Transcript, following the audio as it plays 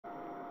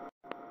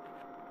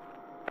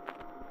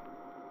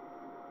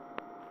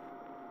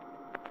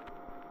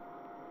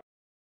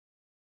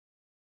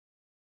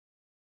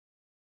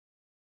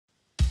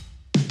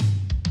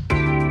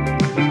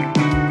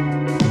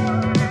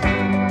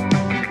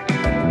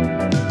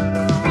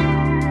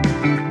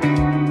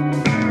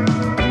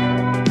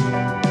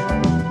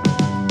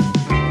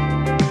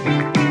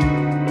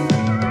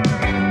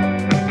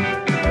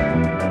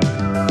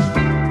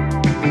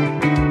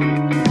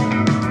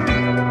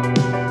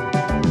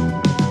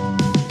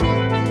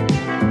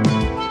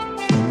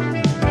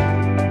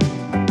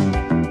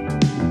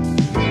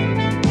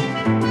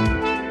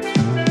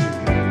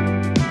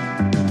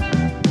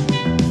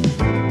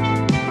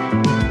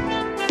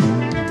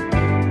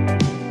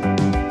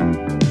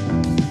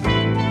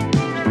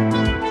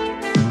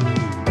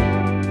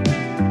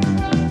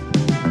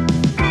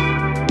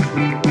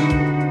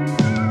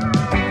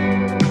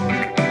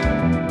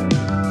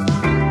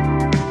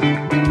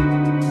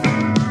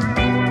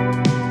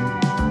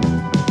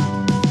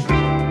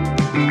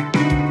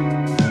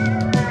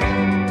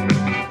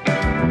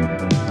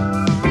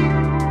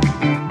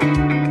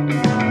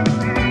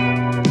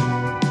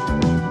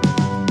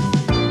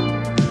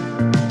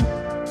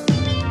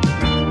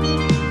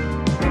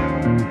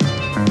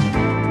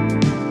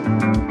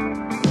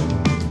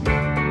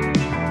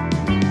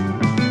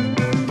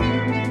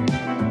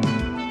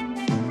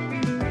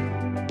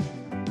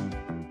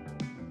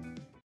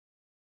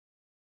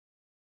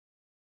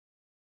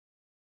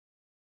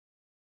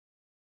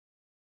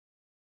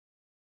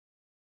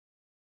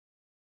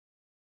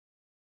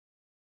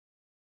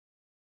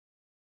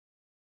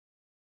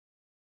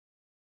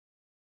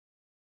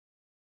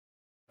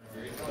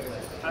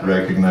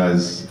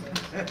recognize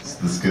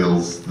the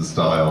skills, the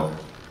style,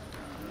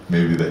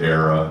 maybe the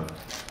era.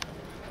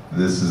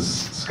 This is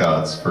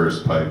Scott's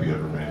first pipe he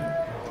ever made.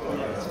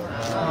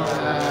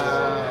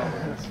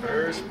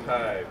 First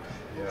pipe.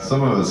 Yeah.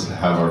 Some of us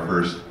have our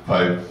first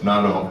pipe.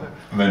 Not all,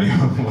 many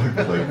of them look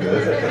like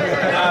this.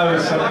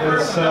 It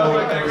was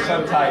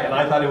so tight, and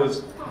I thought it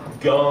was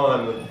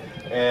gone.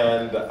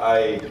 And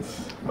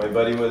my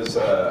buddy was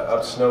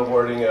up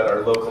snowboarding at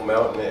our local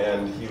mountain,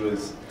 and he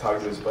was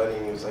talking to his buddy,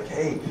 and he was like,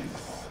 "Hey,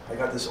 I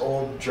got this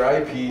old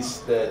dry piece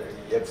that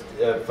if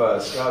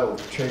Scott will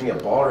trade me a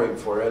ball rig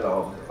for it,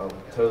 I'll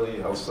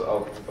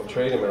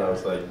trade him." And I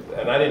was like,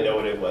 and I didn't know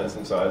what it was,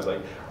 and so I was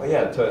like, "Oh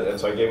yeah," and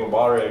so I gave him a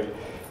ball rig.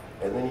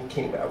 And then he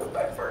came out with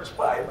my first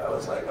pipe. I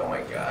was like, "Oh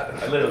my God!"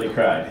 I literally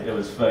cried. It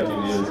was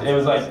fucking. It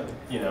was like,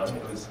 you know,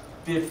 it was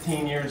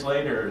 15 years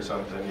later or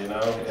something. You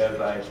know,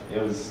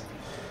 it was.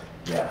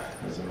 Yeah,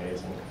 it was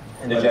amazing.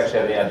 And did you actually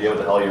have any idea what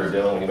the hell you were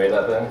doing when you made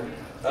that thing?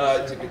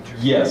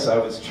 Yes, I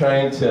was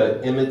trying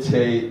to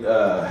imitate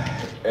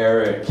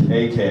Eric,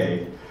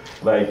 AK.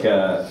 Like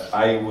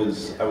I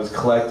was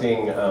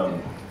collecting.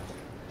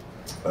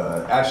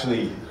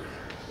 Actually,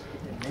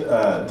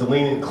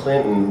 Deline and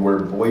Clinton were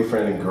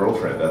boyfriend and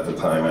girlfriend at the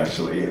time,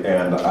 actually,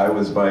 and I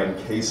was buying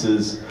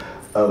cases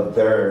of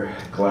their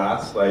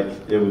glass. Like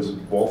it was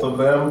both of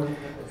them,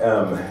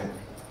 and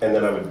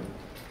then I would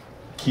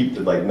keep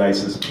the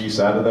nicest piece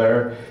out of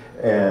there,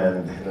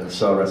 and then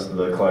sell the rest of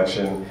the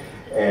collection.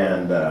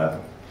 And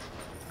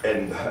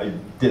I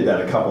did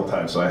that a couple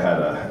times, so I had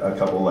a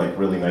couple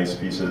really nice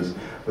pieces.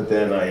 But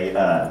then I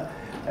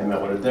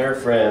met one of their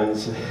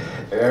friends,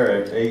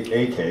 Eric,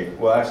 AK.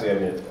 Well, actually, I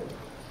didn't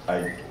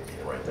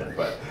right then,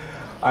 but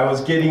I was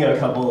getting a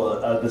couple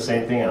of the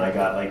same thing, and I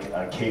got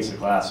a case of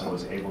glass and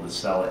was able to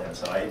sell it. And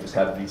so I just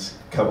had these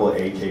couple of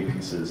AK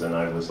pieces, and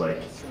I was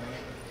like,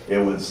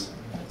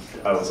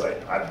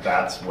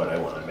 that's what I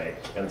want to make.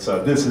 And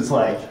so this is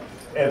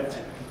if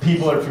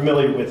people are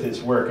familiar with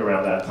his work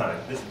around that time.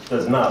 This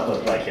does not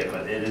look like it,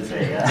 but it is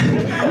it's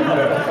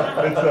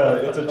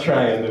a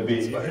trying to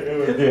be.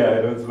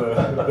 It was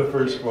the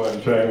first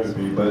one trying to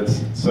be, but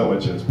it's so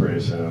much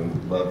inspiration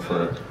and love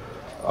for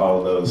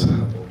all those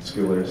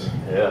schoolers.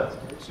 Yeah.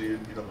 So you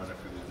don't mind if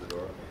we leave the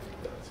door?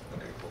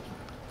 Okay, cool.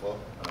 Well,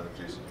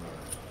 Jason, you want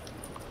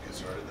to get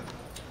started then?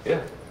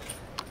 Yeah.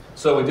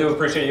 So we do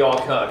appreciate you all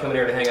coming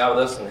here to hang out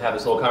with us and have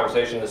this little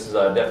conversation. This is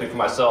definitely for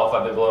myself.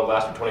 I've been blowing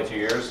glass for 22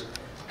 years,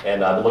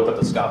 and I've looked up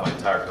to Scott my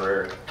entire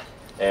career.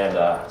 And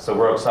so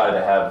we're excited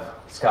to have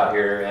Scott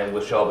here and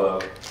with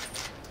Shelbo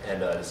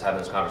and just having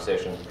this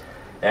conversation.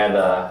 And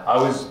I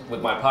always,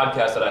 with my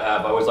podcast that I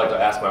have, I always like to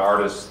ask my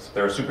artists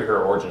their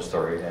superhero origin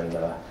story and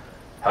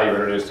how you were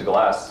introduced to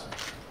glass.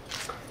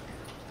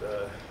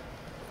 The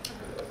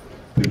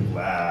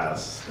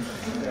glass.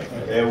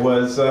 It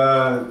was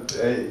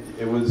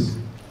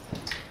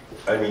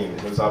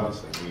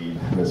obviously weed,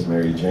 Miss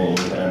Mary Jane,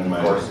 and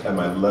my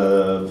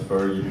love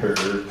for her.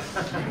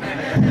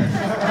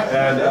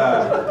 And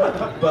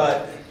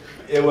but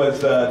it was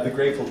the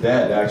Grateful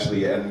Dead,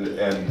 actually, and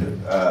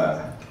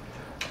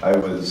I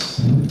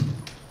was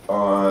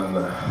on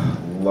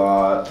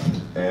lot,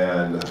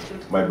 and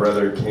my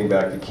brother came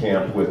back to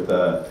camp with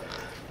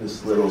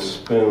this little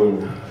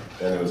spoon,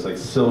 and it was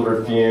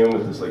silver fume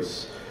with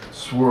this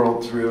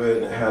swirled through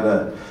it, and it had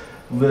a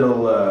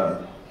little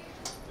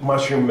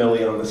mushroom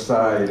millie on the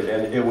side,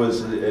 and it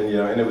wasn't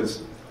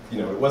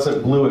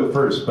blue at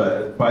first,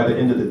 but by the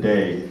end of the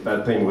day,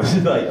 that thing was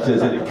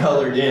it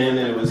colored in,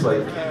 and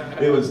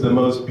it was the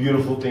most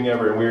beautiful thing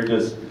ever, and we were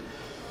just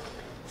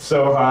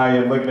so high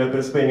and looking at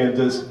this thing and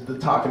just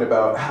talking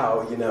about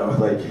how,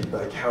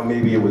 how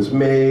maybe it was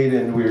made,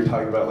 and we were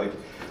talking about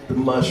the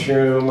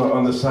mushroom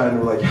on the side, and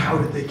we're like, how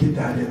did they get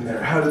that in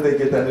there? How did they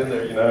get that in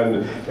there?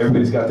 And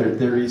everybody's got their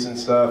theories and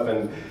stuff,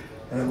 and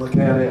I'm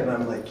looking at it, and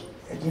I'm like,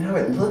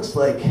 it looks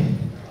like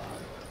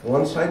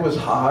one side was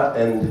hot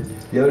and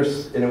the other,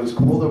 and it was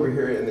cold over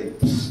here, and they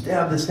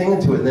stabbed this thing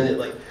into it, and then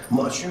it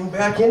mushroomed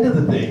back into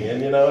the thing,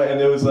 and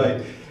and it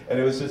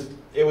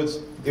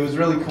was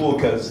really cool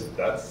because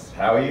that's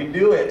how you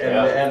do it,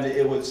 and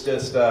it was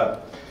just.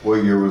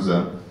 What year was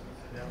that?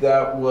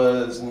 That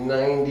was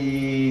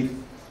 93.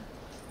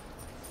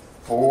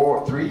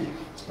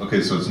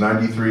 Okay, so it's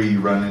 93. You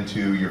run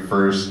into your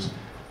first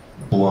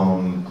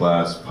blown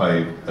glass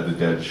pipe at a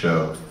Dead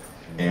show.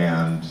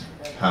 And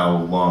how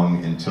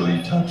long until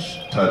you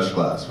touch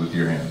glass with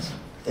your hands?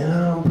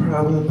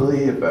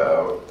 Probably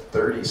about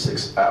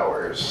 36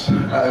 hours.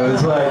 I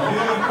was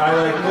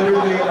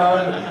literally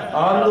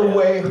on the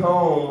way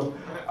home,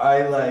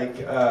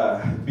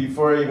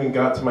 before I even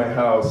got to my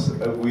house,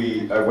 I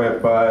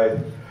went by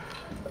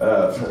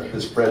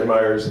this Fred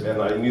Meyer's,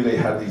 and I knew they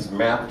had these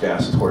map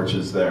gas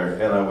torches there,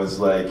 and I was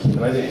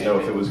and I didn't know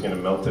if it was going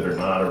to melt it or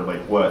not, or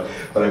what,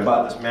 but I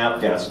bought this map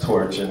gas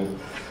torch, and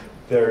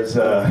there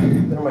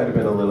might have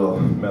been a little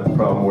meth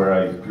problem where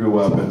I grew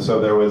up, and so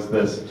there was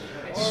this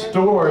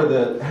store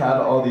that had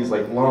all these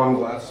long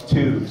glass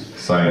tubes.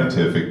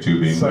 Scientific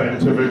tubing.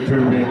 Scientific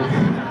tubing.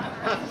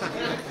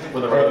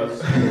 With a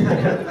rose.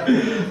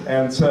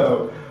 And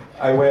so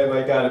I went and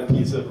I got a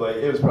piece of like,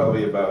 it was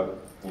probably about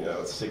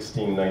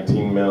 16,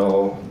 19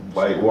 mil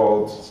white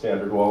wall,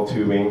 standard wall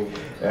tubing,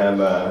 and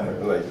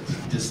like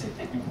just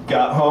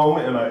got home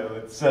and I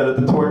set up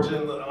the torch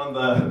on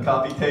the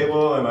coffee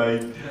table, and I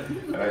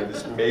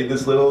just made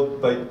this little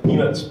like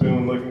peanut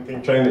spoon looking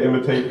thing, trying to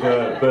imitate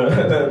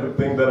the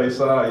thing that I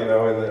saw, and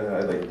then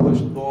I like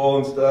pushed the bowl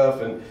and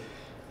stuff, and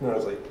I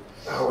was like,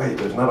 oh wait,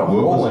 there's not a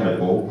hole in it.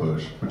 What was your bowl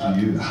push? What'd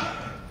you use?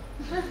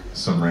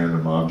 Some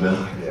random object?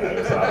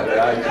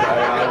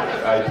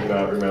 I do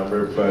not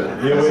remember,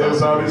 but it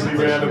was obviously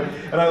random.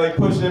 And I like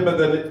pushed it, but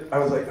then I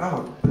was like,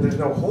 oh, but there's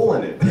no hole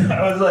in it.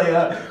 I was like,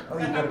 oh,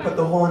 you gotta put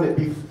the hole in it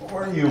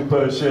before you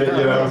push it,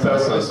 So I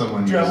saw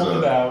someone use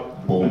it a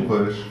out. bowl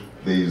push.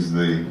 They use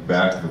the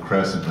back of a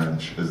crescent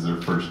wrench as their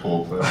first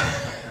bowl push.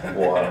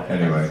 Wow.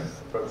 Anyway,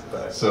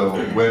 so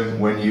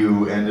when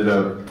you ended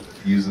up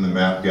using the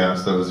map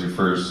gas, that was your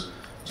first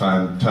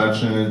time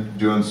touching it,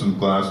 doing some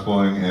glass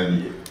blowing,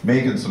 and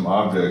making some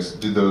objects.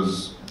 Did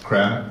those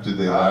crack? Did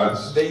they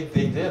last? They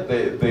did.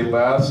 They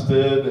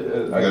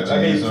lasted. I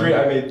made three.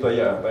 I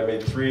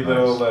made three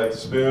little like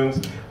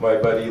spoons. My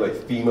buddy like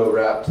Fimo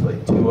wrapped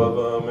like 2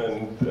 of them,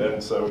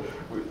 and so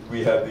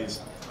we had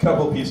these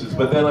couple pieces.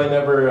 But then I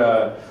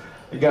never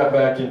got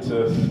back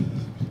into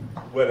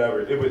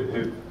whatever.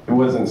 It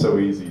wasn't so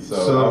easy.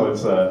 So I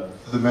was.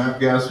 The map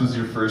gas was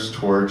your first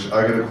torch.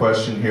 I got a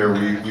question here.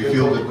 We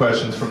fielded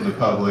questions from the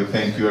public.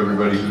 Thank you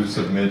everybody who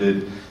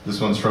submitted. This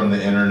one's from the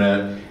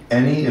internet.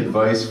 Any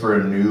advice for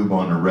a noob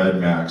on a Red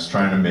Max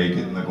trying to make it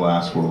in the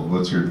glass world?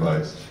 What's your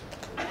advice?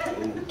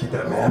 Get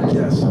that map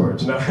gas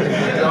torch. No,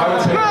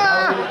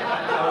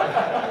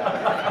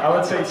 I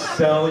would say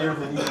sell your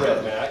mini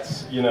Red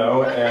Max,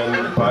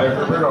 and buy a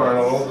Herbert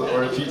Arnold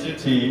or a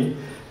GTT,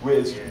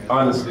 which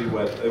honestly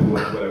what I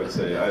would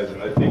say. I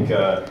think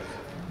the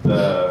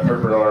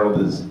Herbert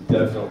Arnold is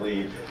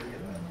definitely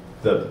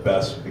the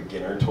best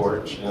beginner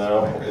torch.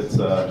 It's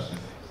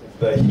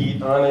the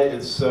heat on it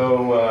is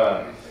so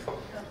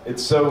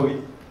it's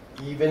so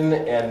even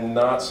and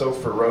not so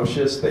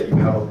ferocious that you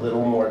have a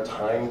little more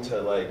time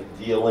to like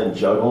deal and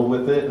juggle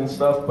with it and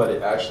stuff, but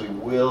it actually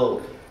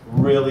will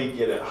really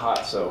get it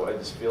hot. So I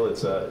just feel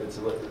it's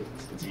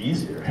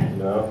easier, in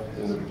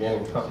the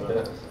beginning.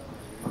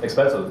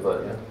 Expensive,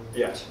 but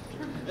yeah.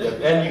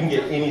 And you can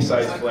get any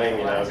size flame,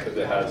 because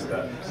it has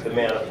the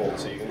manifold,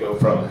 so you can go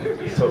from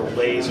total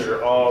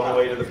laser all the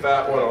way to the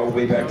fat one, all the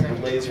way back to the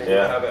laser. You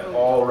have it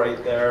all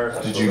right there.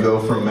 Did you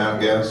go from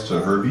map gas to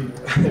Herbie?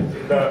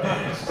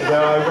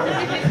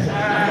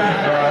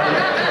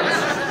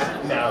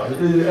 No.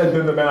 And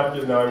then the map,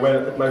 I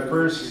went. My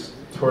first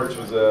torch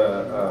was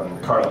a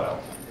Carlisle.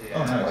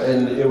 Oh, nice.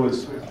 And it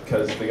was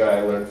because the guy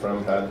I learned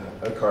from had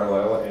a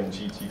Carlisle, and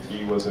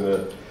GTT wasn't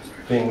a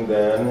thing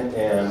then,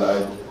 and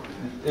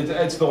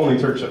it's the only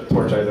torch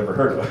I'd ever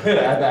heard of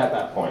at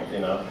that point,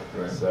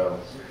 Right.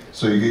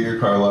 So you get your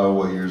Carlisle,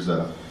 what year's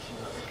that?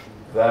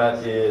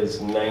 That is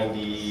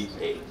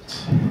 98.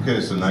 Okay,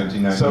 so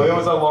 1998. So it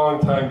was a long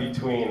time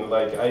between,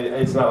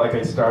 it's not like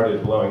I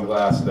started blowing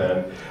glass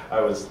then.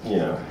 I was, I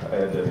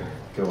had to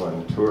go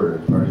on tour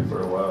and party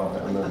for a while,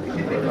 and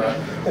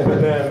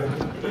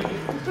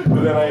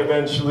but then I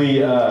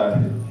eventually,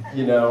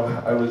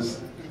 I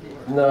was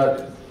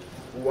not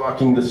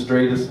walking the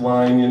straightest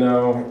line,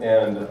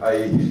 and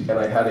I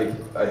had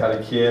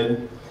a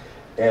kid,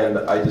 and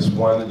I just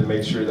wanted to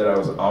make sure that I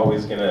was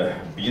always gonna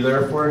be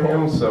there for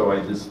him. So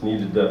I just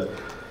needed to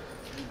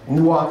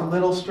walk a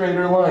little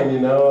straighter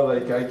line,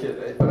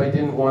 but I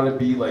didn't want to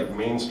be like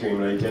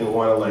mainstream, and I didn't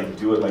want to like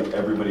do it like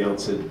everybody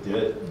else had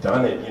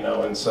done it,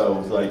 and so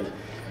like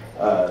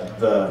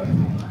the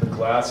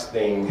glass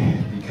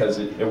thing, because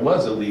it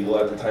was illegal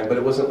at the time, but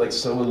it wasn't like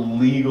so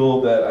illegal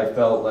that I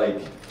felt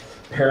like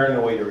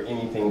paranoid or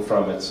anything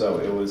from it. So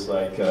it was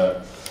like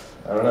I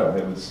don't know,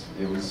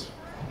 it was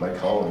my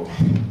calling.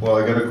 Well,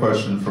 I got a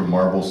question from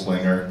Marble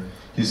Slinger.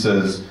 He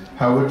says,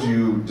 how would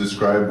you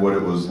describe what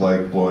it was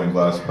like blowing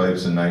glass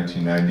pipes in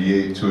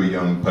 1998 to a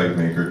young pipe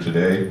maker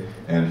today?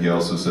 And he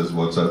also says,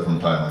 what's up from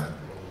Thailand?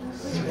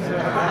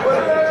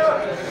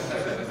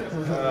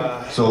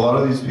 So a lot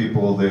of these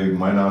people, they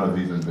might not have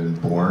even been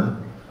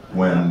born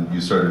when you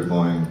started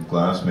blowing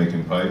glass,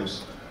 making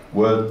pipes.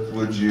 What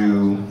would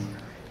you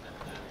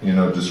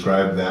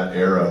describe that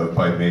era of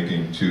pipe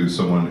making to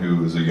someone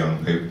who is a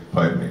young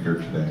pipe maker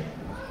today?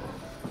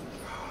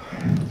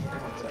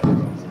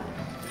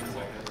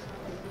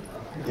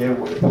 It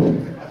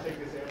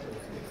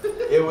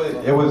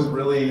was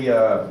really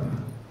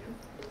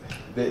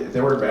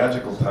there were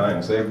magical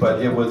times,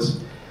 but it was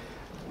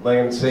like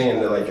I'm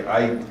saying, that like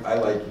I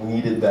like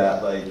needed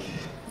that like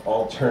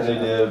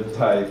alternative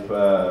type,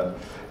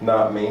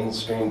 not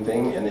mainstream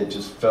thing, and it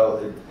just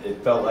felt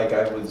like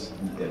I was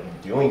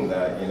doing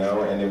that,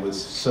 and it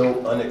was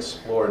so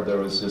unexplored. There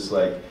was just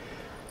like,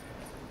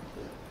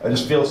 I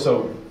just feel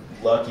so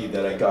lucky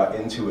that I got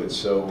into it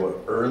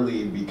so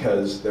early,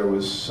 because there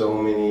was so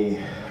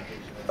many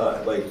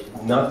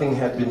like nothing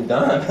had been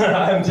done.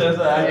 I did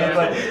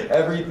like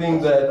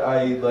everything that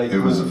I like. It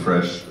was a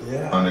fresh,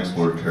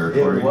 unexplored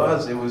territory.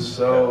 It was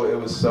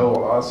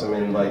so awesome,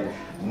 and like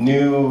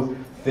new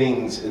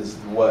things is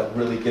what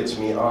really gets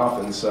me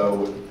off, and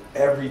so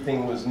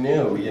everything was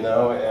new, you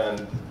know,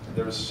 and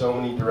there was so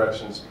many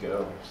directions to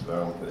go.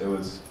 So it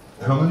was.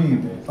 How many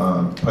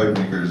pipe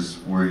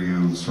makers were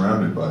you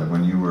surrounded by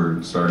when you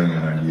were starting in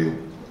 '98?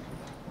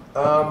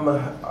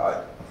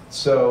 A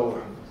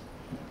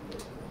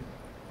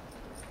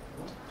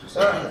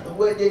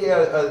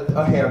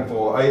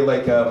handful. I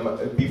like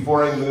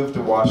before I moved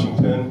to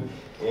Washington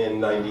in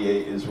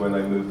 '98 is when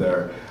I moved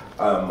there.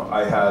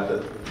 I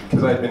had,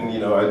 because I'd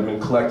been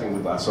collecting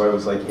the glass, so I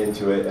was like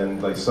into it,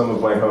 and like some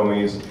of my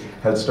homies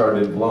had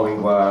started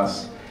blowing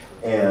glass,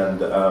 and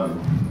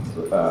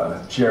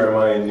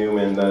Jeremiah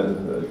Newman, that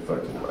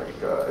fucking my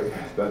guy,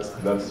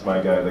 that's my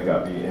guy that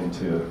got me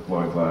into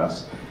blowing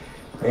glass,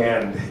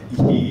 and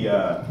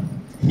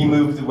he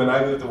moved, when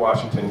I moved to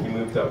Washington, he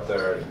moved up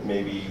there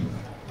maybe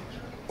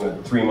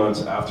 3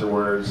 months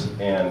afterwards,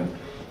 and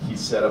he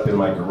set up in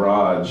my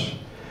garage,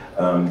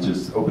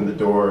 just opened the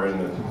door and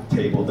the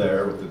table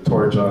there with the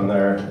torch on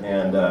there,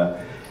 and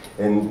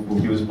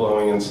he was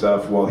blowing and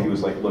stuff while he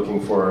was like looking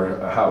for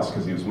a house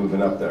because he was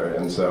moving up there,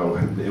 and so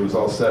it was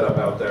all set up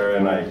out there,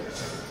 and I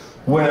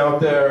went out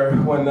there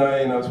one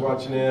night and I was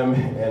watching him,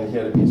 and he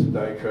had a piece of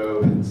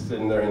dichro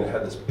sitting there and it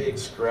had this big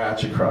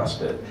scratch across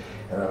it.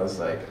 And I was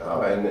like,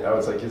 oh, and I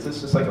was like, is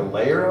this just like a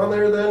layer on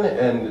there then?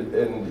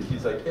 And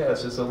he's like, yeah,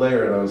 it's just a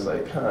layer. And I was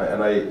like, huh.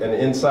 And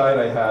inside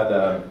I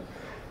had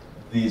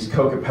these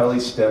Cocapelli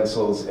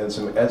stencils and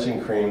some etching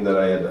cream that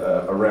I had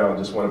around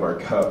just one of our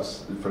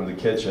cups from the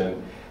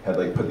kitchen, had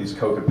like put these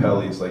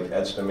Cocapellis, like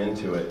etched them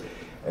into it.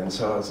 And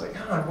so I was like,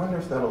 oh, I wonder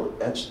if that'll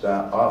etch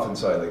that off. And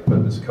so I like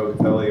put this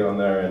Cocapelli on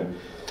there and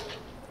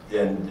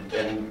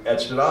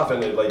etched it off,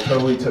 and it like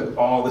totally took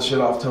all the shit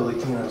off, totally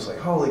clean. I was like,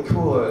 holy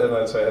cool.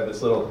 And so I had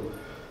this little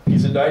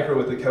piece of dichro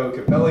with the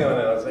Cocapelli on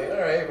it. I was like,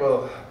 all right,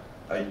 well,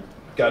 I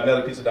got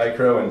another piece of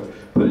dichro and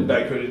put it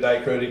dichro to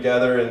dichro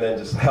together, and then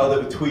just held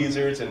it with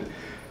tweezers and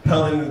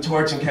held it in the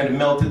torch and kind of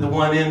melted the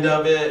one end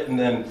of it, and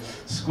then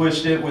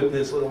squished it with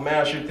this little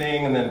masher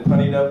thing, and then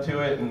punnied up to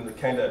it, and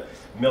kind of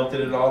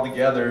melted it all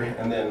together,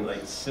 and then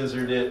like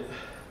scissored it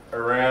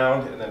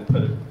around, and then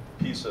put a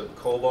piece of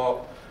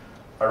cobalt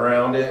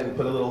around it, and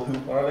put a little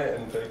hoop on it,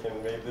 and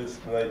fucking made this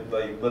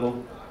like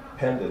little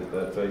pendant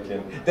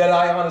that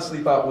I honestly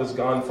thought was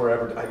gone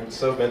forever. I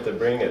so meant to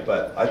bring it,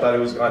 but I thought it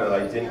was gone, and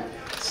I didn't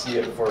see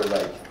it for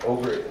like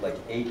over like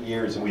 8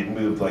 years, and we'd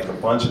moved like a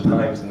bunch of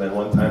times, and then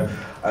one time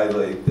I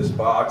like this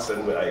box,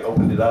 and I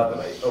opened it up,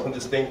 and I opened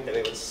this thing, and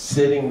it was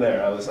sitting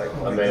there. I was like,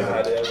 oh my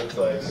God, it was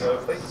like,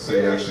 so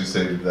you actually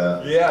saved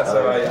that? Yeah,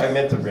 so I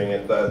meant to bring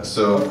it, but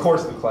so of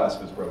course the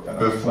clasp was broken.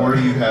 Before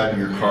you had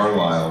your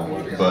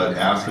Carlisle, but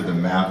after the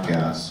MAP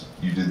gas,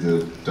 you did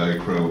the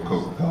dichro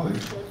Cocapelli?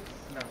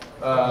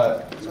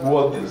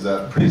 Well, is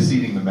that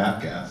preceding the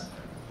MAP gas?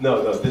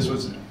 No, this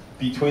was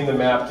between the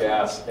MAP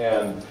gas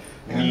and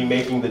me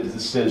making the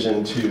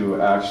decision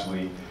to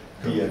actually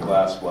be a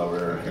glass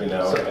blower, you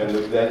know, and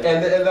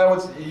that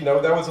was, you know,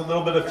 that was a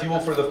little bit of fuel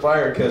for the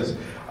fire, because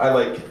I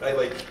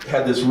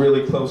had this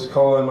really close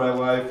call in my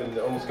life and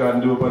almost got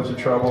into a bunch of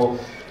trouble,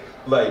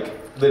 like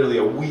literally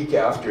a week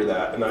after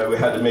that, and I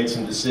had to make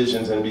some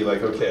decisions and be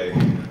like, okay,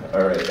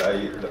 all right,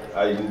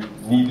 I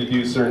need to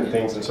do certain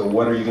things, and so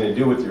what are you going to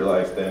do with your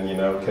life then, you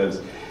know,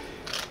 because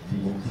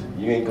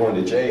you ain't going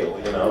to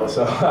jail, you know,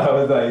 so I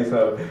was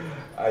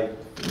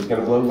going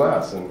to blow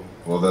glass. And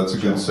well, that's a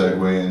good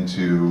segue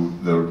into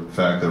the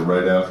fact that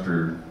right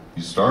after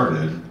you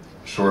started,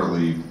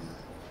 shortly,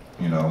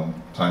 you know,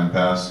 time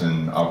passed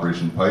and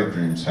Operation Pipe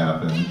Dreams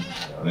happened,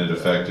 and it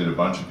affected a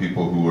bunch of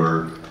people who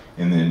were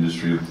in the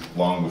industry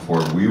long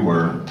before we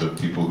were, the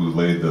people who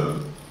laid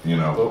the, you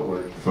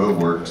know,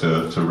 footwork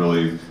to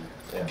really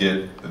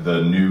get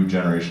the new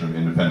generation of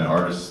independent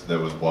artists that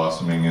was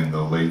blossoming in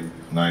the late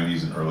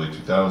 90s and early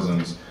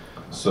 2000s.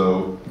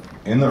 So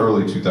in the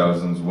early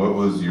 2000s, what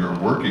was your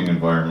working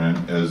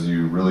environment as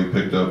you really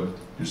picked up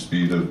your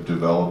speed of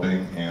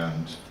developing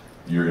and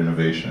your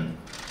innovation?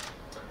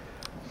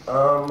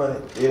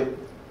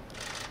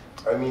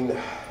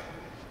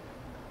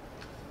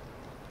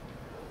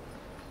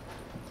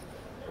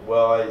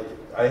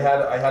 I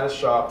had a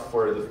shop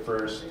for the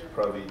first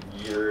probably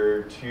year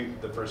or two,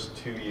 the first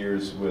 2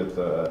 years with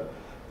the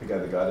guy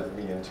that got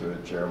me into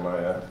it,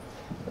 Jeremiah,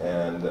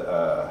 and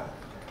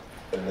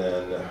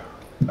then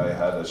I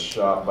had a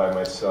shop by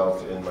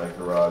myself in my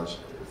garage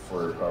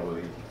for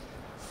probably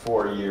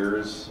 4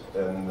 years,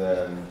 and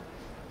then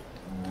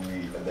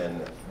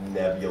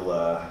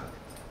Nebula,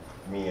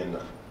 me and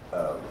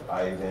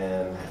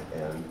Ivan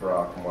and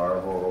Brock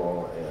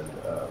Marvel and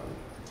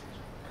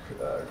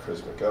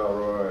Chris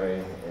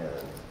McElroy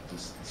and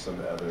just some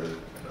other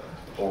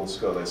old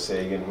school, like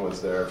Sagan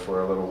was there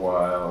for a little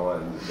while,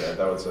 and that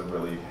was a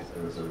really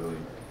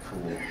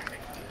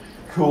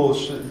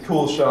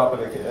cool shop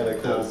and a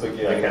cool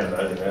beginning.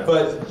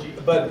 Was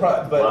But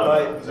that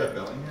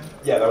Bellingham?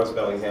 yeah, that was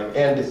Bellingham,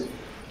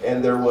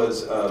 And there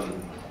was,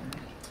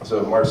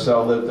 so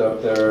Marcel lived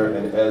up there,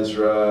 and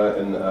Ezra,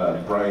 and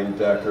Brian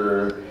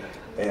Decker,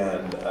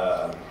 and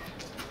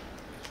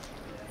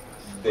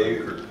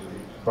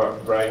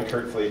Brian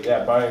Kirkfleet.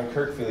 Yeah, Brian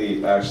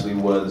Kirkfleet actually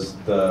was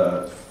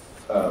the,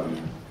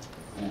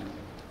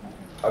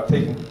 I've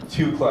taken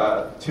two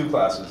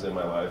classes in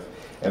my life,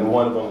 and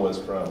one of them was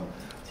from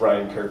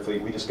Brian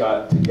Kirkfleet. We just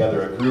got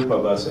together, a group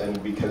of us,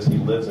 and because he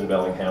lives in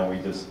Bellingham, we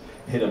just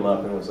hit him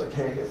up and was like,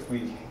 hey, if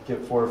we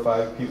get 4 or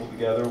 5 people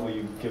together, will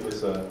you give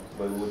us a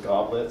little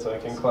goblet so I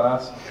can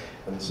class?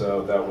 And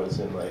so that was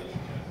in like,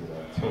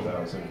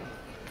 2000.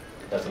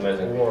 That's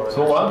amazing.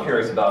 So what I'm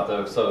curious about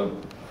though, so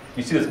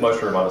you see this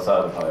mushroom on the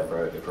side of the pipe,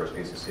 right? The first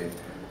piece you see.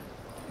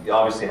 You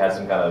obviously had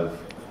some kind of,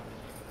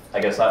 I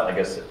guess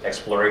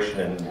exploration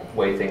in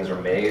way things are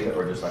made,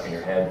 or just like in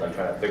your head, like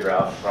trying to figure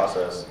out the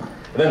process.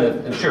 And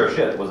then the sure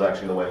shit was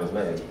actually the way it was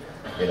made.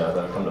 Then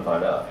I've come to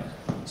find out.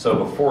 So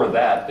before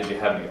that, did you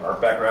have any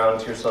art background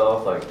to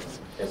yourself, like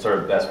sort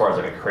of as far as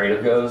like a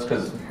creative goes?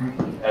 Because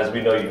as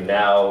we know you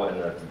now,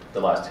 in the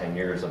last 10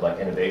 years of like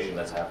innovation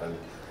that's happened,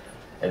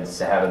 and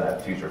having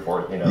that future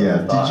for it,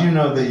 Yeah. Did you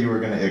know that you were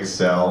going to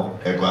excel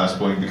at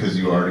glassblowing because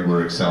you already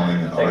were excelling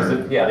in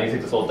art? Yeah. Then you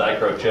take this little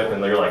dichro chip,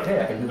 and you're like,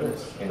 hey, I can do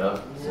this.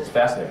 It's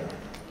fascinating.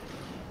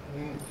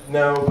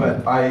 No,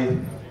 but I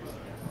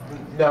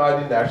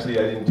didn't actually.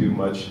 I didn't do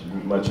much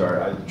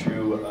art. I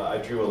drew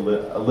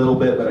a little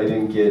bit, but I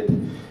didn't get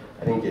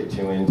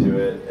too into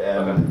it,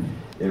 and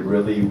it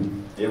really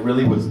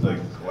was the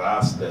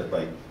glass that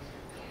like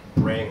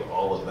bring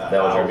all of that.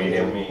 That was your out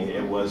medium. in me.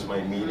 It was my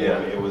medium.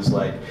 Yeah. It was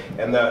like,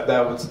 and that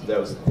was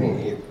the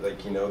thing.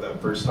 Like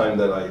that first time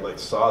that I like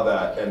saw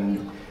that,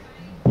 and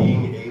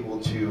being able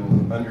to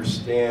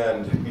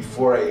understand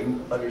before I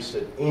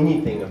understood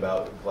anything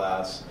about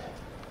glass,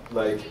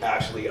 like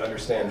actually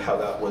understand how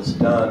that was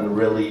done,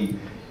 really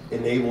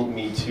enabled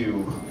me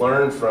to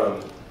learn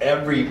from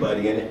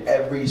everybody, and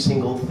every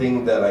single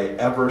thing that I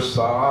ever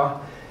saw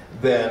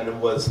then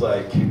was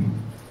like,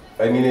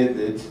 I mean,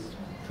 it's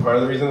part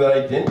of the reason that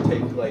I didn't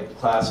take like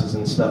classes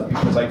and stuff,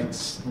 because I could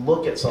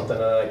look at something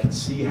and I could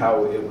see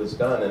how it was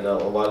done, and a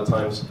lot of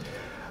times,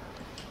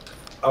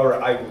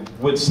 or I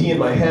would see in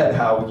my head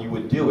how you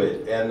would do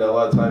it, and a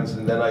lot of times,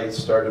 and then I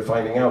started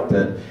finding out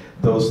that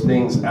those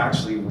things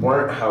actually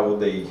weren't how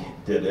they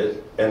did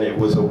it, and it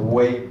was a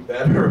way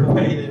better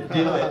way to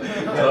do it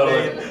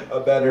that made a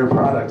better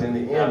product in the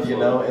end,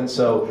 Absolutely. And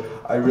so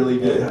I really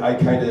did, I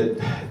kind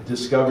of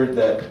discovered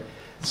that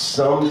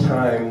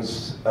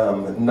sometimes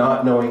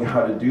not knowing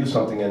how to do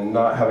something and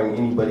not having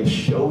anybody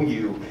show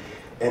you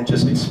and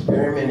just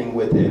experimenting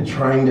with it and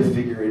trying to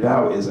figure it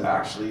out is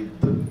actually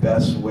the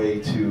best way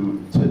to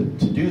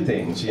do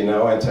things,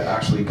 and to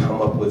actually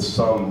come up with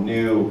some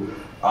new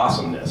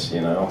awesomeness,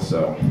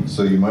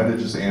 So you might have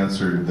just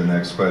answered the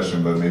next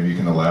question, but maybe you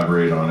can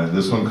elaborate on it.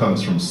 This one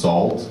comes from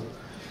Salt.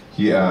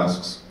 He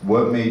asks,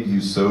 what made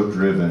you so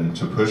driven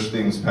to push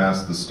things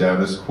past the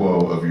status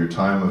quo of your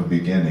time of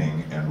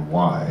beginning, and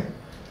why?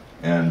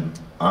 And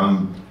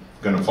I'm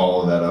going to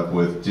follow that up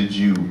with, did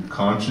you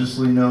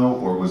consciously know,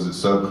 or was it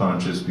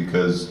subconscious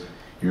because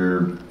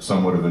you're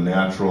somewhat of a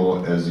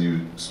natural, as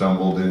you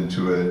stumbled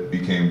into it,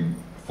 became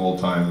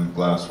full-time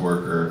glass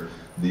worker,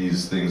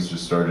 these things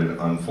just started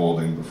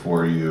unfolding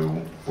before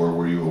you, or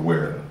were you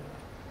aware?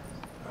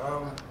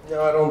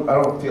 No, I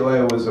don't feel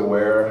I was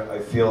aware. I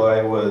feel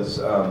I was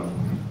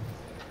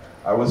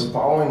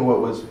following what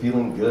was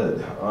feeling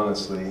good,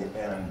 honestly,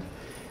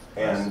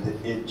 and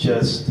it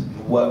just,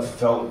 what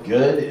felt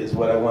good is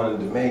what I wanted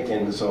to make,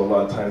 and so a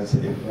lot of times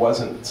it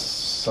wasn't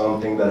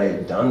something that I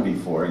had done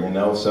before,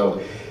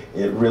 so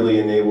it really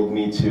enabled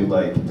me to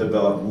like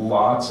develop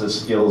lots of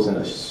skills in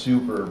a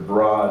super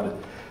broad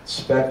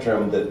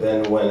spectrum that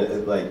then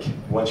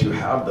once you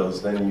have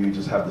those, then you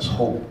just have this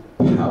whole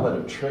palette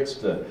of tricks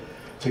to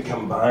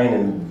combine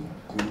and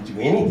do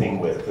anything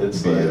with.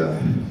 It's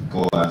The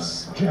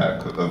glass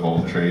jack of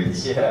all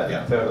trades.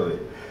 Yeah, totally.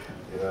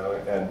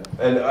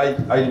 And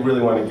I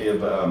really want to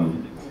give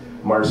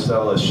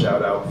Marcel a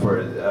shout out for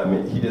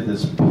it. He did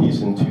this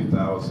piece in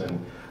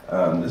 2000,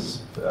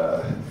 this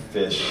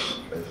fish,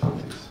 I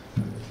think it's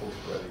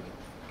what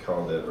he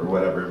called it or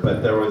whatever,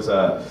 but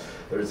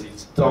there's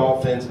these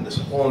dolphins and this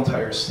whole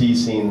entire sea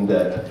scene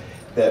that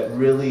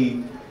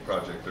really...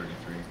 Project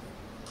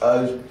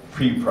 33.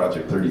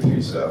 Pre-Project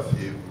 33 stuff.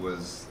 It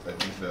was, I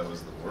think that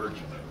was the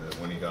origin of it,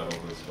 when he got all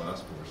those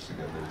glass boards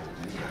together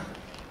to do that.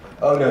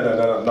 Oh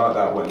no, not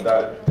that one.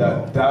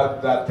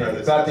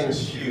 That thing's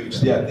huge.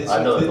 Yeah,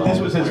 this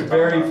was his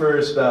very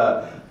first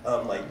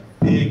like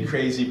big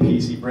crazy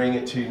piece. He bring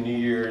it to New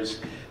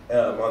Year's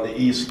on the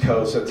East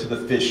Coast to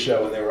the fish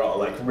show, and they were all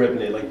like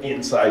ripping it like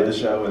inside the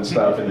show and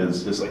stuff, and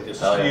it's just like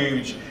this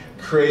huge,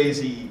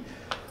 crazy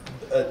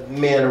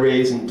manta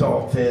rays and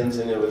dolphins,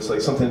 and it was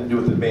like something to do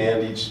with the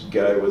band. Each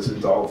guy was a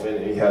dolphin,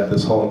 and he had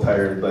this whole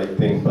entire like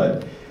thing,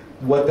 but.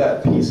 What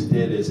that piece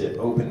did is it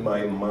opened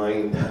my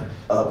mind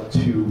up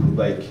to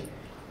like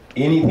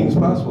anything's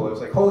possible. I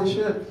was like, holy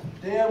shit,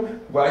 damn,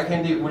 well, I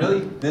can do, really?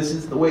 This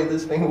is the way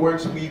this thing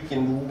works? You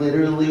can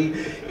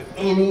literally,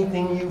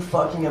 anything you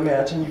fucking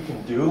imagine you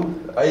can do?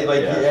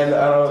 And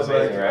I was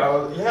amazing, like, right?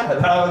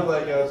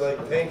 I was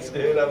like, thanks,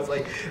 dude. I was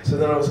like, so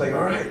then I was like,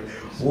 all right,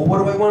 well, what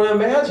do I want to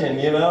imagine,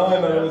 you know?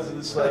 And I was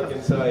just like,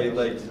 and so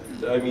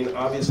I mean,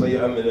 obviously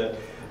I'm gonna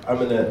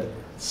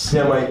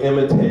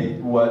semi-imitate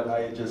what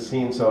I had just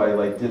seen, so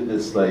I did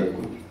this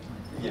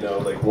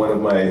one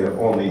of my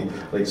only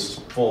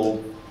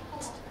full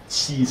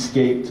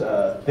seascaped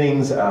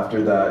things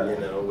after that, you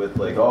know,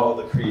 with all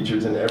the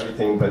creatures and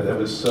everything, but it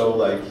was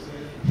so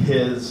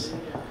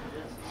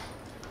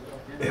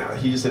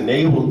he just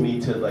enabled me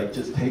to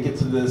just take it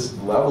to this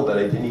level that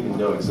I didn't even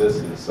know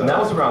existed. So. And that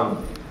was around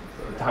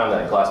the time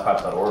that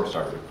GlassPipes.org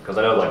started, because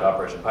I know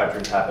Operation Pipe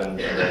Dreams happened,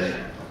 and then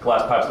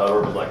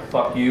GlassPipes.org was like,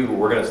 fuck you,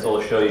 we're going to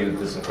still show you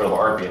this incredible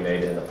art being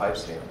made in the pipe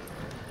scene.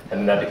 And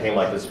then that became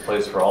this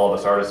place for all of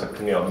us artists,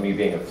 you know, me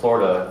being in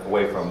Florida,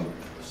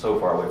 so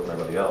far away from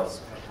everybody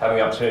else, having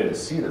the opportunity to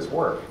see this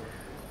work.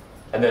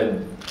 And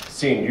then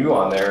seeing you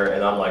on there,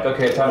 and I'm like,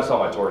 okay, time to sell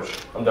my torch.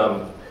 I'm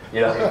done.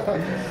 You know,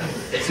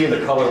 seeing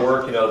the color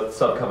work, you know,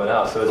 stuff coming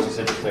out. So it's just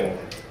interesting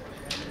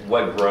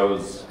what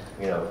grows,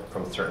 you know,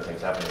 from certain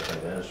things happening in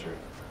the industry.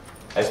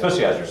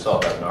 Especially as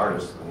yourself as an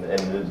artist,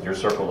 and your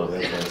circle of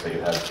influence that you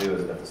had too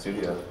at the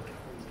studio.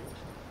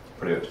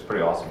 It's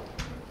pretty awesome.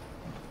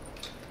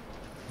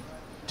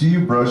 Do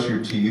you brush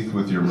your teeth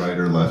with your right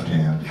or left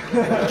hand?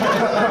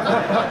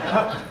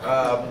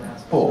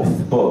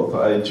 Both.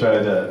 I try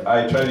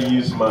to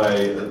use my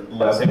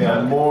left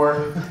hand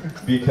more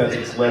because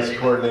it's less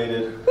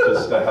coordinated.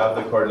 Just to have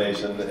the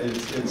coordination.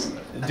 It's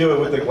do it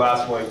with the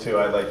glass blowing too.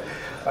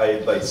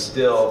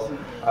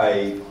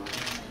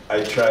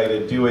 I try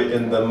to do it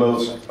in the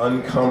most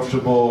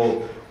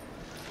uncomfortable,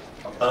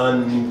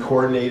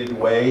 uncoordinated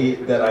way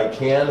that I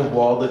can,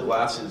 while the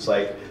glass is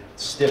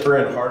stiffer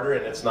and harder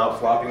and it's not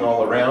flopping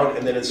all around.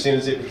 And then as soon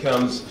as it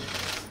becomes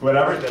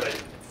whatever, then I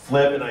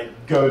flip and I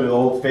go to the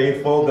Old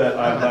Faithful that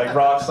I'm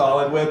rock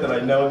solid with, and I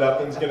know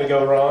nothing's gonna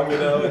go wrong, you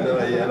know. And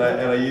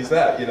then I use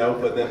that, you know.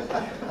 But then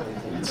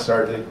you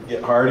start to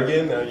get hard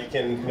again. Now you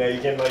can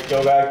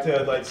go back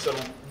to some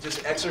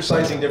just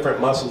exercising different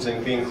muscles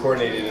and being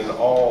coordinated in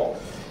all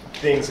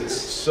things. It's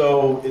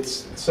so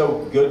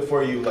good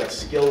for you,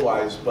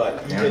 skill-wise,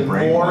 but even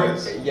more,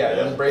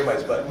 and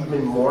brain-wise, but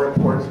even more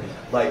important,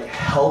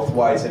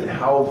 health-wise, and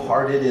how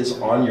hard it is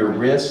on your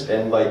wrist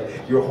and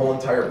your whole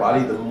entire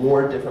body. The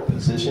more different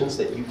positions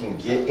that you can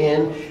get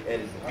in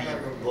and be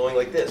blowing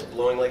like this,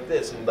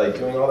 and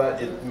doing all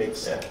that, it makes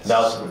sense.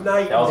 That was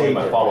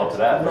my follow-up to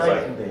that. Was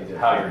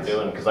how you're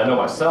doing, because I know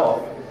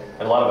myself,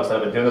 and a lot of us that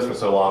have been doing this for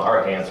so long,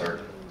 our hands hurt,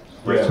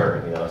 wrists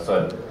hurt, you know.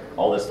 So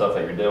all this stuff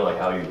that you're doing,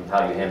 how you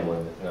handle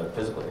it, you know,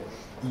 physically.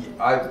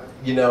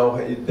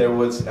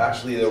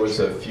 There was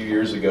a few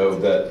years ago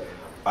that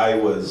I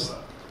was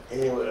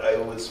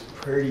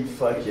pretty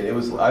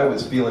I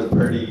was feeling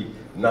pretty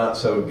not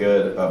so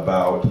good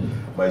about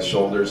my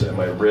shoulders and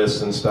my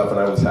wrists and stuff, and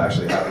I was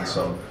actually having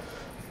some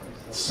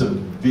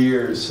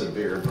severe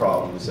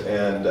problems,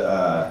 and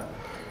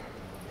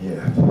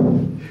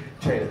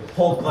trying to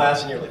hold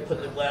glass, and you're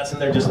putting the glass in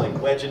there, just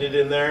wedging it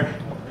in there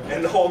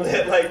and holding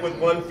it with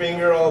one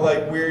finger, all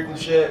weird and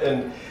shit.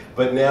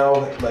 But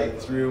now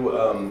through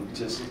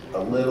just a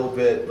little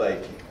bit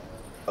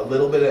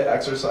of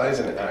exercise,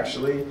 and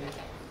actually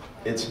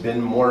it's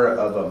been more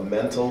of a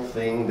mental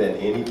thing than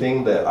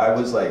anything, that I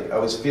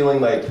was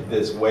feeling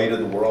this weight of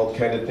the world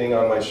kind of thing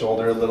on my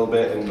shoulder a little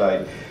bit,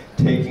 and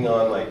taking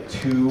on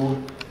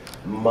too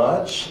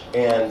much,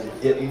 and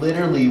it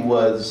literally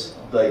was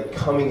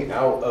coming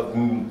out of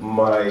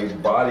my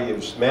body,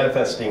 of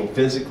manifesting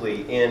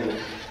physically in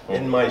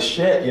my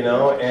shit, you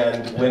know.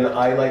 And when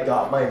I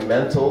got my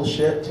mental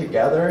shit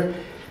together,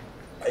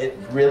 it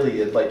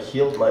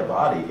healed my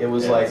body. It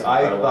was I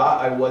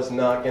thought I was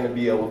not going to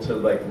be able to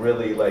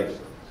really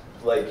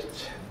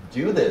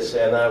do this,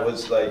 and I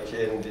was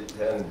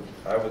and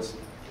I was,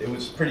 it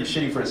was pretty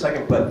shitty for a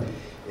second, but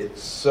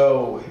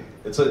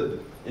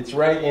it's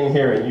right in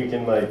here, and you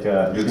can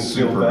it's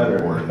feel better.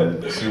 Super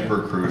important,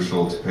 super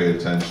crucial to pay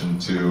attention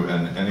to.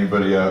 And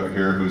anybody out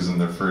here who's in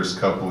their first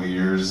couple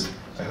years,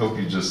 I hope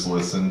you just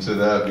listen to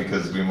that,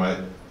 because we might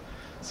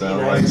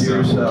sound like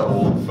some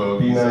old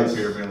fogies up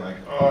here being like,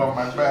 oh,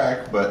 my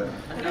back. But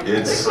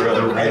it's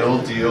the real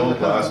deal.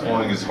 Glass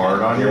blowing is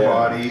hard on your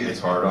body, it's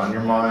hard on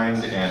your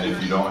mind, and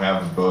if you don't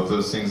have both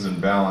those things in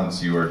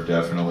balance, you are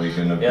definitely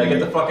going to be... Yeah, get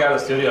the fuck out of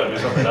the studio and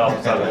do something else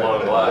besides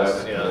blowing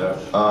glass, you know.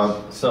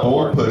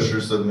 Bull Pusher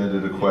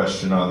submitted a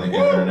question on the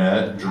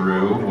internet.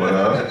 Drew, what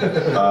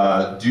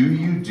up? Do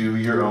you do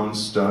your own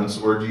stunts,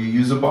 or do you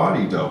use a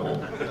body double?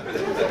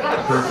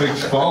 Perfect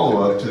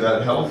follow-up to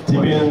that health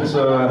question. Depends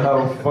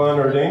how fun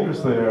or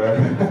dangerous they are.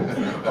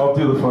 I'll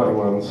do the funny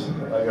ones.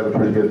 I got a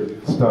pretty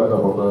good stunt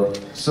double though.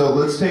 So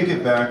let's take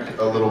it back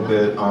a little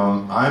bit.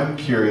 I'm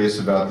curious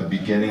about the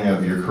beginning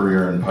of your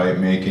career in pipe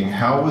making.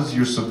 How was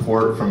your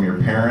support from your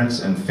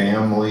parents and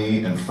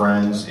family and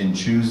friends in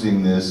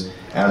choosing this?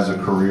 as a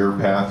career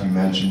path. You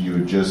mentioned you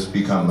had just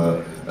become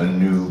a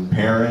new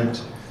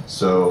parent,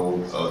 so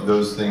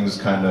those things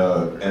kind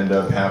of end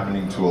up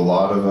happening to a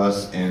lot of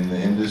us in the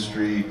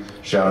industry.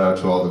 Shout out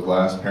to all the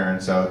glass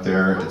parents out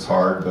there. It's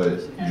hard,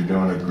 but you're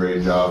doing a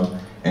great job.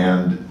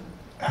 And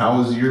how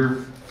was your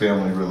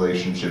family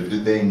relationship?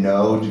 Did they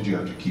know? Did you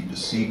have to keep a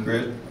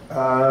secret?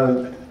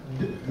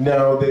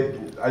 No,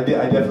 I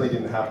definitely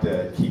didn't have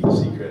to keep a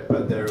secret,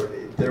 but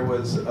there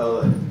was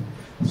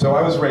so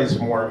I was raised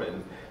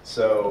Mormon,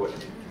 so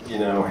you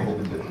know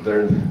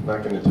they're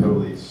not going to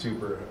totally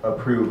super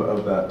approve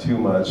of that too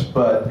much,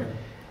 but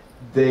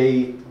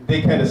they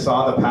kind of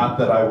saw the path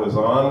that I was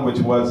on, which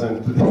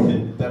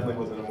it definitely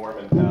wasn't a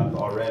Mormon path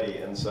already,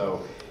 and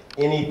so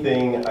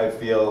anything I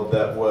feel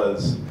that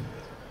was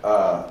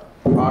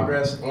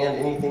progress and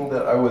anything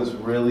that I was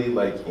really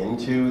like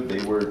into, they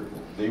were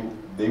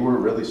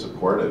really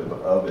supportive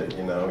of it,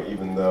 you know,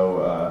 even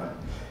though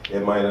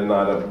it might have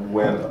not have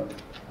went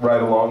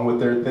right along with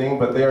their thing,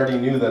 but they already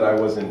knew that I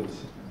wasn't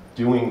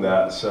doing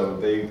that, so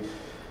it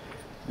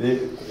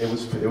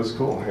was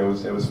cool.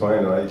 It was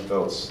fine, and I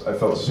felt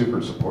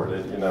super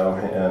supported, you know,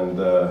 and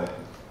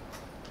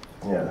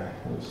yeah,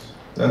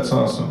 that's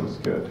awesome. It was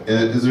good.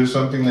 Is there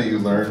something that you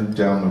learned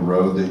down the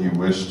road that you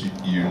wished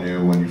you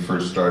knew when you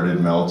first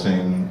started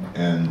melting?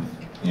 And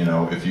you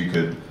know, if you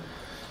could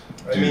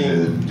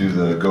do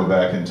the go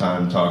back in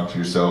time, talk to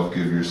yourself,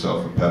 give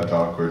yourself a pep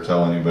talk, or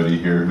tell anybody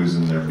here who's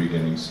in their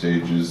beginning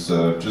stages,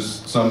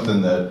 just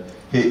something that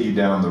hit you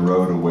down the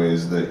road a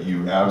ways that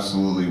you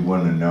absolutely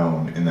wouldn't have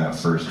known in that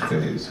first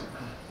phase.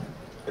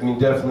 I mean,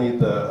 definitely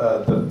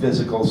the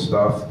physical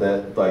stuff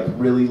that, like,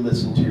 really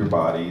listen to your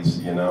bodies,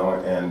 you know,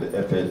 and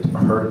if it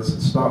hurts,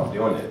 stop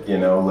doing it, you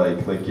know,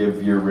 like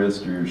give your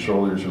wrist or your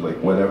shoulders or like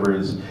whatever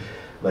is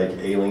like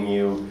ailing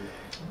you,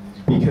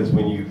 because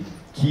when you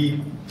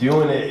keep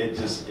doing it,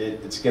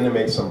 it's going to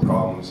make some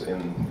problems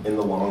in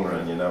the long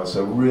run, you know.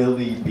 So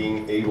really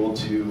being able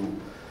to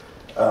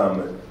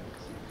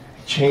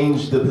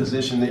change the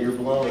position that you're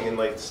blowing, and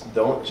like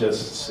don't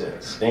just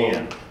sit,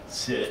 stand,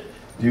 sit,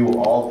 do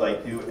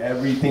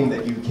everything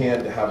that you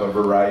can to have a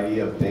variety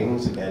of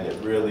things, and it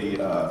really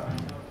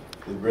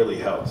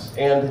helps.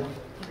 And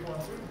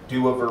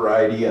do a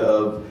variety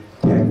of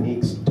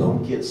techniques.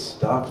 Don't get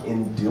stuck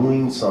in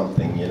doing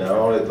something, you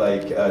know,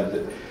 like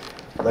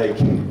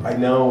I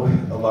know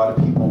a lot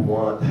of people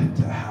want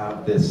to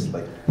have this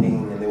like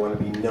thing, and they want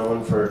to be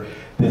known for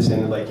this,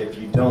 and like if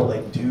you don't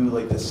like do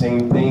like the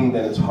same thing,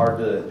 then it's hard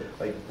to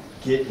like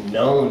get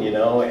known, you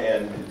know,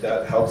 and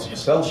that helps you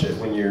sell shit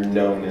when you're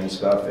known and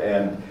stuff.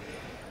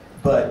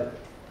 But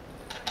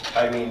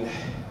I mean,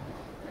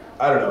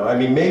 I don't know, I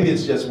mean, maybe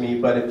it's just me,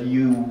 but if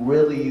you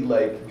really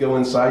like go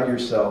inside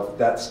yourself,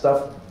 that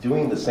stuff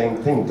doing the same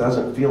thing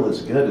doesn't feel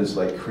as good as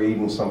like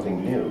creating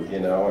something new, you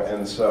know.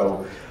 And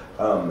so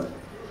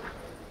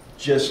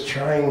just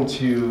trying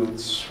to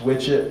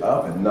switch it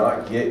up and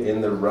not get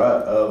in the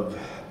rut of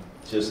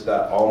just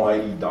that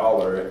almighty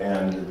dollar,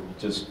 and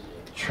just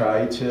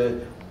try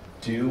to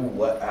do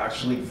what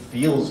actually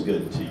feels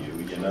good to you,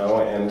 you know,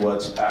 and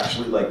what's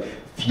actually like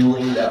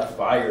fueling that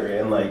fire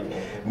and like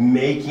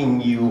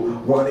making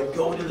you want to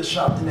go to the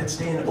shop the next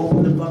day and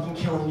open the fucking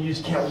kiln, and you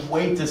just can't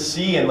wait to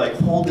see and like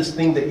hold this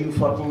thing that you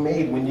fucking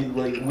made. When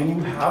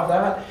you have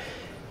that,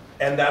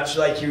 and that's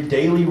like your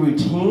daily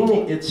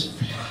routine,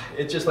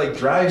 it just like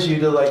drives you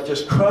to like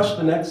just crush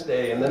the next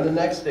day, and then the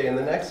next day, and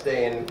the next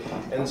day,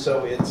 and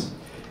so it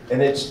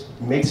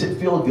makes it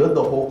feel good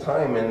the whole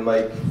time, and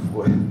like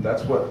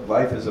that's what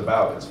life is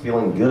about. It's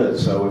feeling good.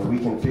 So if we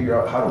can figure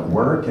out how to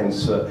work and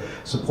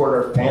support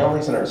our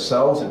families and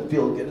ourselves and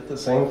feel good at the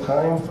same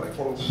time,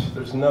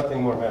 there's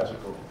nothing more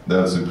magical.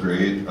 That's a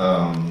great,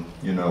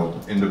 you know,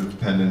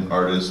 independent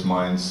artist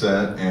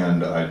mindset,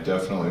 and I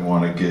definitely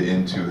want to get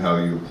into how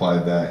you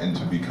applied that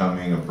into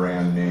becoming a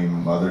brand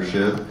name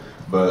mothership.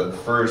 But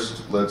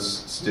first, let's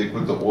stick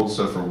with the old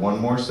stuff for one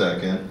more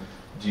second.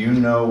 Do you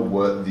know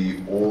what the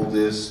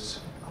oldest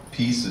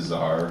pieces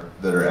are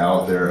that are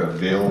out there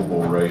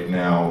available right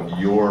now?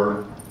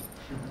 Your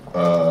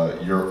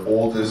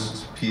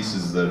oldest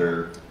pieces that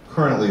are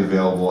currently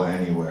available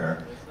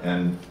anywhere.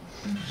 And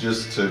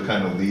just to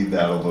kind of lead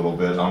that a little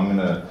bit, I'm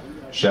gonna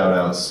shout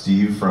out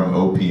Steve from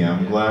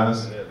OPM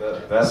Glass.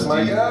 That's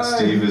my guy.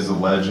 Steve is a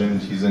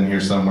legend. He's in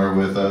here somewhere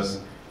with us,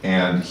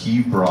 and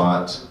he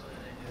brought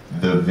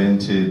the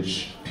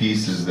vintage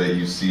pieces that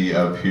you see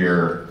up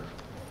here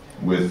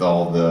with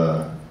all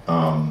the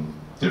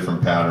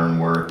different pattern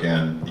work,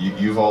 and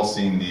you've all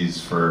seen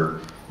these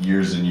for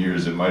years and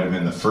years. It might have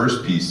been the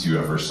first piece you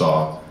ever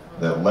saw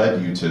that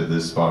led you to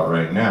this spot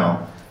right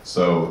now.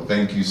 So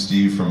thank you,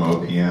 Steve from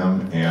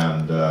OPM,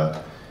 and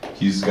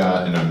he's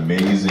got an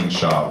amazing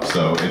shop.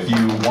 So if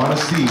you want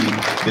to see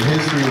the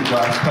history of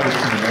glass pipes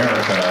in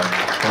America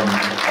from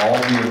all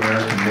the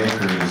American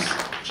makers,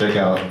 check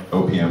out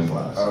OPM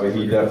Glass. Oh,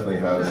 he definitely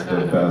has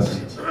the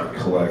best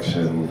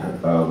collection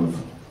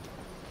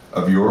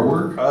of your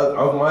work?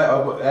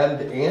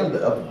 And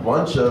a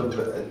bunch of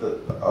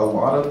a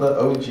lot of the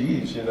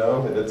OGs, you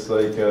know. It's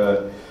like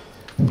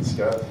He's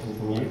got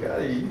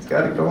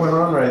it going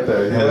on right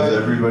there. Has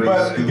everybody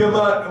But scooped good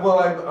up? luck.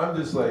 Well, I'm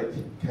just like,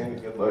 kind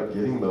of good luck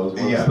getting those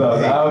ones. Yeah.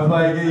 Stuff. I was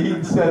like,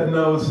 he said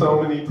no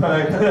so many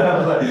times. I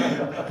was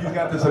like, he's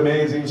got this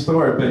amazing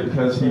store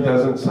because he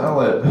doesn't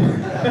sell it.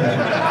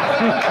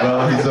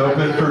 Well, he's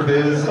open for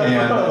biz,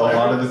 and a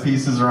lot of the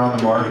pieces are on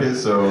the market,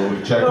 so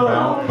check them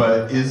out.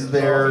 But is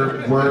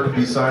there work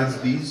besides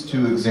these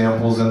two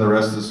examples and the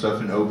rest of the stuff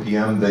in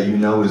OPM that you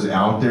know is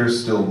out there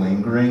still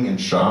lingering in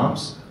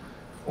shops?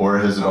 Or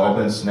has it all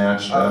been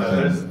snatched up?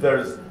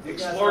 There's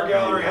Explore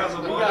Gallery has a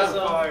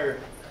bonfire.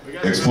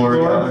 Explore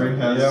Gallery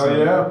has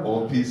Yeah. some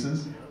old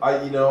pieces?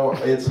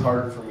 It's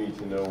hard for me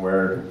to know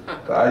where.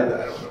 I don't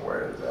know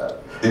where it's at.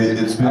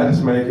 It's been, I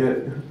just make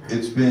it.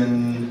 It's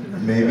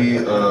been maybe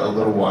a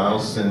little while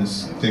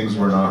since things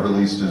were not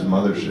released as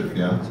Mothership,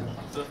 yeah?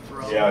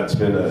 Yeah, it's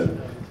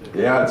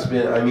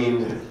been. I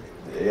mean,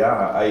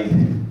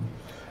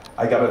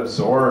 I got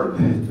absorbed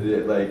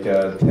like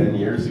 10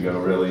 years ago.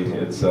 Really,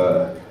 it's.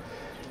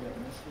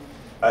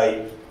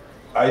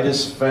 I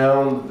just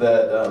found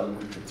that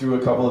through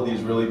a couple of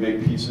these really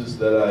big pieces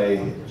that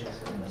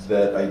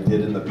I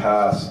did in the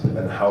past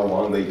and how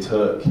long they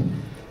took,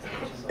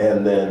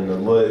 and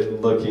then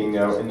looking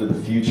out into the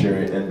future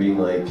and being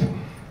like,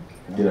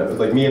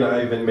 like me and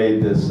Ivan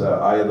made this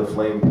Eye of the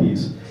Flame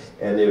piece,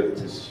 and it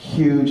was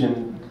huge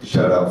and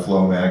Shout out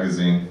Flow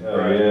Magazine.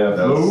 Oh yeah,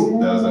 That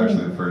was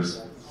actually the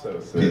first so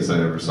sick. piece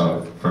I ever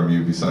saw from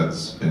you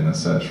besides in a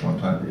sesh one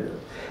time. Yeah.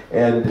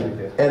 And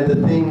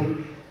the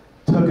thing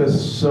took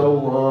us so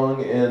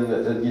long,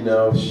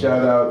 and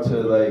shout out to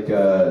like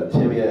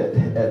Timmy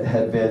at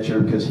Head Venture,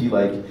 because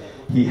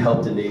he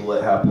helped enable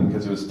it happen,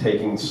 because it was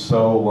taking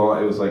so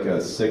long. It was like a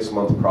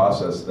 6-month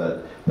process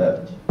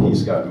that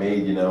piece got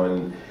made,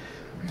 and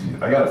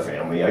I got a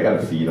family, I got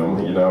to feed them,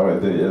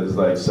 it's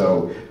like,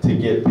 so to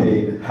get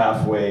paid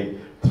halfway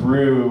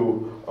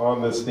through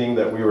on this thing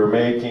that we were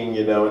making,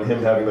 and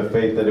him having the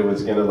faith that it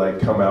was gonna like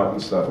come out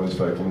and stuff was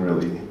fucking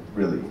really,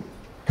 really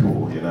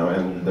cool,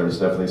 and there was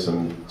definitely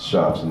some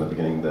shops in the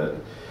beginning that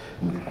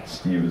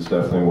Steve is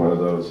definitely one of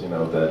those,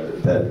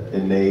 that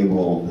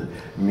enabled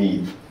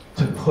me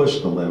to push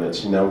the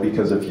limits,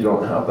 because if you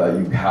don't have that,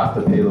 you have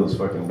to pay those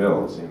fucking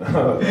bills, you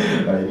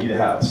need a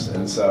house,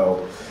 and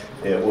so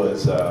it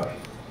was.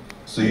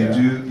 So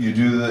you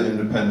do the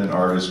independent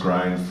artist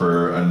grind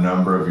for a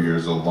number of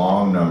years, a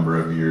long number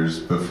of years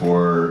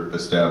before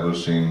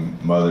establishing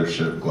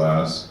Mothership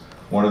Glass.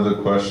 One of the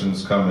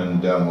questions coming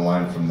down the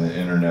line from the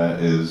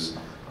internet is,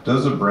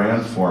 does a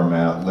brand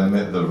format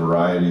limit the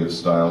variety of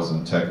styles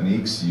and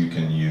techniques you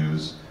can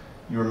use?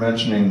 You were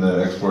mentioning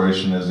the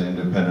exploration as an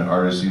independent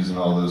artist, using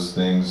all those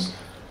things.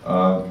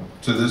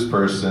 To this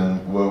person,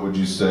 what would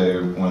you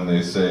say when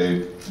they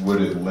say,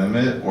 would it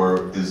limit,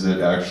 or is it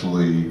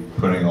actually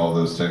putting all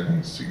those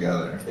techniques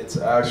together? It's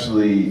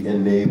actually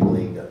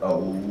enabling a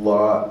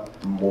lot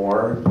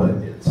more, but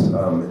it's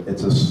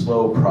a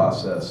slow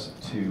process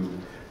to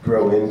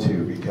grow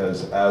into,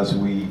 because as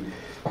we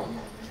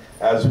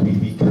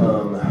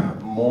become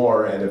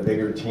more and a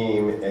bigger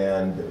team,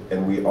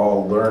 and we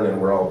all learn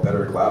and we're all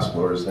better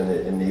glassblowers, then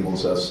it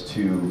enables us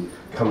to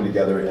come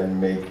together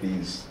and make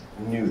these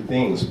new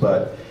things.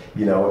 But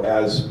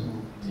as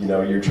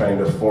you're trying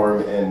to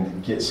form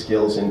and get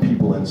skills in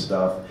people and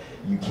stuff,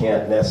 you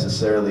can't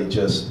necessarily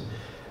just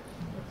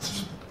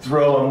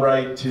throw them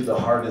right to the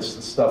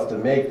hardest stuff to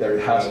make. There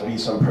has to be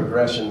some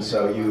progression,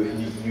 so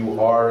you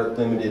are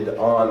limited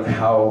on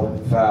how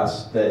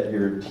fast that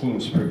your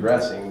team's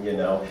progressing,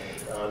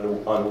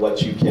 on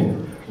what you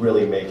can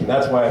really make. And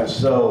that's why I'm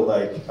so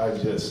like,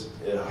 it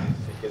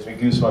gives me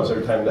goosebumps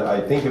every time that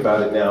I think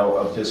about it now,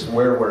 of just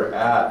where we're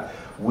at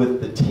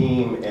with the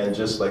team, and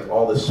just like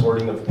all the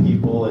sorting of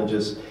people, and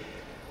just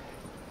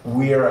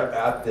we are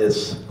at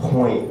this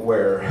point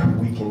where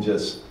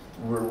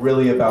we're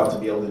really about to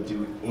be able to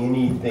do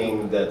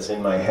anything that's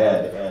in my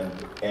head,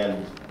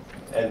 and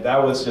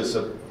that was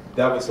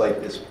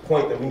like this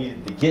point that we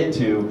needed to get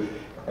to,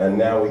 and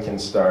now we can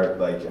start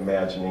like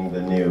imagining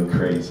the new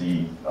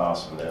crazy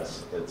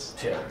awesomeness. It's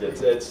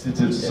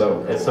just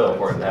so cool. It's so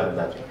important having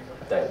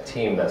that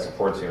team that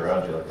supports you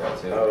around you like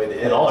that too. Oh, it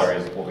is. In all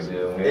areas of what we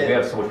do. We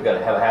have so much. We got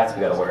to have hats we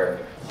got to wear,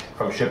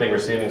 from shipping,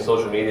 receiving,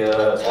 social media,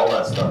 all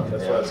that stuff.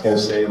 That's what I was gonna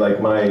say. Like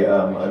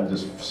I'm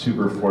just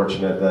super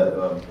fortunate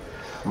that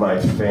my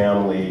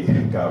family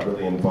got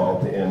really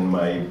involved in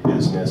my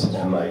business,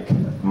 and like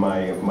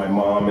my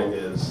mom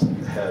is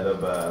head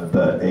of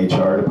the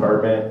HR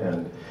department,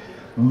 and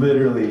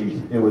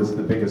literally it was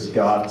the biggest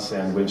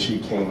godsend when she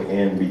came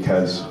in,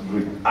 because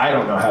I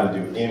don't know how to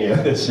do any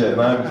of this shit,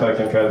 and I'm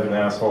fucking kind of an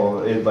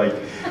asshole. I'm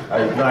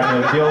not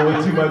gonna deal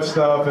with too much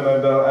stuff, and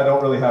I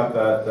don't really have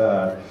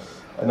that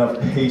enough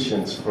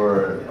patience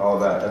for all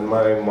that. And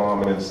my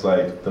mom is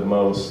like the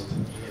most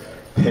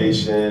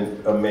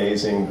patient,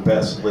 amazing,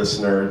 best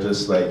listener,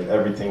 just like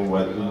everything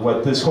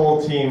what this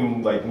whole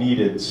team like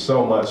needed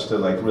so much to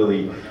like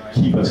really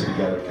keep us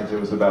together, because it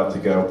was about to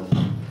go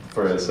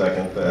for a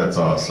second there. That's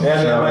awesome.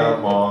 And Shout my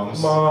out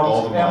moms,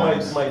 all the and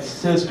moms. my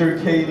sister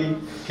Katie.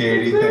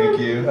 Katie, thank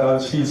you.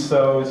 She's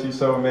so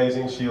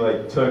amazing. She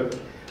like took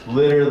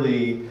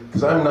literally,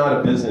 because I'm not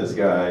a business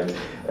guy,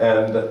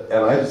 and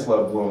I just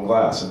love blowing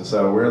glass, and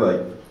so we're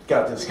like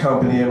got this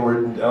company,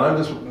 and I'm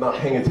just not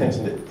paying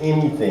attention to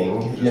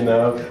anything, you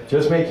know,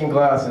 just making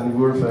glass, and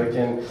we're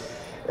fucking,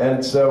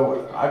 and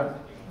so I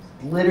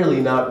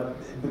literally not.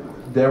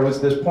 There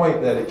was this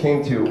point that it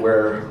came to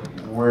where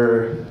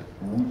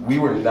we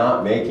were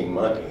not making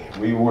money.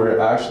 We were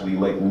actually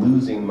like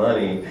losing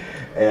money,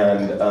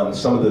 and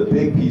some of the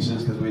big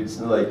pieces, because we'd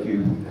like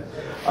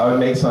I would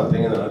make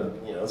something and then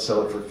I'd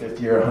sell it for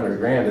 50 or 100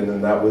 grand, and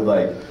then that would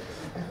like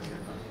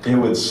it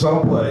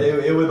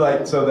would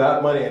like, so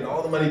that money and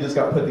all the money just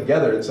got put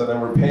together, and so then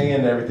we're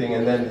paying everything,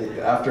 and then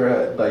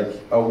after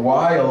a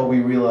while we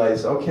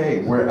realized,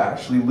 okay, we're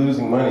actually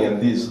losing money, and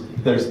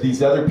there's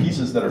these other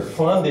pieces that are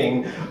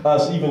funding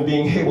us even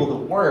being able to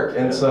work,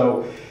 and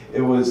so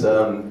it was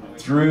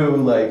through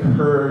like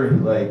her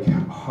like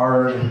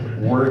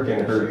hard work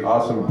and her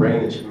awesome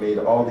brain, and she made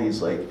all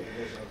these like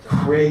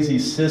crazy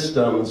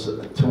systems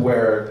to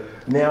where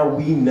now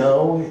we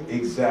know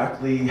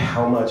exactly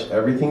how much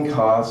everything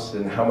costs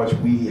and how much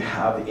we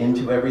have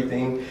into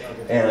everything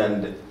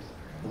and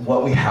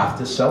what we have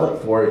to sell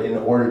it for in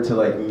order to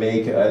like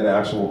make an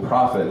actual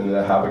profit and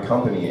to have a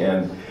company.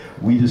 And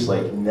we just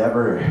like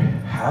never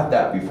had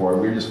that before.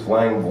 We were just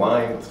flying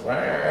blind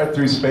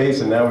through space,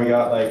 and now we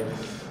got like,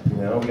 we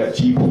got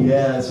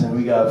GPS and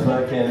we got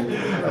fucking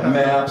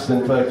maps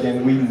and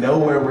fucking, we know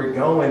where we're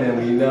going and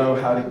we know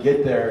how to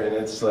get there, and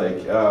it's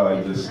like, oh,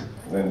 I'm just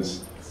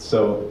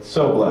so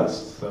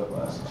blessed, so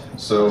blessed.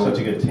 So such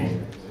a good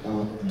team.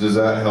 Does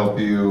that help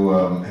you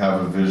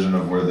have a vision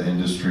of where the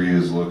industry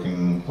is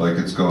looking like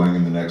it's going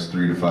in the next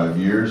 3 to 5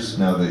 years,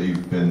 now that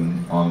you've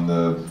been on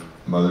the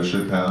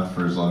mothership path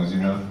for as long as you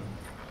have?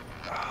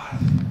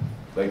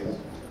 Like,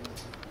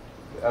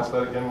 ask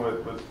that again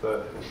with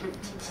the...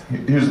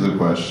 Here's the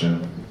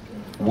question.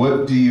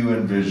 What do you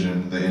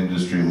envision the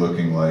industry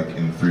looking like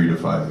in 3 to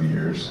 5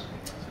 years?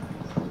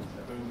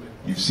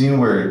 You've seen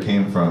where it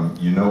came from.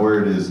 You know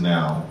where it is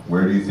now.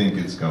 Where do you think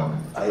it's going?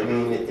 I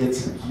mean,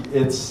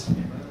 it's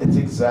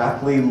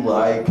exactly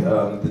like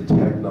the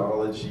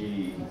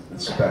technology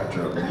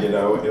spectrum.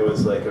 It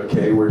was like,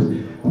 okay, we're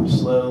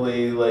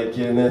slowly like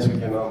getting this. We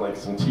get on like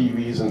some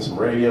TVs and some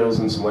radios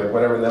and some like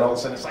whatever, and then all of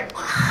a sudden it's like,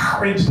 wow,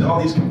 just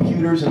all these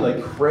computers and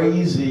like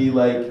crazy,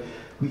 like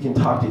we can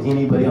talk to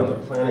anybody on the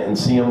planet and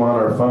see them on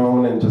our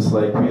phone and just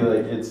like be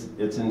like,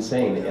 it's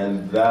insane.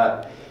 And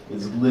that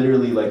is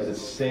literally like the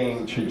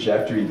same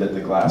trajectory that the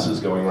glass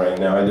is going right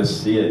now. I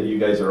just see it. You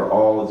guys are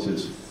all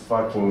just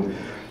fucking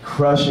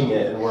crushing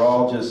it, and we're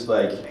all just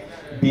like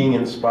being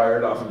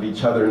inspired off of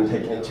each other and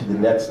taking it to the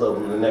next level,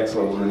 and the next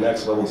level, and the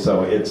next level.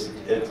 So it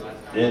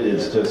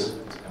is just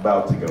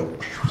about to go.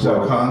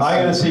 So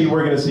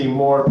we're gonna see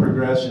more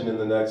progression in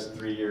the next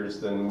 3 years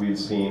than we've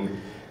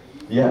seen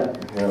yet.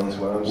 That's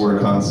what I'm saying. We're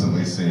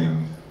constantly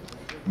seeing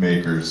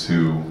makers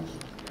who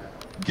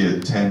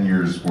get 10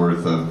 years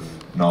worth of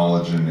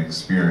knowledge and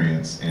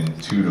experience in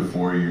 2 to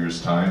 4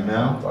 years time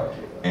now,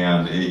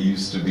 and it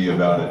used to be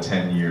about a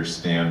 10-year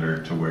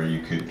standard to where you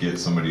could get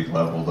somebody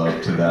leveled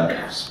up to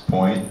that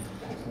point.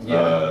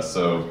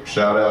 So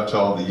shout out to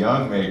all the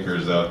young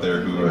makers out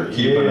there who are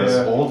keeping us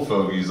old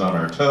fogies on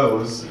our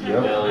toes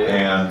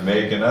and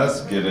making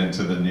us get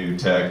into the new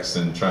techs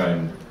and try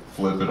and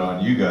flip it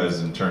on you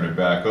guys and turn it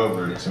back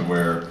over to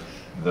where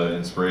the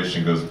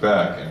inspiration goes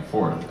back and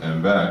forth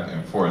and back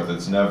and forth.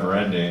 It's never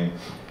ending.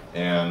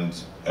 And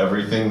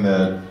everything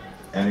that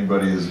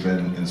anybody has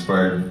been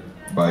inspired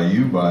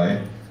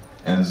by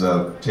ends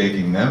up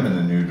taking them in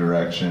a new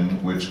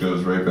direction, which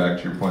goes right back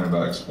to your point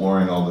about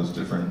exploring all those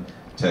different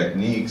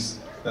techniques.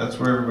 That's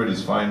where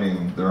everybody's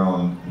finding their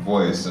own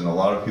voice. And a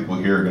lot of people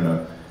here are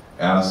gonna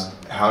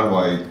ask, how do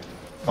I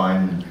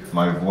find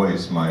my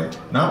voice, not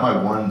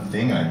my one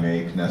thing I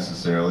make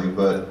necessarily,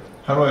 but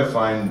how do I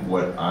find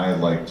what I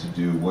like to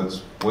do?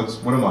 What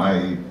am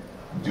I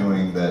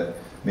doing that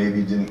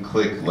maybe didn't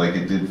click like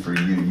it did for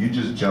you? You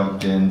just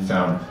jumped in,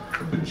 found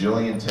a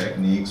bajillion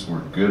techniques, were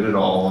good at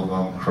all of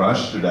them,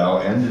 crushed it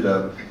out, ended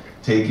up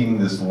taking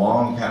this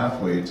long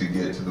pathway to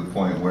get to the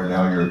point where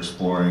now you're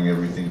exploring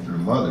everything through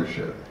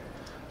Mothership.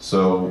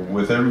 So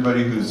with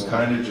everybody who's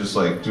kind of just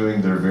like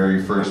doing their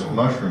very first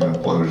mushroom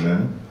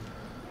implosion,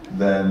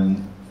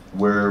 then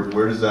where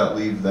does that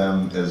leave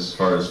them as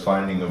far as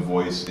finding a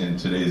voice in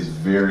today's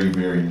very,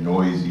 very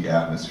noisy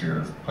atmosphere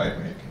of pipe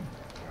making?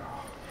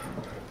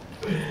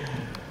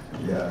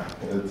 Yeah,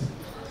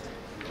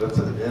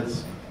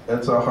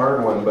 it's a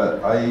hard one,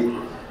 but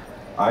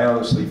I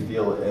honestly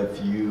feel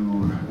if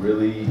you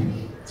really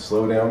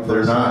slow down.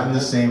 They're not in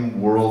the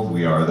same world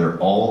we are. They're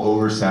all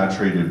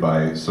oversaturated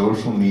by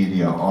social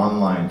media,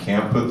 online,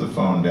 can't put the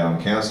phone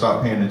down, can't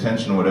stop paying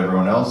attention to what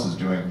everyone else is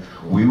doing.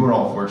 We were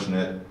all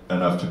fortunate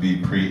enough to be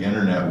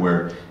pre-internet,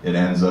 where it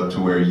ends up to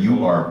where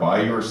you are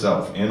by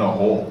yourself in a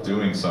hole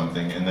doing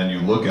something, and then you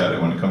look at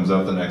it when it comes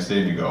out the next day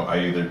and you go, I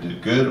either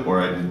did good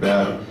or I did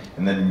bad,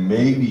 and then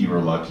maybe you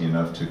were lucky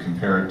enough to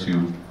compare it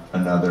to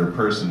another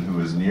person who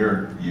was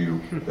near you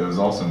that was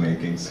also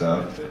making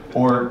stuff,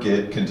 or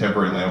get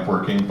contemporary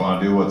lampworking,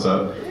 Bondu, what's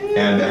up,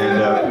 and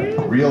end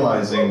up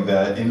realizing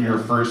that in your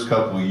first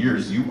couple of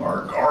years you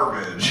are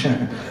garbage.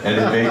 And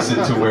it makes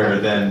it to where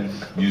then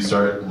you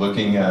start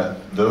looking at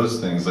those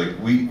things. Like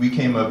we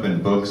came up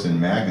in books and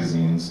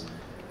magazines.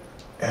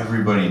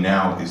 Everybody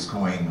now is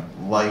going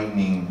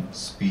lightning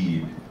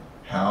speed.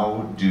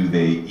 How do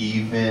they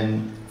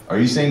even, are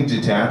you saying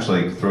detach,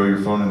 like throw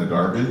your phone in the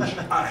garbage?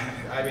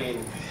 I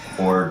mean,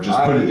 or just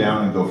put it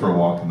down and go for a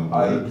walk in the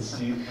woods?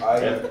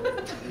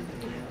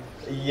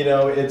 You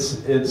know,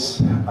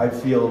 I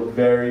feel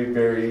very,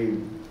 very,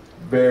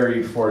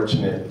 very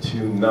fortunate to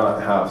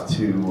not have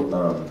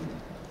to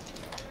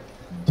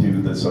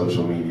do the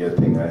social media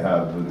thing I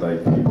have with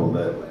like people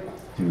that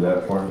do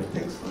that for me.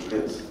 Thanks,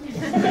 Lucas.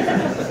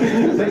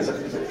 Thanks.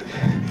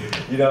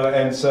 You know,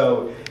 and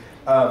so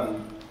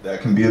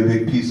that can be a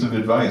big piece of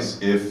advice.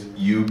 If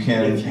you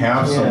can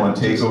have someone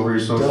take over your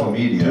social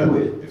media,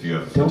 if you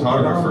have a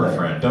photographer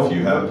friend, if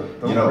you have,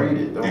 you know,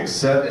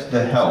 accept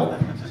the help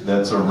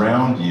that's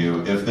around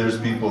you. If there's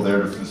people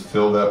there to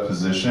fill that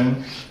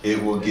position,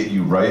 it will get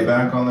you right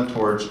back on the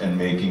torch and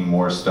making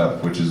more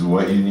stuff, which is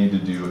what you need to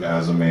do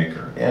as a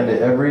maker. And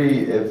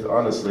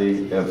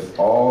honestly, if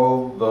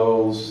all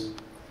those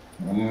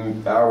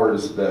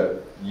hours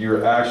that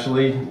you're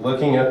actually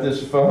looking at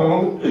this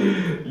phone,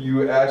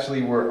 you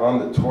actually were on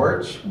the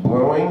torch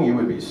blowing, you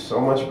would be so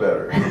much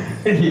better.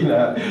 You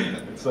know,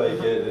 it's like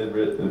it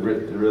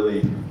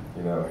really,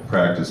 you know.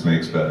 Practice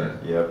makes better.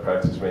 Yeah,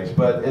 practice makes.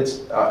 But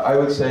it's, I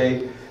would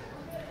say,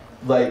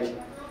 like,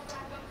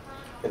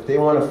 if they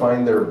want to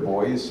find their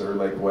voice or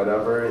like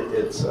whatever,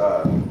 it's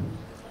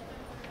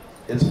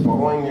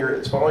following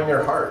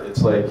your heart.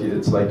 It's like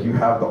you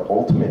have the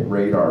ultimate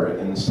radar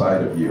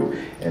inside of you,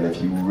 and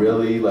if you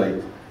really like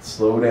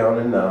slow down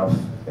enough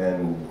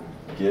and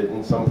get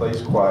in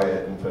someplace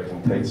quiet and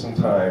fucking take some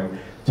time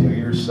to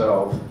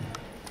yourself,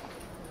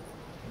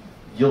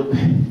 you'll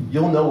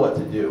know what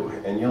to do,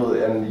 and you'll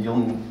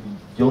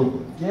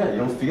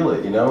feel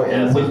it, you know.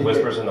 And it's like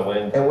whispers in the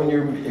wind. And when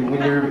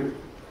you're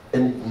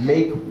and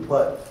make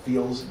what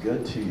feels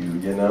good to you,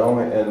 you know,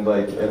 and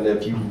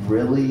if you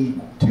really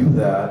do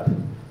that,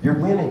 you're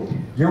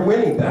winning. You're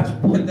winning.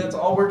 That's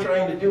all we're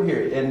trying to do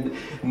here, and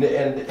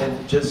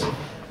just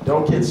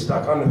don't get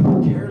stuck on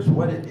who cares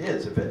what it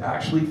is. If it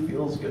actually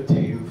feels good to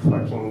you,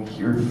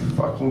 you're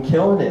fucking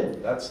killing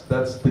it. That's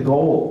the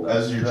goal.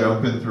 As you're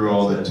jumping through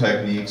all the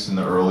techniques in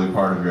the early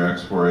part of your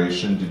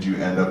exploration, did you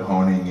end up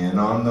honing in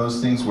on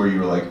those things where you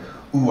were like,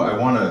 ooh, I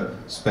want to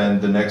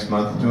spend the next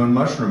month doing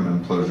mushroom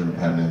implosion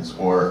pendants,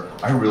 or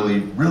I really,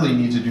 really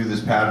need to do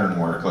this pattern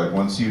work? Like,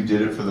 once you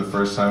did it for the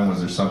first time,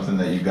 was there something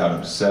that you got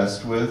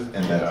obsessed with?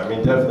 And I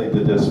mean, definitely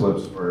the disc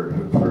flips for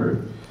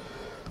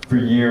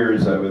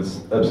years I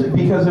was upset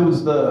because it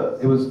was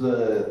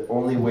the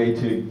only way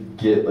to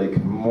get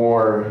like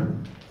more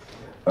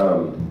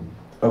of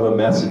a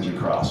message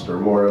across, or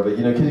more of it,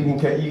 you know,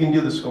 because you can do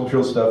the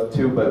sculptural stuff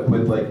too, but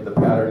with like the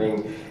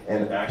patterning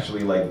and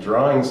actually like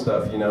drawing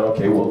stuff, you know,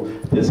 okay, well,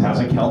 this has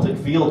a Celtic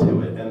feel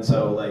to it, and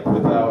so like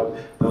without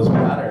those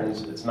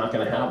patterns, it's not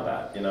going to have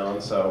that, you know,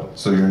 and so.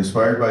 So you're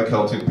inspired by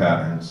Celtic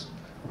patterns,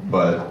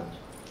 but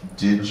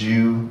did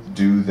you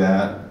do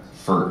that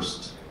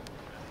first?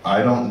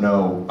 I don't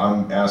know,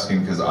 I'm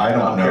asking because I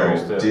don't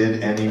know,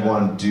 did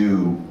anyone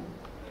do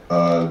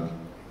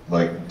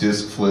like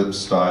disc flip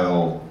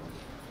style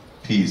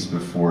piece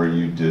before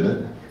you did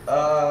it?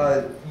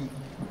 I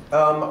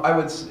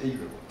would say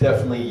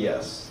definitely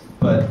yes,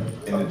 but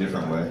in a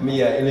different way.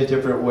 Yeah, in a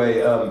different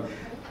way.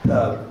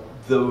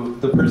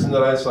 The person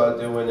that I saw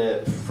doing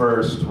it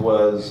first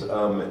was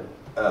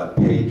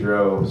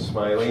Pedro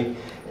Smiley,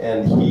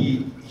 and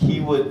he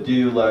would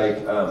do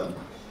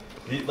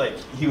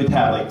he would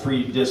have like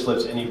 3 disc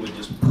flips, and he would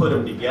just put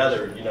them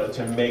together, you know,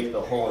 to make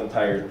the whole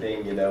entire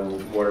thing, you know,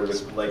 more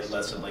with like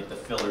less of like the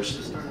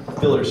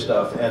filler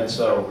stuff. And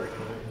so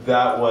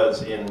that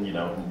was in, you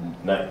know,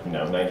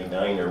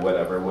 99 or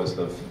whatever was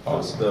the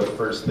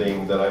first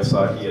thing that I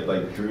saw. He had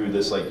like drew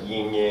this like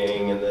yin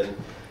yang, and then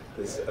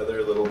this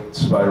other little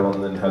spiral,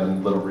 and then had a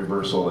little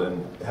reversal,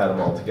 and had them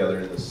all together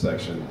in this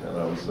section. And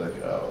I was like,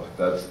 oh,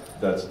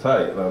 that's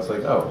tight. And I was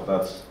like, oh,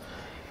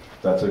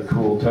 that's a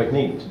cool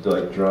technique, to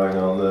like drawing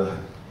on the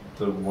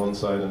one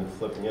side and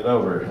flipping it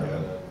over.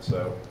 Yeah.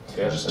 So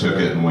yeah, just took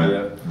it and went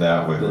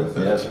that way with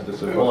it.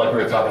 Yeah, well, like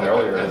we were talking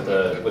earlier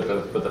with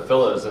the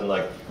fillas, and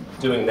like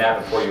doing that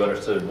before you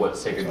understood what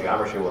sacred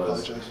geometry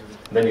was.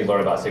 Then you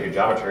learn about sacred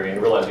geometry and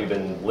you realize you've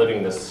been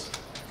living this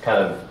kind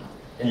of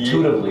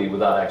intuitively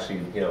without actually,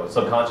 you know,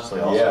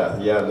 subconsciously also.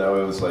 Yeah,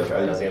 no, it was like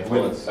I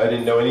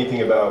didn't know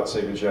anything about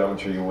sacred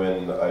geometry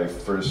when I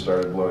first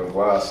started blowing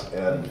glass,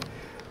 and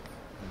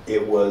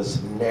it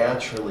was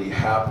naturally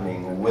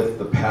happening with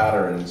the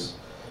patterns,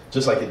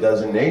 just like it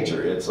does in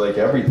nature. It's like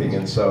everything,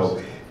 and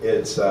so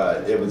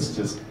it was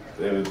just.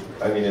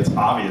 I mean, it's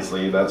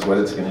obviously that's what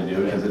it's going to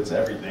do because it's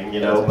everything,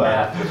 you know. It's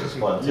math, which is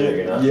fun too,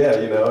 you know.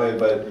 Yeah, you know,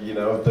 but you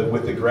know,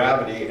 with the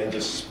gravity and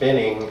just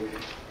spinning,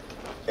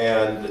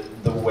 and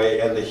the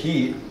way and the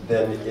heat,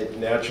 then it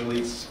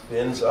naturally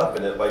spins up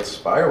and it like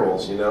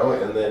spirals, you know.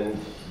 And then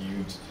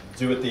you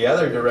do it the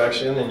other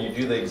direction and you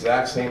do the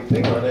exact same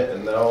thing on it,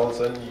 and then all of a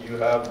sudden you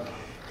have,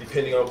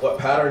 depending on what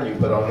pattern you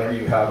put on there,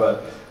 you have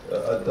a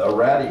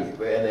ratty.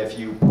 And if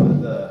you put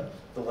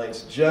the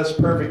length's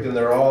just perfect and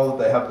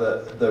they have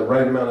the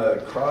right amount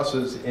of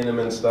crosses in them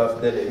and stuff,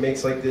 that it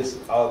makes like this.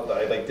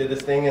 I like did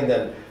this thing and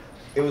then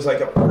it was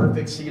like a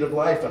perfect seed of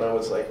life, and I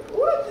was like,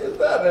 what is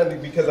that? And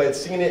because I'd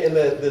seen it in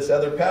this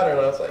other pattern,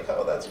 I was like,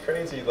 oh, that's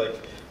crazy, like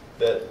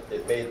that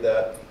it made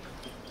that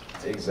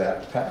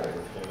exact pattern,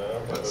 you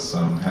know. But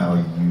somehow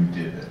you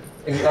did it.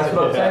 That's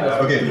what I'm saying.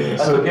 Okay,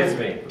 that's so what gets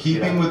me.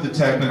 Keeping with the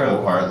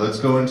technical part, let's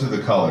go into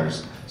the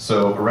colors.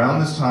 So around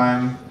this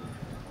time,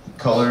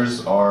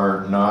 colors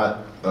are not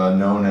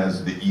known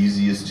as the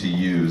easiest to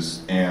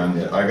use,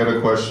 and I got a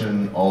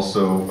question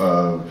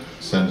also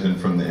sent in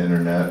from the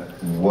internet.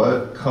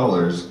 What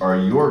colors are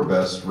your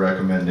best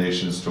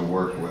recommendations to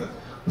work with?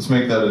 Let's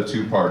make that a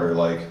two-parter.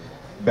 Like,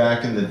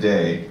 back in the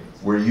day,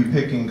 were you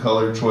picking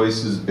color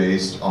choices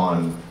based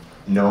on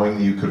knowing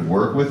you could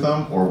work with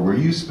them, or were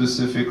you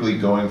specifically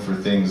going for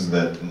things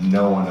that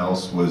no one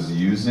else was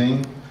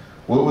using?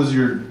 What was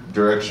your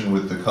direction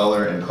with the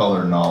color and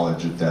color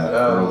knowledge at that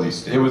early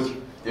stage?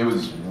 It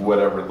was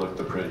whatever looked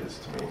the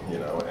prettiest to me, you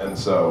know, and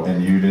so.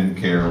 And you didn't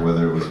care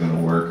whether it was going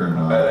to work or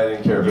not. I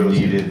didn't care if it was.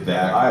 You needed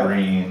that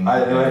green.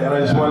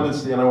 I just wanted to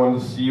see, and I wanted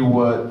to see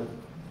what,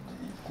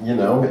 you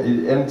know,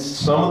 and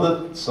some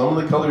of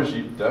the colors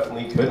you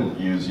definitely couldn't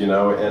use, you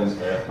know, and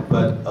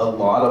but a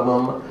lot of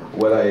them,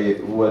 what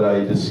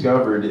I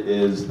discovered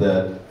is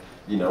that,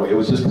 you know, it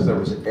was just because there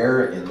was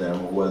air in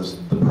them was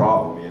the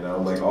problem, you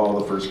know, like all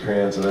the first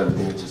crayons and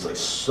everything, it's just like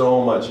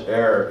so much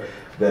air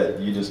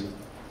that you just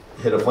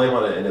hit a flame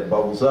on it and it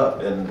bubbles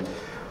up. And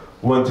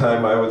one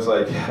time I was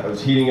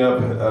heating up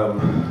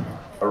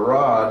a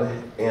rod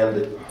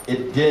and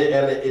it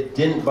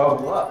didn't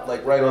bubble up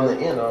like right on the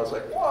end. I was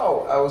like,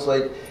 whoa! I was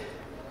like,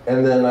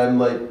 and then I'm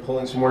like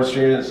pulling some more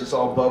string and it's just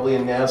all bubbly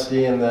and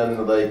nasty. And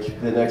then like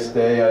the next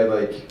day I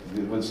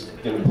was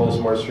gonna pull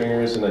some more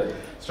stringers and I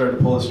started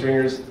to pull the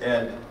stringers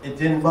and it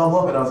didn't bubble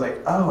up. And I was like,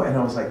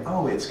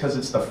 oh, it's because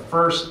it's the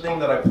first thing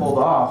that I pulled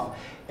off,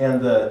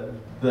 and the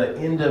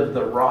end of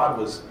the rod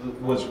was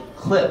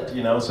clipped,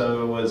 you know,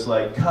 so it was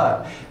like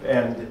cut,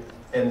 and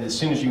as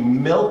soon as you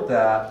melt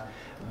that,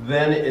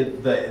 then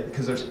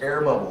because there's air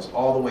bubbles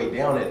all the way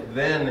down it,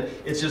 then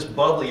it's just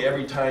bubbly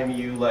every time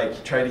you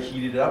like try to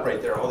heat it up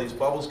right there. All these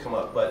bubbles come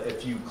up, but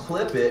if you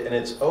clip it and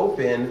it's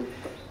open,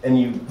 and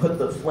you put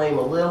the flame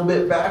a little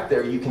bit back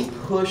there, you can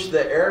push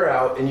the air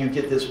out, and you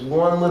get this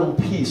one little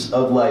piece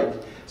of like.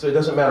 So it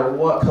doesn't matter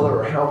what color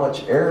or how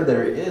much air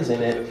there is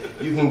in it,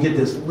 you can get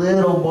this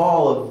little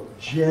ball of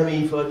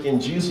jammy fucking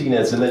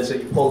juiciness, and then so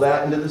you pull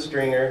that into the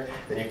stringer,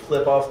 then you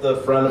clip off the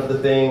front of the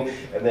thing,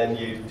 and then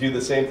you do the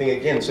same thing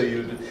again. So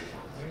you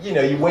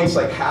waste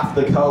like half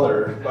the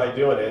color by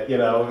doing it, you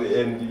know,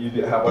 and you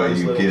have all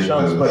these little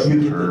chunks, but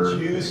you get the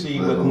juicy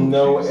with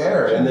no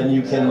air, and then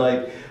you can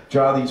like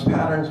draw these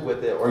patterns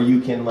with it, or you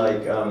can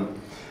like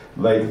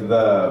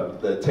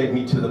the Take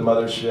Me to the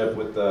Mothership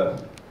with the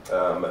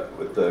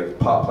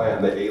pot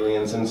plant and the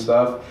aliens and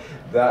stuff.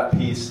 That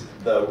piece,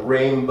 the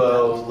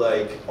rainbow,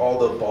 like all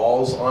the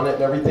balls on it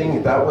and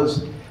everything, that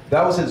was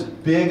as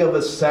big of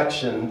a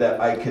section that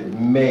I could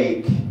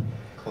make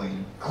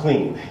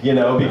clean, you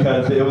know,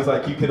 because it was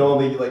like you could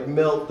only like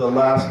melt the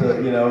last,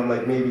 you know,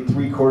 like maybe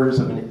 3/4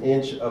 of an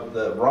inch of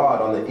the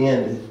rod on the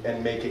end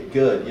and make it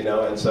good, you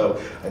know. And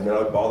then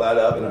I'd ball that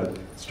up and I'd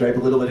stripe a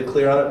little bit of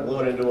clear on it,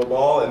 blow it into a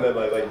ball, and then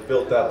I like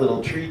built that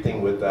little tree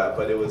thing with that.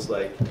 But it was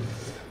like,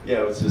 you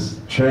know, it's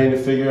just trying to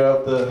figure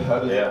out how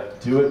to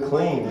do it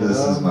clean. This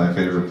is my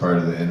favorite part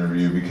of the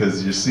interview,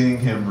 because you're seeing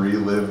him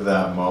relive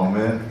that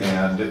moment,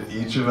 and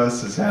each of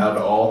us has had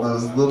all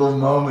those little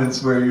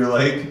moments where you're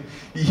like,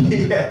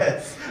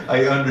 yes,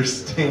 I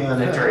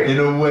understand in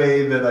a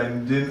way that I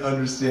didn't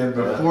understand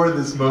before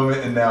this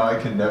moment, and now I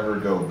can never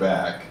go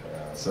back.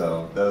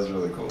 So that was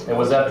really cool. And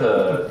was that take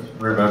it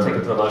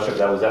to the mothership?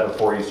 Was that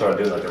before you started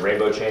doing like the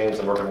rainbow chains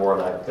and working more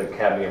on like the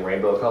cadmium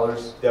rainbow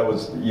colors? That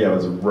was it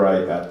was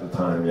right at the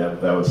time. Yeah,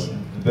 that was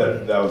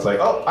like,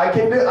 oh,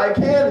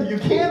 you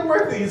can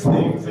work these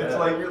things. It's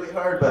like really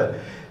hard, but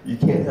you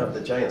can't have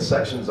the giant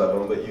sections of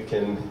them, but you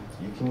can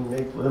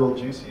make little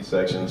juicy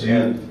sections. Do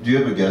you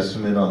have a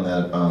guesstimate on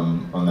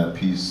that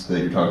piece that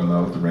you're talking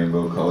about with the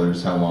rainbow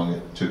colors? How long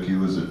it took you?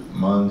 Was it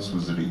months?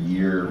 Was it a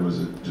year? Was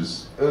it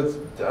just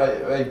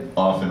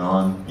off and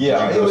on?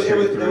 Yeah, it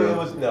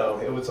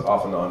was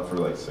off and on for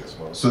like 6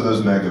 months. So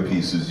those mega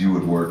pieces, you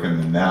would work them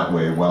in that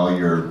way while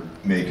you're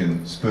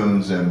making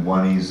spoons and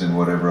oneies and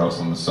whatever else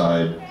on the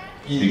side,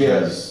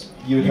 because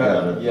you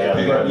gotta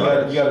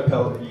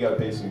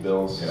pay some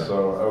bills. Yeah.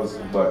 So I was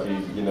lucky,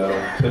 you know,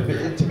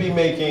 to be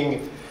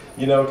making,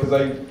 you know, because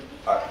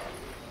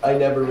I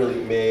never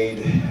made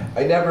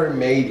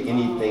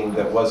anything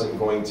that wasn't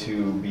going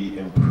to be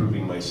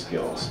improving my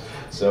skills.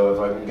 So if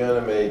I'm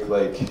gonna make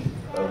like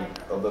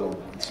a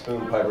little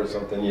spoon pipe or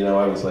something, you know,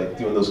 I was like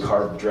doing those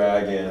carved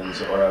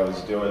dragons, or I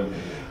was doing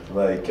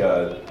like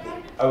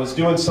I was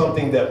doing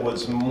something that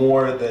was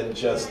more than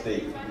just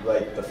the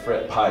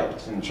fret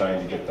pipes and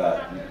trying to get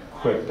that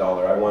quick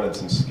dollar. I wanted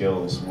some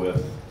skills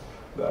with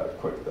that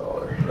quick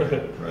dollar.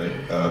 Right.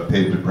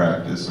 Paid to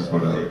practice is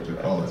what I like to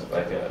call it.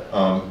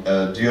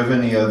 Do you have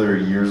any other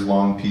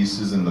years-long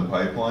pieces in the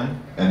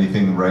pipeline?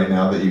 Anything right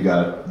now that you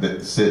got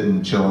that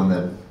sitting, chilling,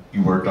 that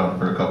you worked on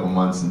for a couple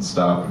months and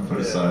stopped and put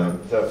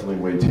aside? Definitely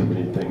way too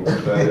many things.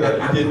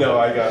 But, you know,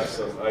 I got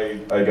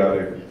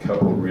a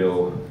couple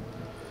real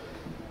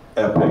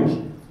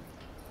epic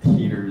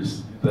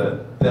heaters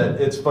that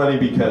it's funny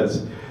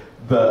because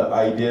the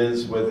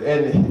ideas with,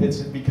 and it's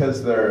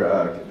because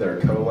they're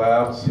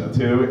collabs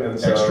too, and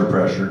so extra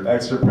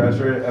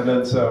pressure, and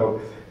then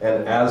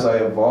and as I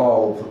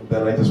evolve,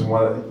 then I just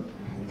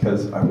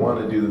because I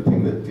want to do the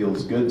thing that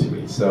feels good to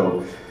me.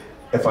 So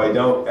if I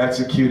don't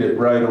execute it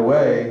right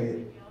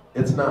away,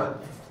 it's not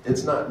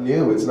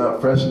new, it's not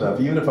fresh enough.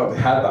 Even if I've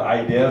had the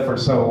idea for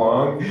so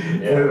long,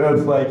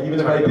 it's like, even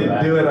if I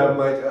didn't do it, I'm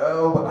like,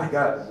 oh, I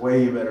got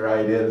way better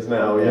ideas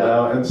now, you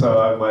know? And so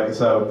I'm like,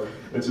 so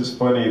it's just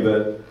funny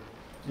that,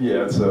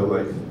 so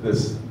like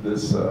this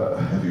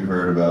Have you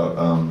heard about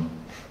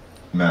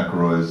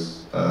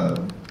McElroy's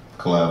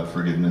collab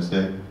Forgiveness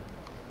Day?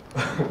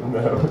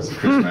 No. Chris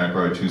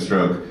McElroy,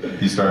 two-stroke.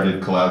 He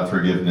started Collab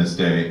Forgiveness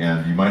Day,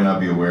 and you might not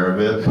be aware of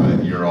it,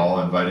 but you're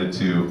all invited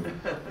to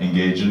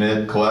engage in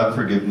it. Collab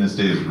Forgiveness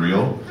Day is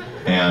real,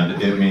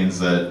 and it means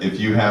that if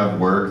you have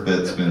work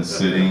that's been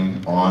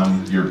sitting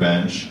on your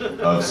bench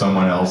of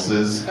someone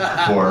else's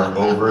for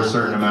over a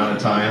certain amount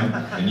of time,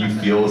 and you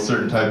feel a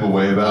certain type of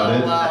way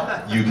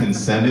about it, you can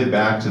send it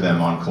back to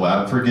them on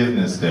Collab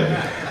Forgiveness Day,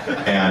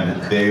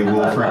 and they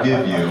will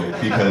forgive you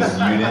because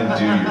you didn't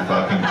do your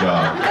fucking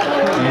job.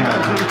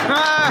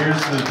 And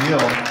here's the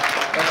deal,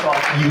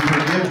 you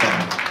forgive them,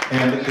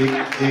 and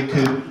it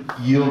could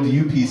yield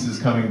you pieces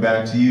coming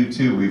back to you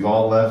too. We've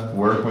all left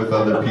work with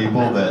other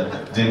people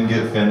that didn't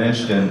get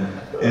finished, and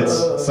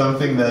it's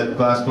something that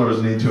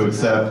glassblowers need to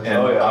accept. And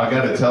I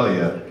gotta tell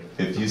you,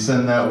 if you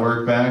send that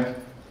work back,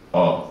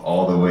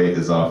 all the weight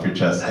is off your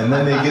chest. And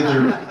then they get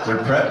their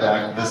prep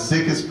back, the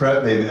sickest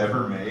prep they've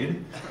ever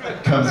made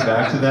comes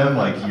back to them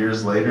like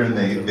years later, and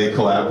they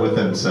collab with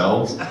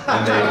themselves,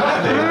 and they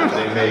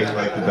make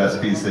like the best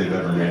piece they've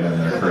ever made in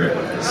their career.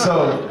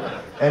 So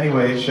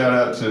anyway, shout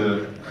out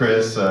to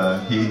Chris.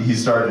 He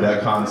started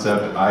that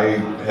concept. I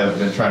have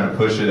been trying to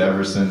push it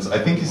ever since, I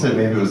think he said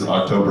maybe it was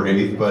October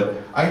 8th, but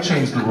I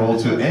changed the rule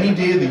to any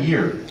day of the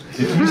year.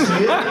 If you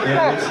see it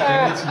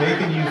and it's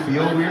making you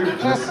feel weird,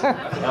 just do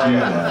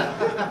that.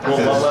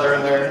 Little love letter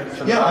in there.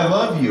 Yeah, I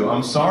love you.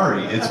 I'm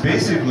sorry. It's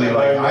basically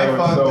like I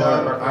fucked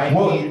up.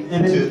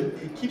 It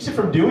keeps you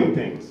from doing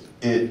things.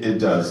 It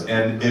does.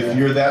 And if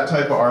you're that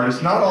type of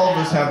artist, not all of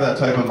us have that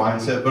type of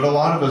mindset, but a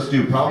lot of us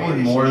do. Probably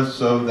more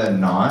so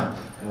than not,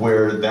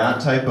 where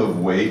that type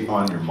of weight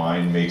on your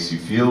mind makes you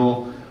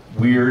feel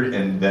weird,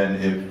 and then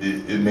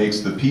it makes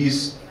the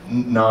piece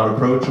not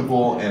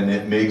approachable, and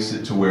it makes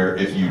it to where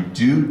if you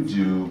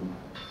do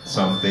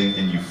something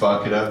and you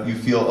fuck it up, you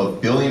feel a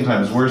billion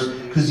times worse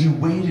because you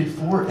waited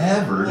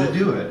forever to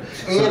do it.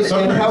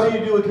 And how do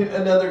you do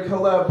another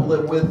collab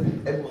with,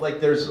 and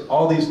like there's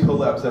all these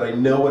collabs that I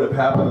know would have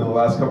happened in the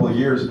last couple of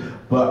years,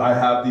 but I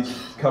have these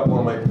couple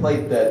on my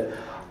plate that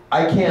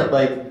I can't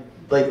like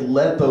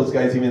let those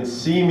guys even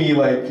see me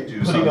like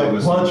putting a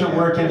bunch of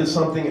work into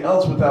something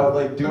else without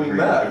like doing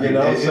that, you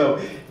know?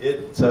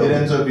 It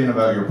ends up being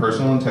about your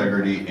personal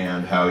integrity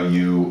and how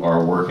you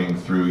are working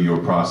through your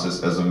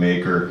process as a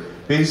maker.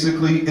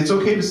 Basically, it's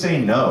okay to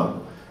say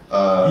no.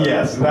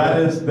 Yes,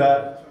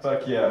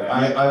 fuck yeah.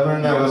 I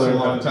learned that lesson a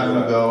long time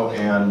ago,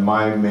 and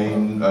my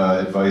main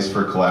advice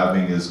for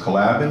collabing is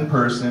collab in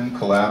person,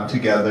 collab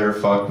together,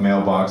 fuck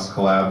mailbox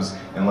collabs,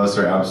 unless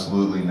they're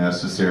absolutely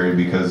necessary,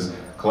 because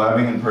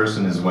collabing in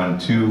person is when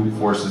two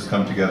forces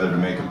come together to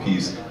make a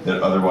piece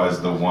that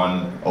otherwise the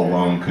one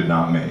alone could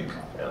not make.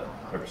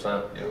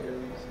 100%. Yeah.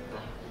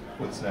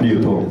 What's next?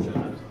 Beautiful.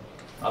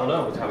 I don't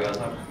know. How we got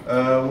time?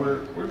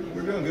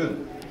 We're doing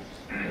good.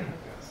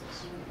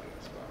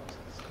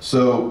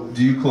 So,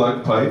 do you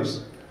collect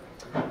pipes?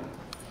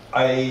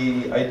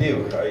 I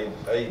do. I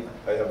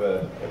have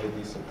a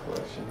decent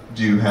collection.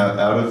 Do you have,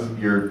 out of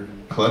your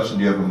collection,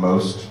 do you have a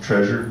most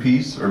treasured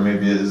piece, or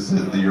maybe is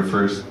it your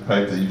first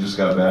pipe that you just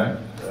got back?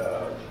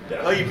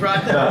 Oh, you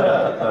brought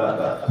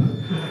that?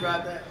 You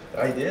brought that?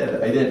 I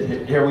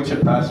did. Here, we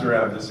should pass it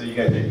around just so you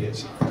guys can get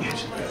some.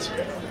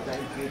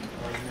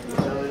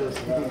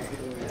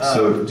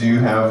 So, do you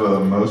have a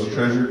most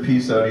treasured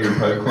piece out of your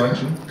pipe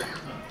collection?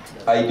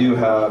 I do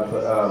have.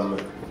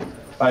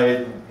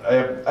 I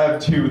have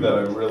two that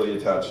I'm really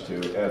attached to,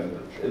 and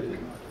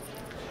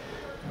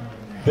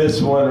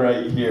this one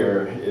right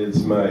here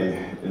is my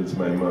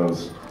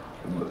most.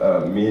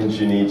 Me and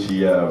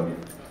Junichi,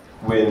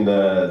 when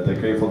the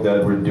Grateful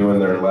Dead were doing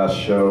their last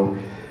show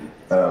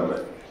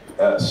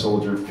at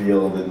Soldier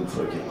Field, and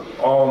fucking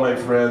all my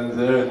friends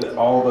and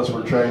all of us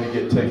were trying to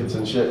get tickets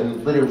and shit,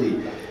 and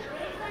literally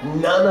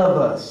none of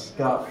us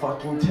got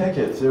fucking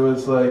tickets. It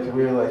was like,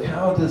 we were like,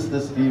 how does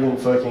this even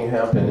fucking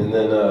happen? And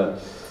then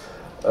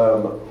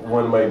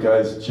one of my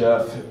guys,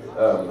 Jeff,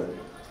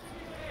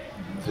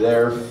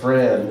 their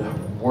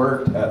friend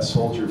worked at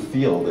Soldier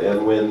Field,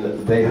 and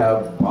when they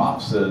have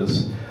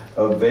boxes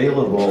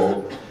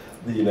available,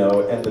 you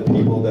know, and the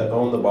people that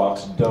own the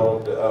box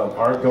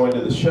aren't going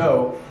to the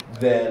show,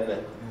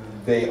 then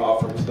they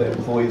offer to the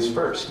employees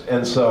first.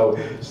 And so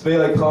they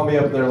like call me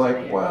up and they're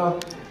like, well,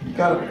 you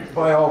gotta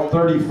buy all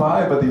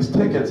 35 of these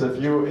tickets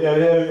if you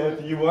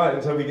want.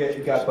 And so we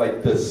got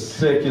like the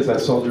sickest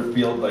at Soldier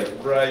Field, like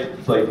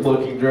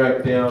looking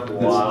direct down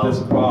this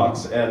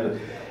box, and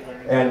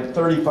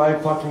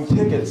 35 fucking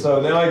tickets.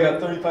 So now I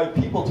got 35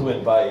 people to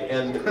invite,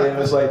 and it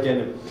was like,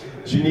 in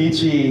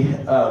Junichi,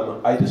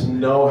 I just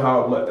know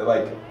how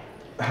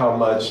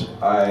much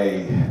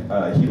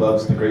he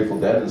loves the Grateful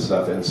Dead and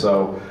stuff, and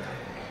so,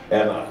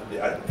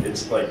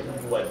 it's like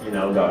what, you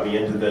know, got me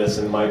into this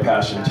and my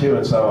passion too,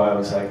 and so I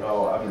was like,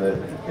 oh, I'm gonna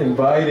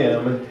invite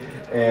him,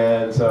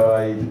 and so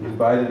I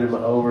invited him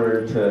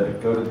over to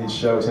go to these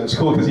shows, and it's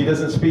cool because he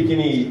doesn't speak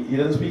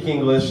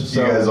English.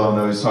 So you guys all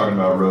know he's talking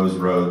about Rose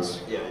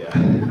Roads.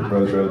 Yeah,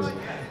 Rose Roads,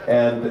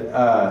 and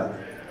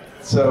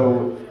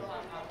so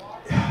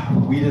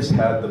we just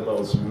had the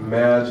most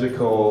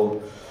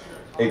magical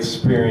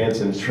experience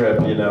and trip,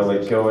 you know,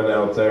 like going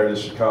out there to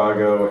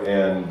Chicago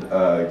and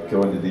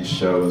going to these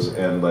shows,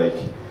 and like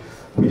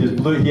we just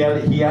blew.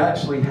 He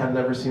actually had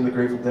never seen the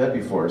Grateful Dead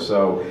before,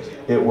 so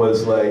it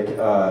was like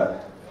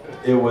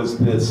it was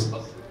this,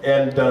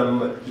 and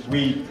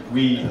we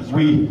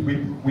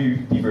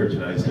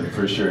de-virginized him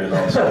for sure in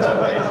all sorts of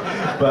ways,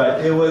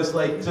 but it was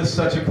like just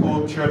such a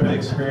cool trip and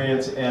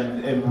experience,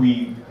 and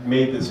we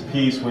made this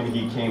piece when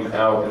he came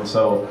out, and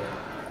so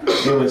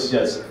it was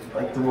just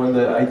like the one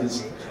that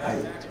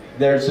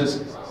there's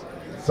just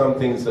some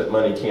things that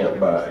money can't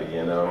buy,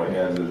 you know,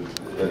 and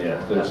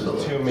yeah, there's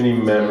just too many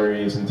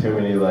memories and too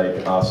many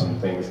like awesome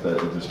things that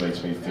it just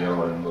makes me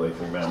feel and like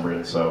remember,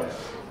 and so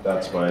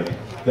that's my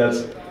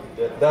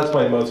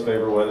most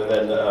favorite one. And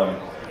then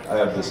I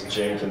have this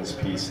Jenkins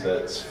piece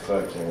that's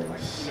fucking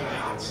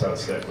so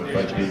sick, with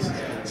like these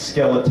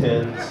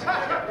skeletons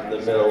in the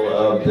middle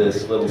of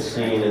this little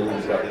scene, and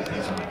he's got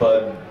these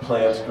bud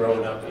plants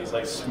growing up, and he's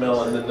like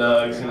smelling the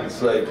nugs, and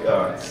it's like,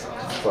 oh, it's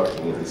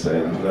fucking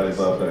insane. I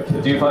love that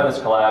kid. Do you find this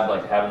collab,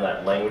 like having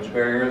that language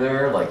barrier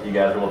there, like you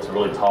guys are able to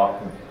really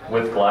talk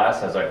with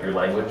glass as like your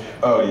language?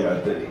 Oh yeah,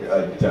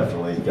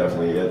 definitely.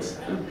 It's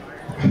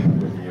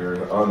when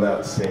you're on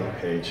that same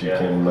page, you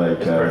can like.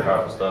 It's very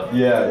powerful stuff.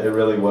 Yeah, it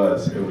really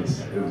was. It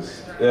was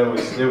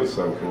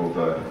so cool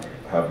to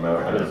have him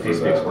out. I mean, the piece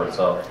speaks for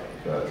itself.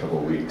 A couple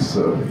of weeks,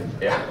 so.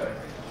 Yeah.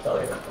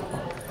 Hell yeah.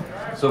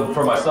 So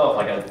for myself,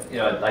 like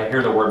I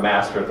hear the word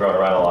master thrown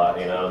around a lot.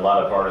 You know, a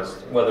lot of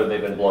artists, whether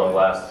they've been blowing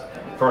glass,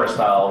 furnace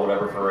style,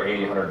 whatever, for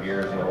 80, 100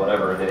 years, you know,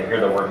 whatever, they hear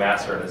the word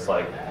master, and it's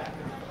like,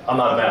 I'm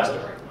not a master,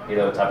 you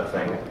know, type of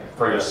thing.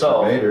 For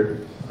yourself. Later.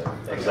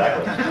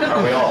 Exactly.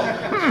 Are we all?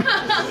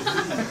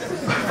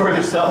 For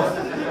yourself,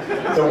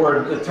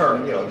 the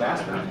term, you know,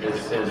 master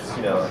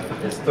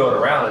is thrown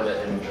around,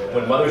 and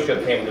when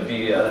Mothership came to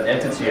be an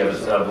entity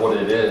of what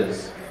it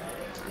is,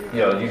 you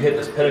know, you hit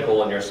this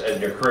pinnacle in your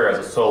career as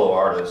a solo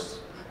artist,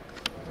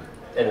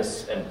 and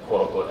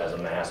quote unquote as a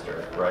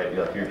master, right?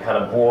 You're kind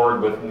of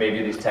bored with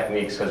maybe these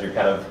techniques because you're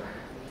kind of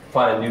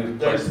finding new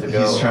places to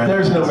go.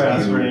 There's no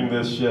mastering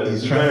this shit.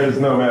 There's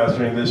no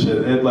mastering this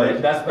shit. It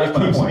like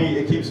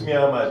it keeps me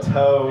on my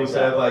toes.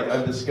 Exactly. And like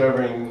I'm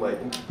discovering like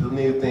the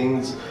new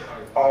things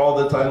all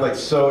the time. Like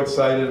so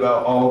excited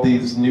about all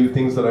these new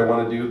things that I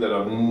want to do that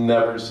I've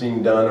never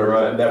seen done or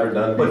I've never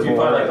done before. But you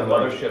find like the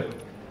Mothership,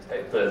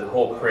 the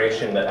whole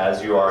creation that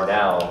as you are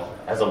now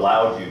has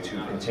allowed you to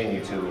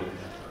continue to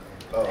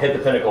hit the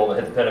pinnacle and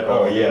hit the pinnacle.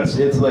 Oh yes,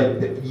 it's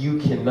like you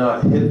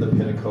cannot hit the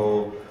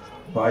pinnacle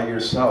by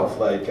yourself.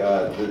 Like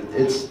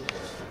it's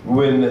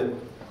when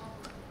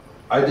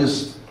I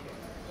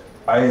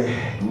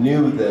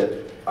knew that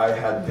I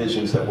had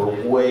visions that were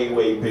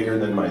way bigger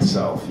than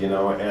myself, you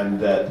know, and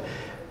that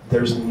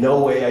there's no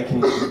way I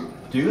can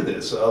do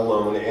this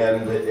alone,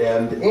 and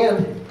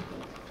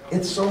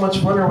it's so much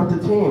funner with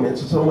the team.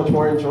 It's so much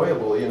more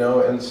enjoyable, you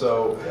know, and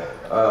so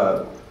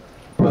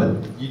but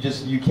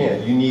you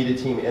can't. You need a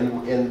team,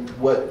 and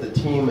what the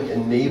team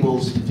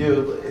enables to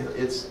do,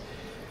 it's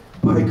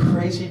by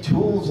crazy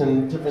tools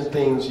and different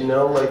things, you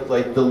know,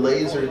 like the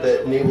laser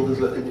that enabled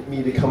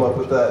me to come up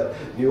with that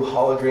new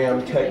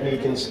hologram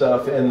technique and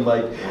stuff, and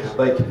like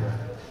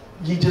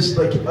you just,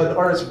 like an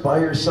artist by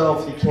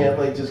yourself, you can't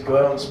like just go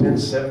out and spend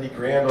 70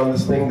 grand on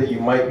this thing that you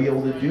might be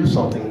able to do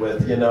something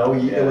with, you know.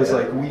 It was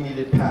like we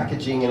needed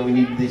packaging and we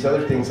needed these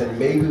other things, and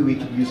maybe we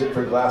could use it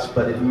for glass,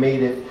 but it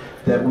made it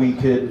that we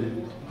could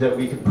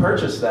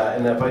purchase that,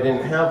 and if I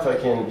didn't have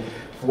fucking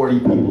 40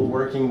 people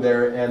working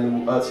there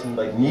and us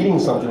like needing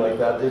something like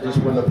that, it just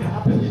wouldn't have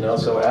happened, you know.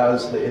 So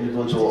as the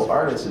individual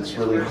artist, it's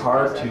really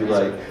hard to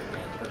like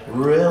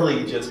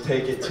really just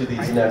take it to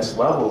these next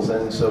levels.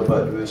 And so,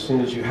 but as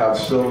soon as you have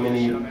so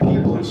many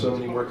people and so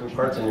many working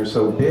parts and you're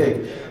so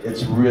big,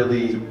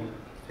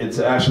 it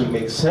actually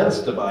makes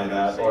sense to buy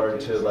that or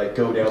to like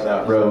go down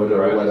that road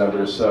or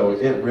whatever. So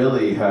it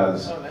really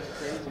has,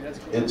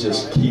 it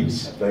just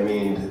keeps, I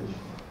mean,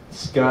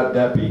 Scott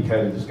Deppe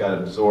kind of just got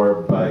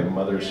absorbed by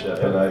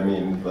Mothership, and I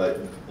mean, like,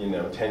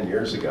 10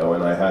 years ago,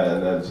 and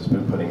I've just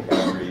been putting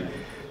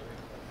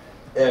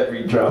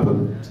every drop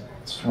of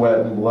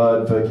sweat and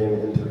blood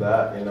fucking into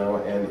that, and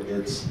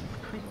it's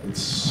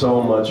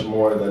so much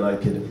more than I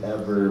could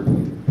ever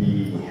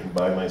be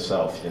by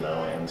myself,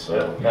 and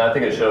so. Yeah, I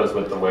think it shows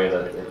with the way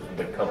that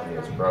the company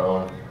has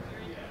grown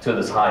to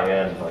this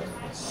high-end,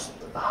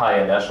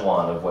 high-end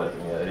echelon of what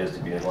it is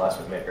to be a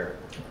glasswood maker.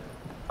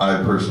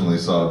 I personally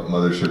saw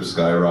Mothership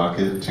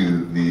skyrocket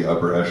to the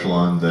upper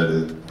echelon that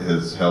it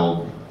has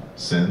held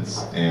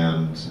since,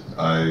 and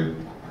I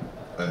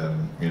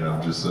am,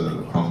 just a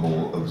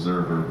humble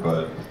observer,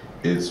 but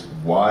it's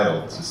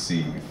wild to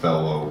see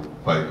fellow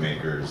pipe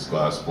makers,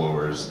 glass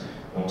blowers,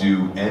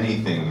 do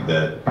anything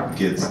that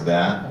gets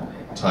that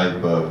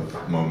type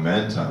of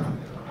momentum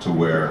to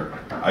where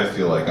I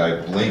feel like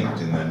I blinked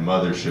and then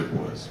Mothership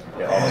was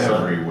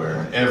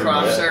everywhere, and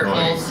everybody was going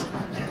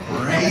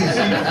crazy for it.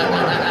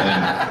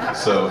 And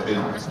so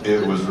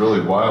it was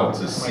really wild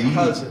to see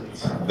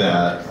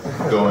that,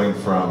 going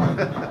from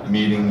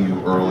meeting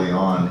you early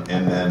on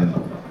and then,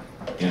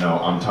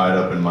 I'm tied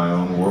up in my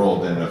own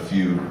world, and a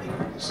few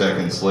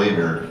seconds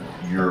later,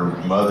 you're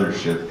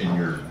Mothership and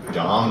you're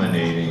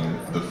dominating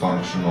the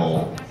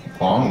functional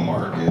bong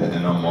market,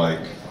 and I'm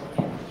like,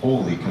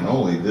 holy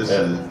cannoli,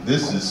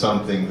 this is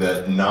something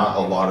that not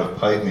a lot of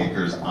pipe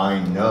makers I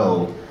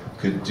know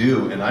could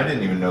do. And I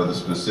didn't even know the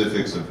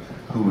specifics of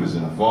who is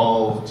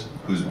involved,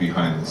 who's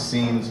behind the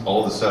scenes,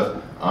 all the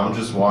stuff. I'm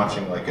just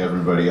watching like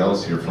everybody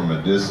else here from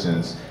a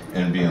distance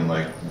and being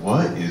like,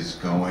 what is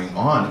going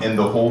on? And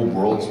the whole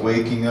world's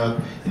waking up,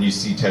 and you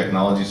see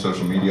technology,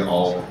 social media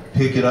all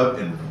pick it up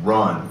and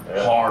run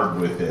hard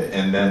with it.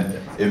 And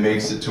then it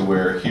makes it to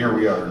where here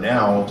we are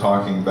now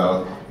talking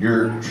about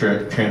your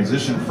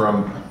transition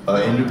from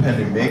an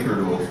independent maker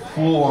to a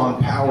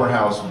full-on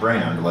powerhouse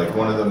brand, like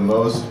one of the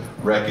most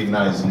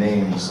recognized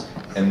names.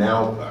 And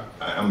now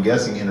I'm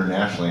guessing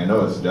internationally, I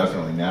know it's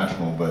definitely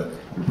national, but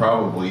you're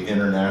probably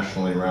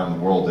internationally around the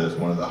world as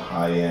one of the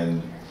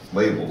high-end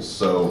labels.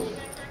 So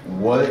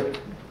what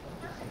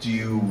do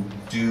you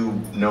do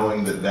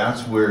knowing that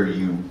that's where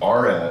you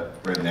are at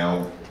right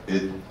now?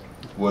 It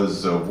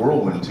was a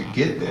whirlwind to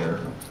get there,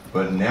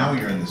 but now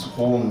you're in this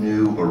whole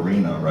new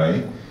arena,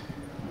 right?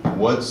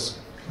 What's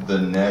the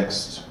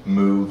next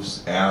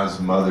moves as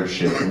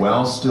Mothership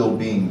while still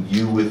being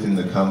you within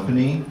the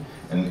company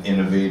and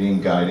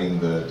innovating, guiding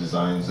the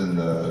designs and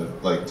the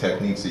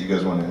techniques that you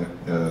guys want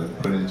to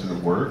put into the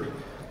work,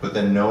 but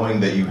then knowing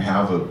that you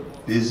have a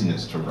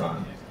business to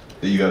run,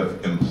 that you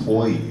have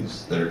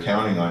employees that are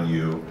counting on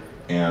you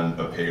and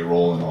a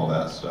payroll and all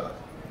that stuff?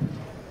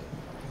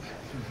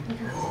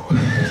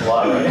 It's a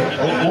lot,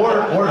 right?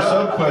 Or a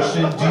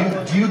sub-question,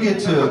 do you get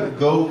to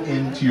go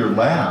into your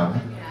lab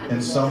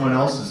and someone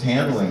else is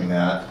handling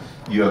that?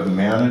 You have a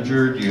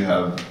manager, do you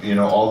have,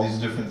 all these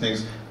different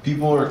things?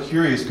 People are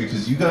curious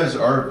because you guys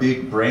are a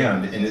big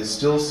brand, and it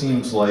still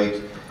seems like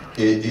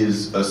it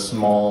is a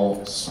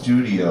small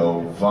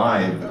studio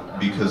vibe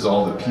because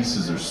all the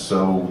pieces are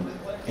so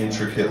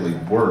intricately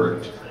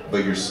worked,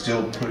 but you're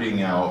still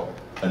putting out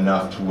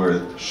enough to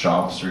where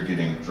shops are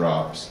getting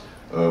drops.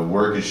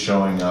 Work is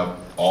showing up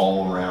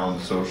all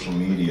around social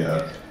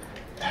media.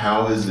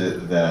 How is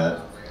it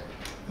that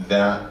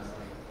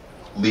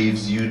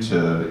leaves you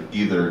to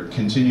either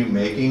continue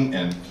making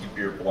and keep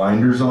your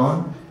blinders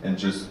on and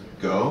just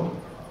go,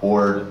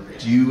 or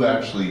do you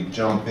actually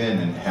jump in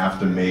and have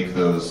to make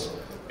those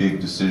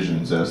big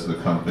decisions as the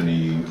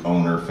company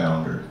owner,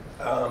 founder?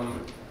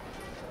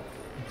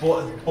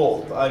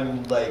 Both.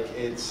 I'm like,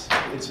 it's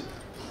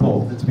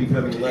both. It's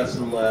becoming less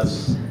and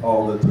less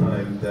all the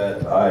time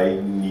that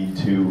I need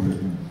to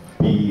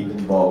be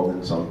involved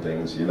in some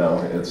things,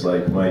 It's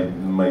like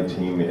my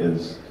team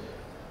is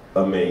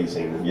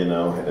amazing,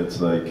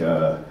 It's like,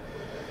 I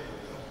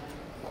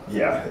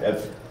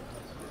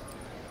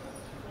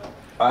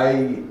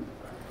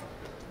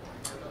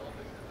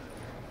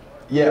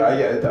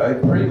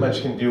pretty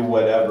much can do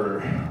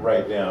whatever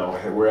right now.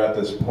 We're at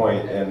this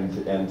point, and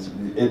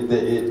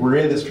we're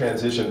in this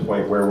transition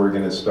point where we're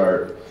going to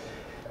start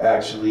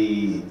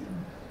actually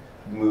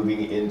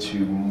moving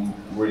into,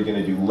 we're going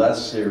to do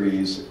less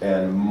series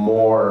and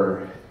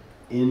more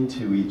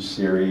into each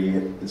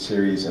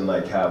series and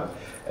have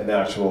an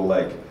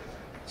actual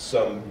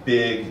some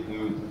big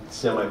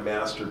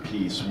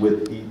semi-masterpiece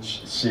with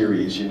each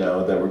series,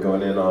 that we're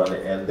going in on,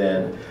 and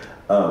then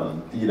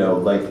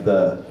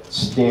the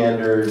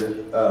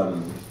standard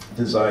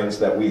designs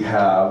that we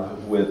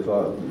have with the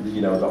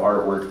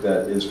artwork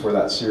that is for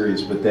that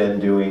series, but then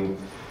doing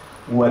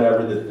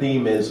whatever the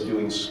theme is,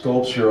 doing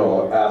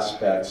sculptural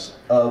aspects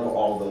of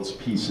all those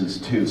pieces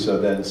too.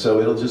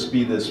 So it'll just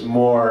be this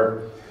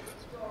more,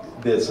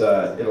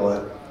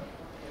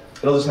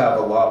 it'll just have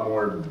a lot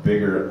more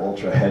bigger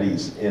ultra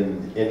headies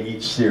in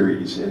each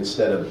series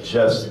instead of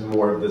just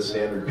more of the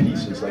standard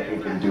pieces like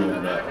we've been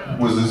doing now.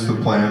 Was this the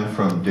plan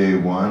from day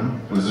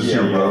one? Was this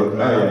your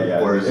roadmap?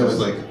 Yeah. Or is this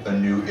like a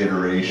new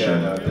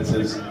iteration? Yeah,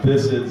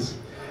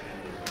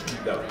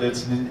 no,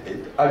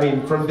 I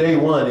mean, from day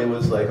one, it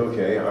was like,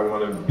 okay, I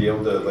want to be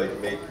able to like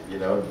make, you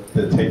know,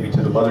 to take me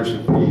to the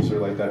mothership piece or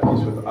like that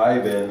piece with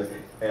Ivan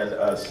and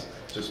us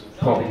just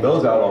pumping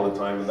those out all the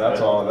time, and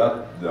that's all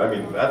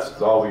that's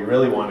all we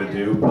really want to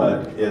do.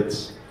 But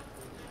it's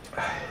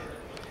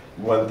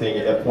one thing,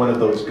 if one of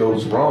those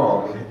goes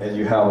wrong and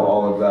you have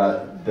all of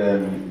that,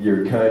 then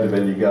you're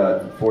and you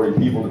got 40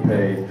 people to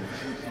pay,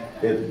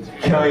 it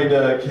kind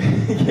of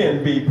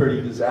can be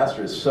pretty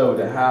disastrous. So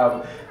to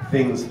have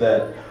things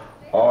that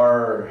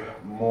are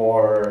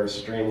more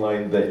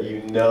streamlined, that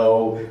you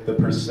know the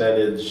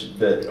percentage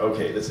that,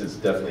 okay, this is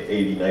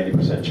definitely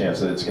 80-90% chance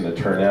that it's going to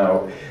turn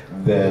out,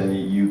 then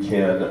you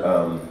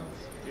can,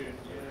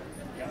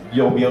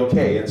 you'll be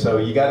okay. And so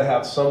you got to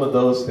have some of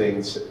those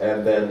things,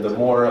 and then the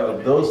more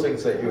of those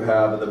things that you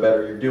have and the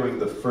better you're doing,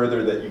 the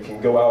further that you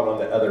can go out on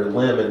the other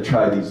limb and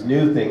try these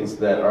new things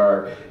that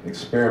are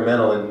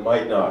experimental and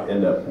might not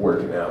end up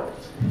working out.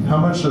 How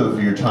much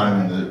of your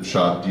time in the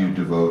shop do you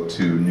devote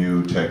to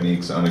new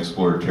techniques,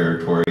 unexplored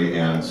territory,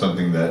 and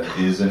something that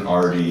isn't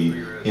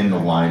already in the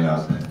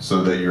lineup,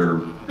 so that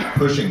you're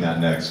pushing that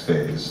next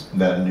phase,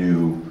 that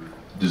new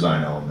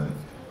design element?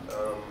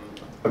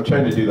 I'm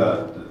trying to do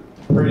that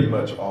pretty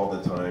much all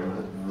the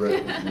time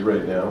right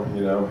now,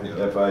 you know. You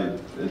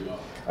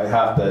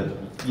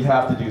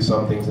have to do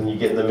some things, and you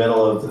get in the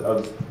middle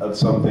of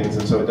some things,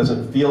 and so it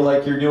doesn't feel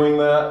like you're doing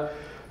that,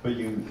 but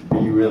you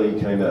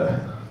really kind of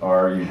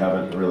are. You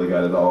haven't really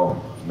got it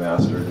all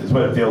mastered. It's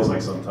what it feels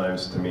like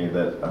sometimes to me,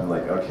 that I'm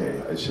like,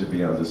 okay, I should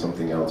be onto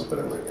something else, but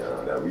I'm like,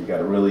 no, we got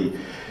to really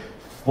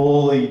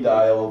fully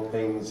dial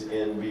things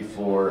in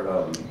before,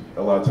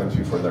 a lot of times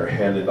before they're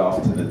handed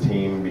off to the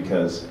team,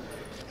 because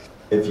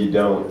if you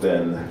don't,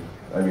 then,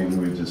 I mean,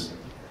 we've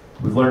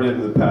learned it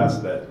in the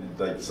past that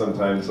like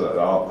sometimes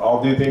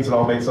I'll do things and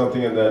I'll make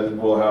something, and then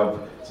we'll have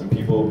some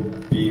people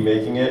be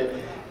making it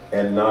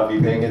and not be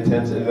paying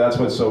attention. And that's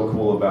what's so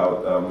cool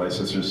about my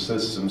sister's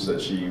systems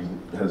that she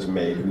has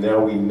made.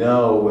 Now we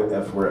know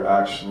if we're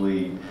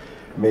actually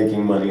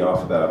making money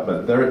off of that,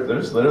 but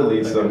there's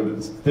literally some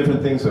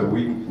different things that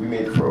we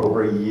made for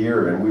over a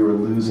year, and we were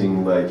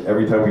losing, like,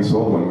 every time we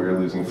sold one, we were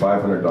losing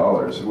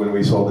 $500 when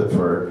we sold it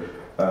for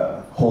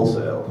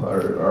wholesale,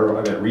 or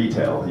I meant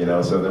retail, you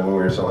know. So then when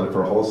we were selling it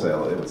for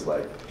wholesale, it was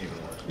like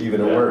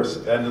even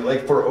worse. And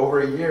like for over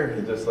a year,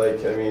 it just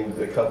like, I mean,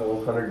 a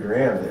couple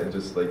 $100,000, and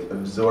just like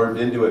absorbed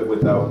into it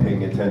without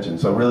paying attention.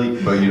 So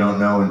really, but you don't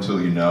know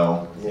until you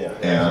know. Yeah.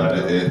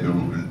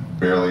 And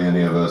barely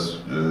any of us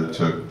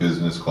took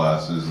business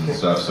classes and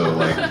stuff. So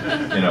like,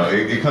 you know,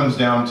 it comes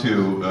down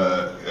to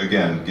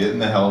again, getting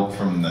the help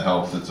from the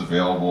help that's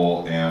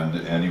available, and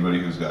anybody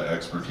who's got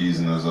expertise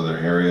in those other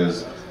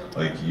areas,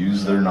 like,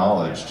 use their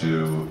knowledge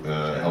to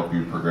help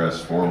you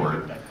progress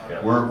forward. Yeah.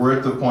 We're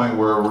at the point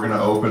where we're going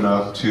to open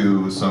up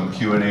to some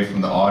Q&A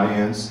from the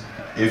audience.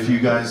 If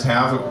you guys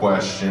have a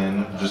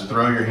question, just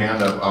throw your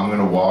hand up. I'm going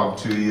to walk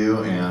to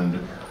you, and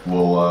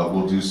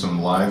we'll do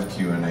some live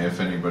Q&A if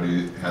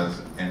anybody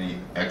has any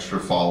extra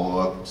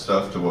follow-up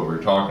stuff to what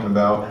we're talking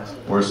about,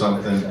 or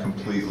something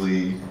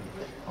completely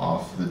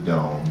off the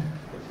dome.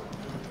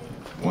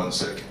 1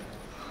 second.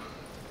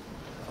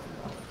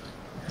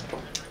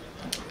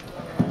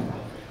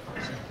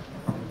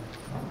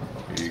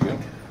 Here you go.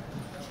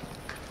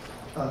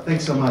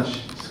 Thanks so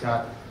much,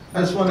 Scott.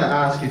 I just wanted to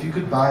ask if you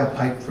could buy a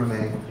pipe from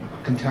a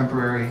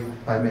contemporary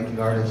pipe-making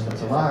artist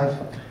that's alive,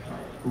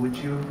 who would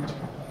you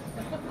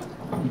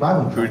buy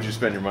one from? Who would you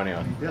spend your money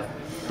on? Yeah.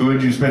 Who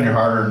would you spend your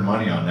hard-earned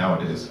money on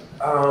nowadays?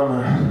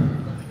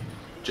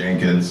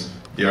 Jenkins.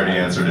 You already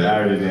answered it. I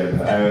already did.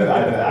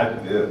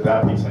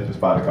 That piece I just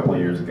bought a couple of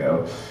years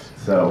ago.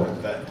 So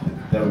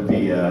that would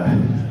be,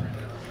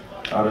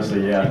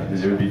 honestly, yeah,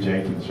 it would be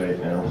Jenkins right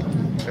now.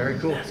 Very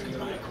cool.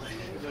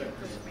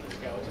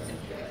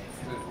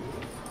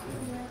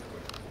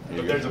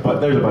 But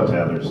there's a bunch of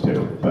others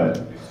too,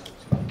 but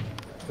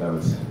that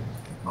was,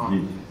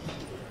 he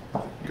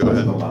Go ahead.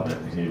 doesn't love it.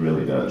 He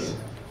really does.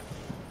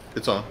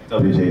 It's on.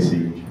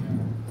 WJC.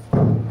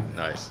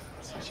 Nice.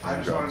 I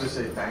just wanted to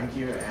say thank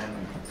you.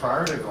 And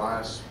prior to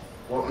Glass,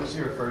 what was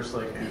your first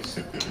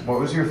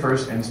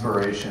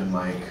inspiration,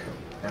 like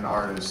an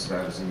artist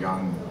as a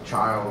young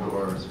child,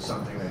 or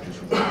something that just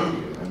wowed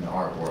you in the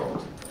art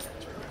world?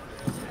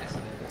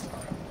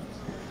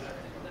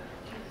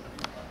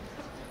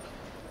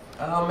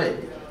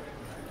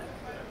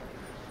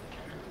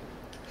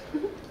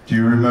 Do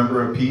you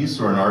remember a piece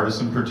or an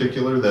artist in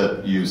particular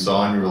that you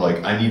saw and you were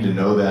like, I need to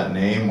know that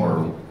name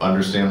or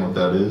understand what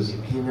that is?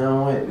 You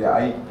know,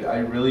 I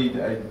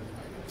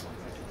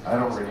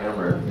don't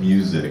remember.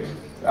 Music.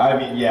 I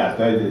mean, yeah,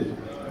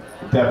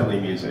 definitely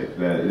music.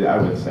 I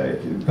would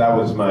say that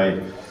was the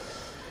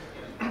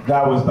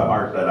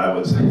art that I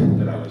was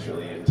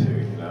really into.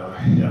 You know,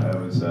 yeah, it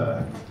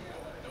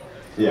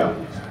Yeah.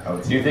 I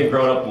would Do you think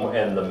growing up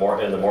in the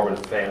Mormon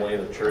family,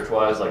 the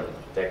church-wise, like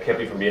that kept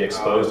you from being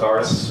exposed to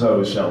artists?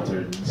 So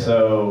sheltered,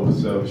 so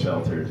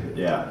sheltered.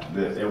 Yeah,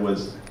 it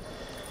was.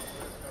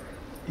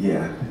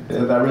 Yeah,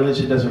 that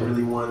religion doesn't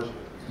really want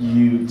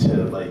you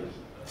to like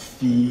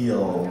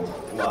feel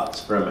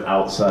lots from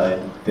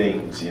outside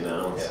things, you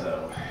know. Yeah.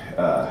 So,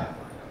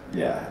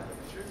 yeah.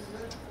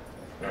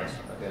 Nice.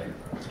 Okay.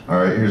 All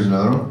right, here's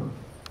another one.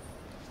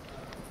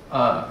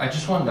 I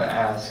just wanted to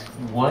ask,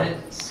 what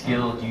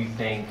skill do you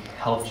think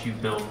helped you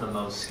build the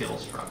most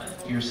skills from it?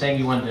 You were saying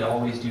you wanted to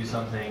always do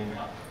something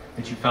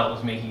that you felt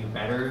was making you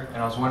better,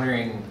 and I was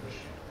wondering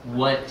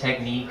what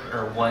technique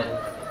or what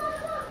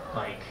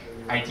like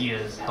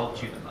ideas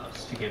helped you the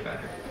most to get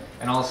better?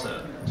 And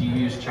also, do you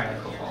use China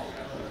Cobalt?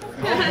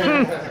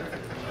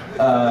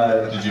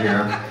 Did you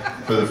hear him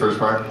for the first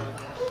part?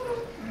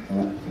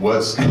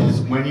 What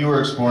skills, when you were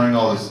exploring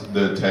all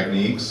the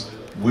techniques,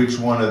 which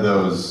one of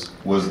those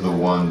was the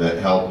one that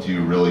helped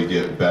you really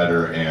get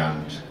better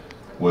and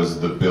was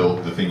the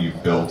thing you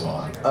built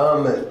on?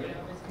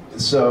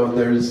 So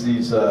there's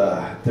these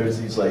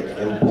like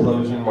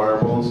implosion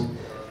marbles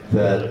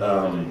that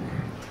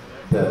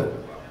that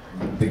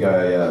the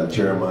guy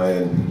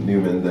Jeremiah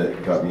Newman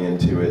that got me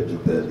into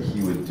it, that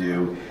he would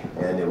do,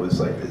 and it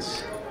was like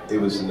this. It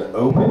was an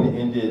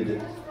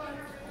open-ended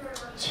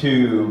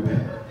tube,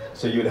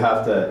 so you'd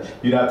have to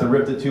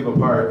rip the tube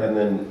apart, and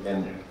then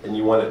and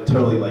you want it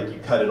totally like you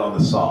cut it on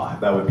the saw.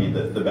 That would be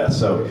the best.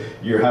 So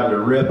you're having to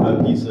rip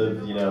a piece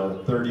of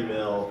 30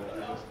 mil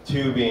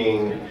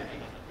tubing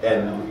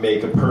and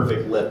make a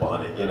perfect lip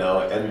on it,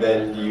 and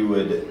then you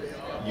would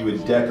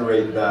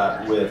decorate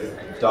that with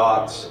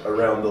dots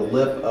around the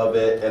lip of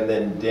it, and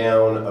then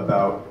down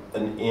about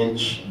an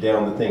inch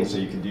down the thing. So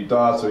you could do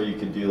dots, or you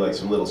could do like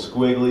some little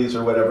squigglies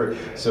or whatever.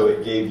 So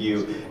it gave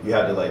you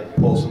had to like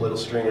pull some little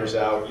stringers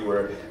out. You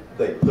were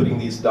like putting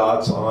these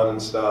dots on and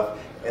stuff,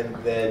 and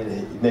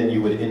then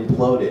you would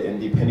implode it, and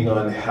depending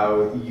on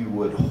how you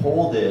would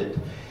hold it,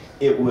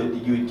 you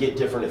would get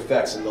different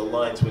effects, and the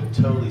lines would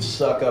totally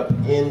suck up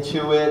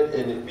into it,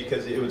 and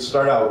because it would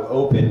start out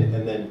open,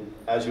 and then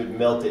as you would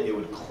melt it, it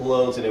would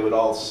close and it would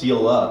all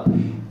seal up,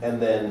 and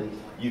then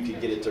you could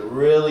get it to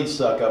really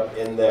suck up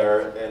in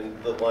there,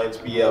 and the lines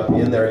be up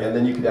in there, and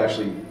then you could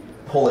actually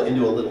pull it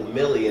into a little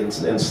milli and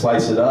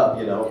slice it up,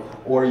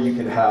 or you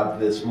could have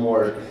this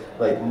more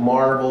like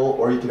marble,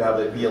 or you could have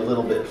it be a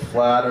little bit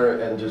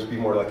flatter and just be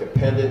more like a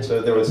pendant.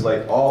 So there was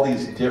like all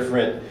these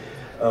different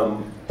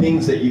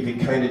things that you could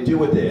kind of do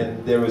with it,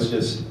 and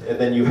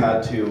then you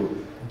had to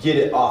get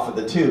it off of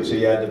the tube. So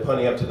you had to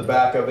putty up to the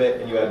back of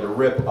it, and you had to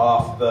rip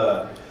off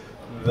the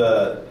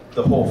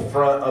whole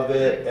front of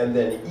it, and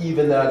then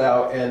even that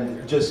out,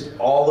 and just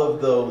all of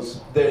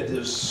those.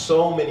 There's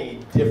so many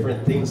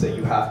different things that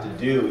you have to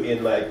do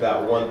in like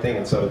that one thing,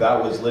 and so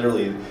that was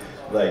literally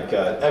like,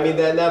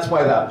 that's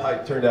why that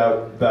pipe turned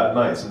out that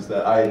nice, is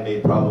that I had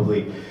made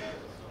probably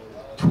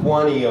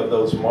 20 of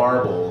those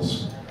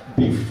marbles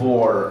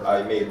before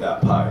I made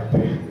that pipe,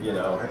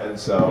 and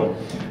so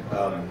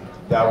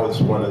that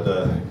was one of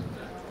the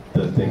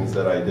things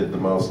that I did the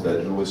most.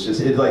 That was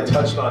just, it like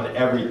touched on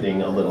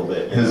everything a little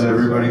bit. Has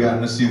everybody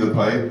gotten to see the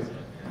pipe?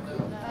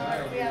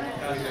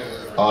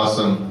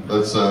 Awesome.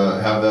 Let's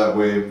have that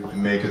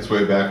make its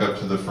way back up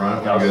to the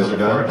front when you guys are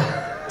done.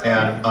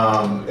 And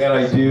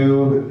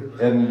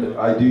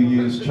I do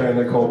use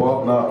China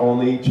Cobalt. Not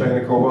only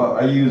China Cobalt,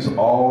 I use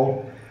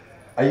the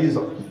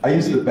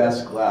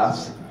best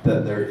glass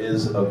that there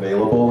is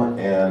available,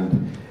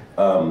 and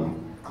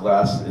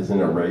glass isn't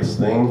a race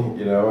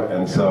thing,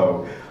 and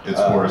so it's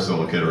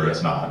borosilicate or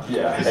it's not.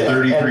 Yeah, it's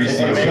 33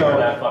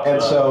 cm.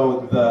 And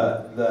so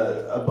the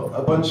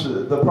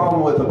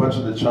problem with a bunch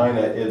of the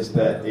China is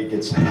that it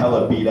gets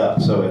hella beat up.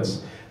 So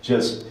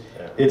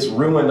it's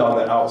ruined on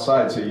the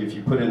outside. So if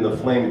you put it in the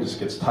flame, it just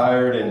gets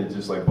tired, and it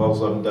just like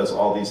bubbles up and does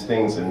all these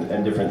things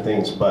and different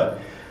things. But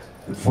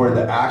for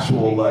the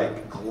actual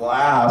like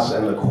glass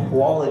and the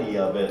quality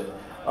of it,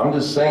 I'm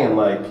just saying,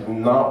 like,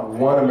 not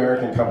one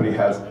American company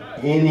has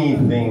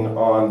anything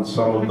on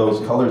some of those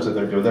colors that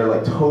they're doing. They're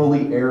like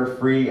totally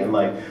air-free and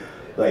like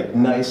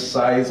nice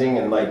sizing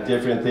and like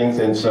different things.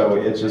 And so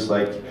it's just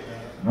like,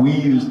 we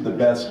use the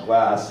best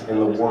glass in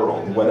the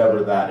world,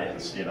 whatever that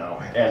is,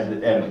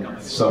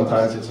 And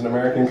sometimes it's an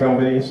American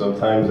company,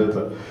 sometimes it's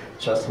a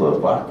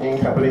Czechoslovakian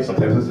company,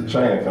 sometimes it's a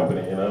China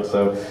company,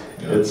 So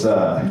it's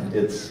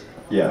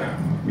yeah.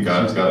 We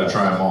got to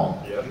try them all.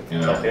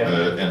 And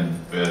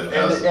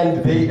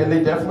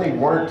they definitely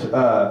weren't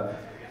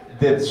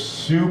that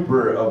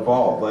super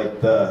evolved.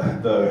 Like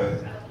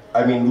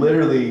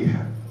literally,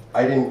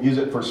 I didn't use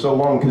it for so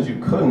long because you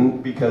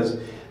couldn't, because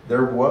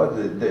there was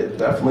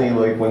definitely,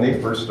 like, when they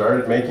first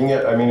started making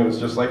it, it was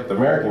just like the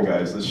American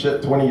guys. The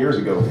shit 20 years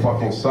ago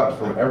fucking sucked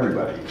from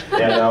everybody. So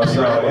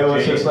it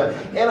was just like,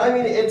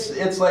 and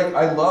it's like,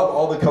 I love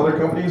all the color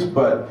companies,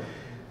 but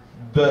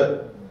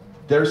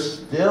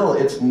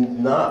it's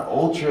not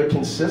ultra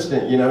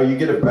consistent. You know, you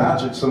get a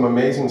batch of some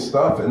amazing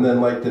stuff, and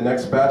then like the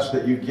next batch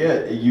that you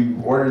get, you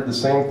ordered the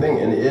same thing,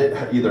 and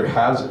it either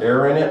has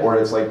error in it, or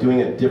it's like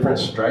doing a different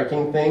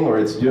striking thing, or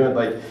it's doing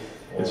like,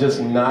 it's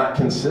just not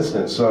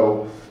consistent.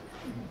 So,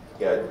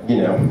 yeah, you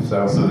know,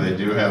 So they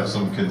do have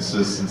some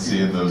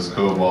consistency in those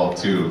cobalt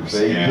tubes.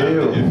 They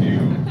and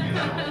do.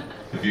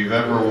 If you've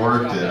ever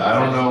worked it, I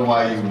don't know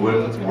why you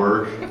wouldn't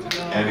work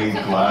any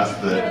glass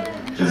that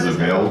is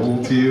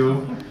available to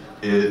you.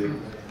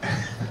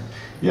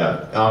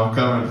 Yeah, I'm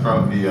coming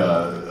from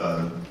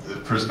the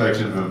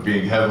perspective of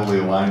being heavily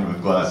aligned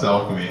with Glass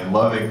Alchemy and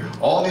loving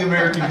all the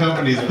American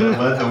companies that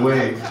led the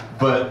way,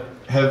 but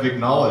have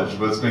acknowledged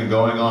what's been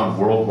going on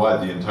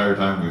worldwide the entire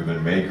time we've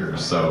been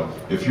makers. So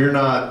if you're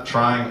not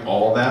trying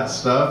all that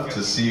stuff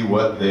to see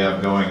what they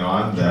have going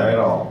on, then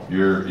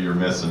you're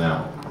missing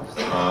out.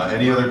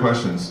 Any other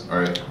questions? All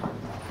right.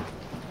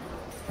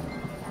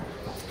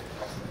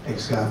 Hey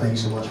Scott, thank you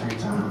so much for your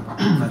time.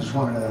 I just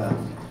wanted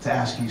to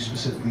ask you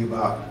specifically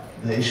about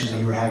the issues that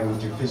you were having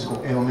with your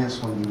physical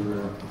ailments when you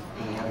were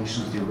having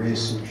issues with your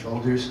wrists and your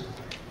shoulders.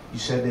 You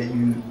said that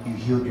you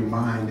healed your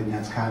mind, and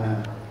that's kind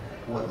of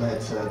what led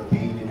to the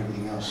pain and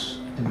everything else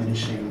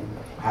diminishing.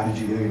 How did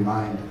you heal your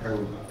mind, or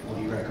what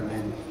do you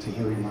recommend to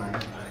heal your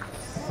mind?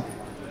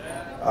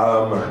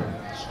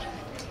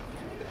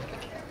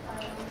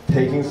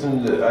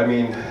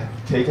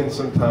 Taking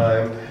some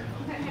time,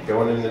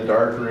 going in the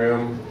dark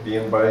room,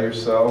 being by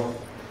yourself,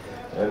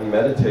 and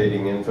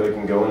meditating, and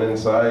fucking going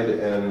inside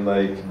and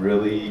like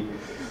really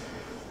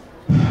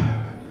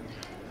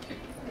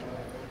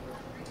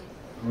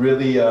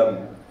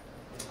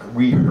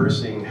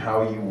rehearsing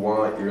how you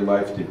want your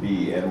life to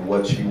be and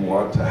what you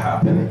want to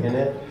happen in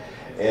it,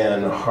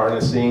 and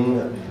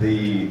harnessing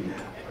the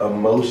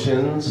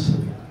emotions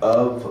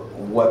of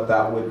what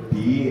that would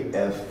be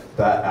if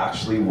that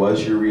actually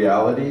was your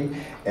reality,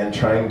 and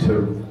trying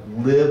to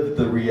live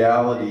the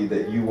reality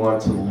that you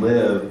want to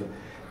live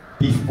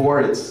before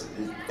it's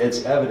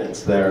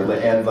evidence there,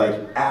 and like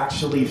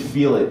actually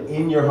feel it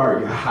in your heart.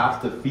 You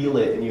have to feel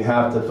it, and you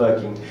have to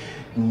fucking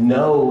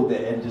know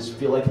that, and just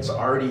feel like it's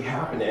already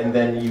happened. And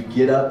then you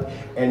get up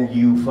and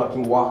you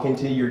fucking walk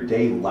into your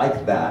day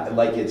like that,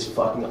 like it's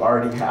fucking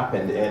already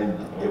happened, and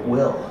it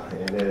will.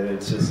 And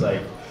it's just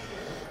like,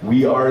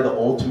 we are the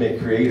ultimate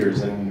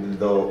creators, and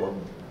the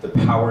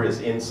power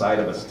is inside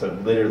of us to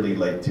literally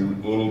like do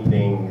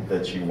anything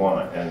that you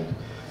want. And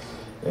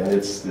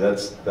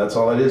that's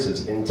all it is.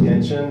 It's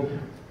intention.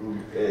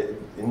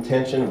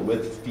 Intention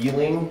with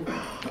feeling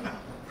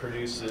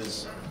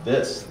produces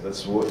this.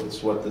 That's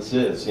what this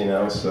is, you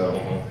know. So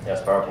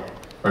that's powerful.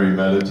 Are you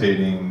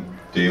meditating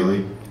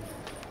daily?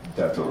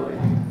 Definitely.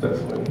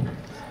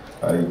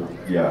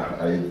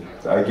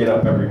 I get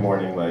up every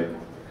morning like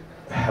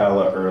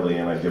hella early,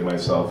 and I give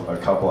myself a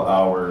couple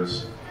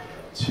hours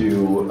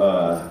to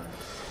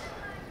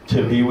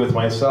be with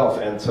myself,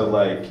 and to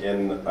like,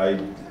 and I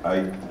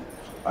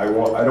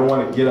don't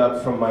want to get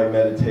up from my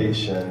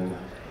meditation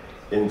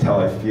until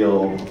I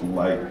feel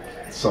like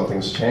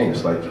something's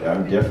changed, like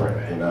I'm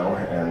different, you know,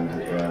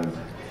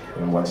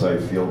 and once I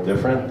feel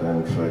different,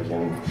 then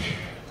fucking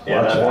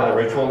that morning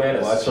ritual, man,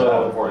 is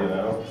so important, you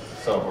know,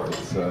 so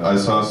important. I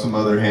saw some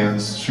other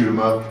hands shoot them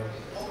up.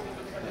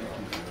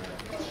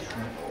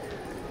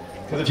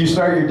 Because if you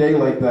start your day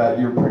like that,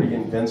 you're pretty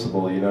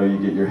invincible, you know. You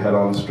get your head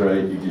on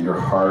straight, you get your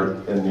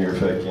heart and your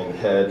fucking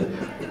head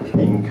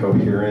being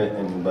coherent,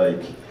 and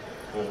like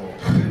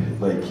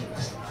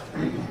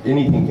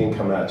anything can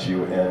come at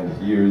you, and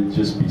you'd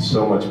just be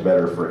so much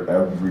better for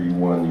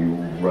everyone you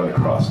run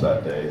across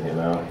that day, you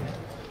know.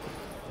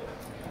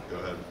 Go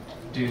ahead.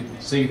 Dude,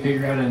 so you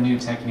figure out a new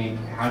technique.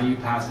 How do you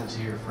pass it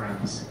to your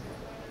friends?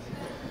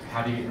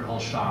 How do you get your whole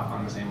shop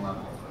on the same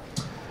level?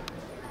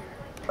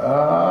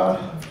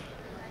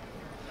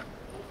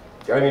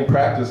 I mean,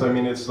 practice. I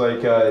mean, it's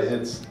like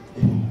it's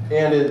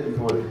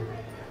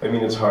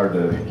hard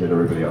to get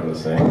everybody on the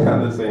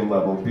same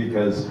level,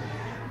 because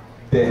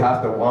they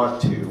have to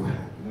want to.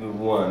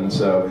 One,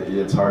 so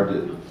it's hard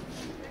to.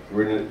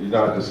 You're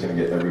not just going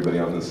to get everybody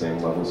on the same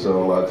level.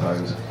 So a lot of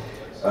times,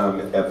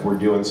 if we're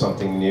doing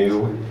something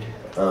new,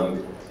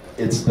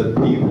 it's the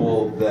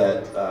people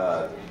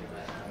that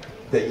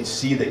you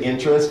see the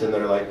interest, and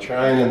they're like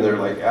trying, and they're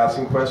like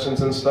asking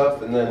questions and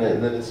stuff, and then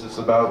it's just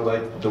about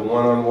like the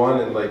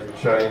one-on-one, and like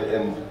trying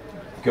and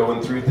going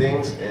through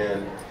things,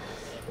 and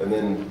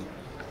then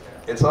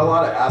it's a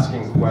lot of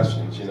asking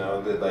questions, you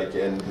know, that like,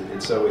 and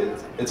so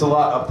it's a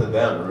lot up to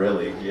them,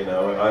 really, you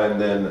know,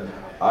 and then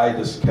I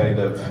just kind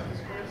of,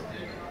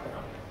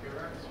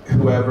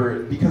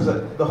 because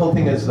the whole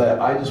thing is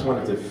that I just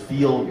want it to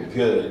feel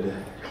good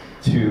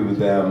to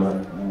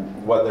them,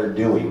 what they're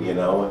doing, you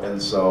know, and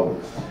so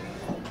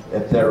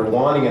if they're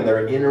wanting and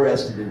they're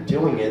interested in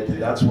doing it,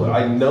 that's what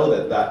I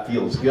know, that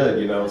feels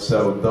good, you know,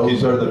 so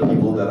those are the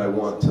people that I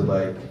want to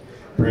like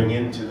bring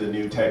into the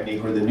new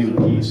technique or the new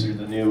piece or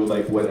the new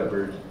like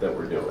whatever that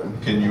we're doing.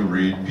 Can you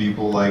read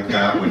people like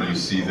that when you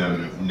see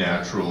them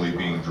naturally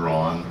being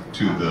drawn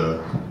to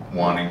the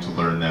wanting to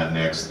learn that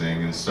next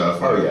thing and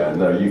stuff? Oh yeah,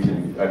 no, you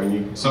can. I mean,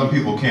 you. Some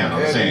people can.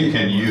 I'm saying,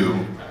 can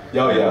you?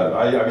 Oh yeah,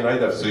 I mean, I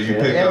definitely. So you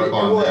pick up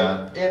on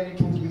that, and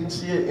you can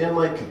see it in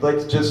like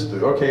just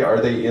okay. Are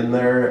they in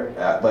there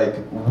at like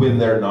when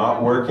they're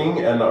not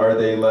working, and are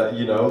they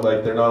you know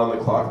like they're not on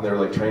the clock and they're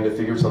like trying to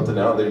figure something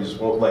out. They just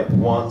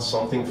want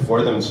something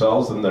for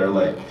themselves, and they're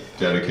like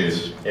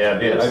dedicated. Yeah,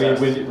 I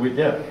mean,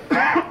 yeah.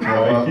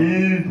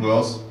 Who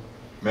else?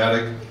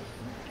 Matic.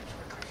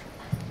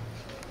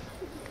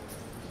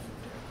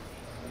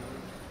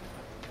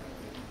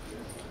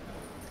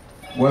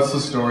 What's the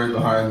story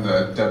behind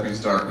the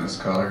Deppe's Darkness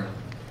color?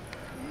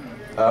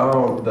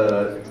 Oh,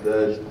 the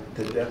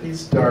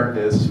Deppe's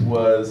Darkness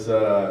was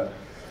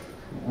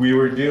we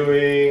were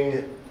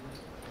doing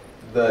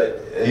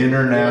the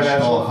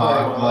International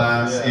Hot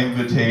Glass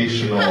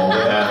Invitational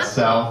at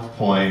South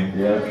Point.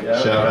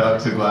 Shout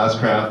out to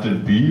Glasscraft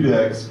and Bead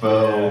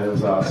Expo. Yeah, it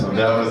was awesome.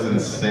 That was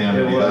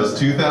insanity. That was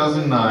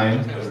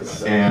 2009,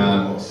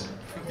 and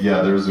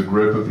yeah, there was a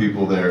group of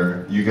people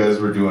there. You guys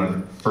were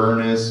doing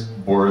furnace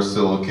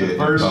borosilicate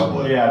in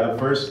public. Yeah,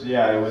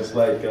 it was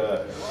like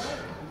a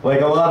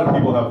lot of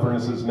people have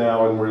furnaces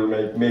now, and we're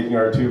making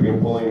our tubing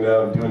and pulling it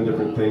out and doing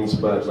different things,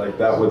 but like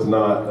that was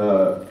not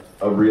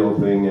a real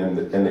thing.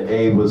 And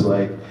Abe was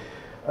like,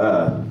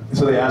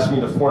 so they asked me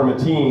to form a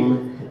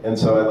team, and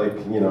so I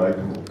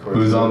of course.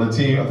 Who's on the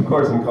team? Of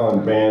course, I'm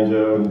calling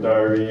Banjo and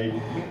Darby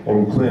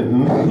and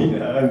Clinton,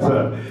 and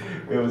so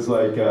it was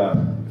like.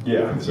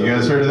 Yeah. So you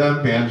guys heard of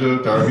them?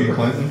 Banjo, Darby,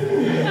 Clinton?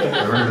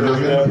 Ever heard of those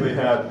we guys? definitely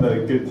had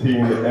a good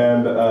team,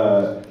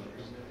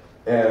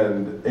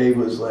 and Abe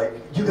was like,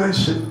 "You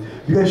guys should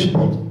be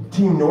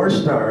Team North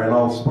Star, and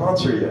I'll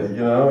sponsor you,"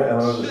 you know. And I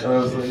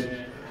was like,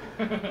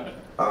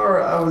 "All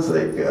right." I was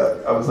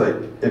like,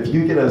 "If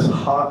you get us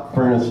hot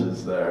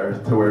furnaces there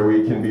to where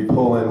we can be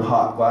pulling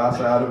hot glass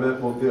out of it,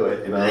 we'll do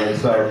it," you know. And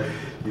so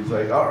he's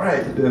like, "All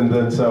right," and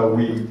then so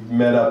we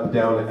met up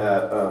down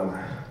at.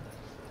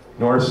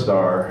 North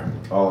Star,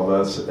 all of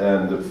us,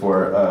 and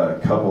for a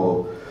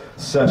couple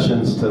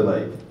sessions to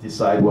like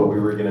decide what we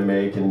were gonna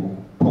make and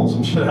pull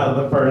some shit out of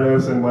the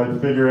furnace and like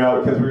figure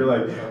out, because we were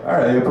like, all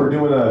right, if we're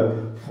doing a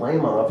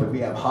flame off, if we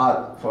have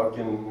hot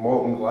fucking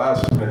molten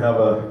glass, we're gonna have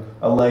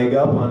a leg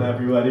up on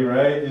everybody,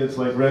 right? It's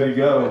like ready to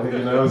go,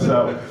 you know.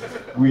 So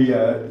we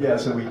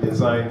so we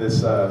designed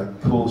this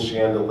cool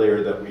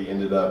chandelier that we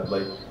ended up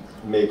like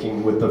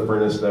making with the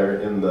furnace there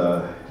in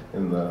the.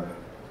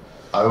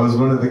 I was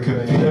one of the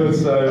competing. I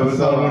was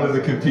on one of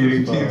the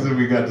competing teams, and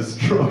we got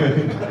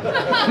destroyed.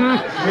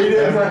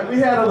 We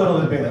had a little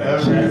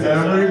advantage.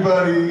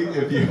 Everybody,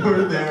 if you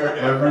were there,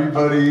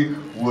 everybody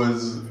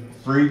was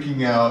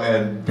freaking out,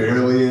 and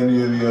barely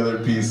any of the other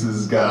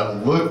pieces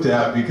got looked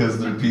at because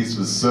their piece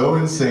was so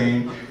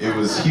insane. It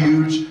was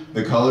huge.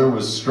 The color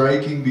was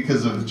striking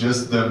because of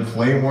just them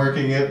flame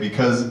working it,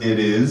 because it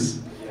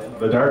is.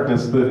 The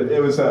darkness.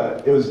 It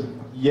was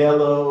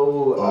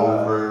yellow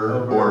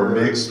or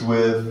mixed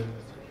with.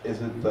 Is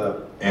it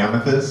the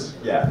amethyst?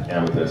 Yeah,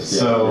 amethyst.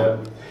 So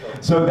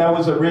that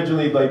was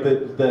originally like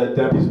the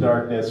Deppe's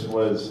Darkness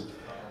was.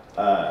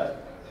 I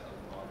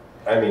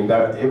mean,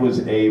 it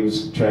was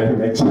Abe's trying to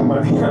make some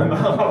money on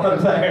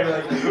there,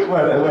 like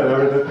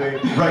whatever the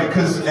thing. Right,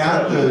 because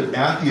at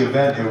the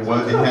event it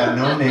had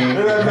no name.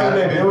 It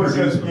hadn't been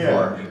produced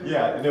before.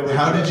 Yeah. And it was,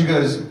 how did you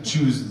guys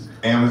choose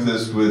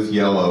amethyst with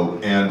yellow,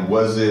 and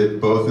was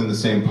it both in the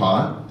same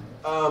pot?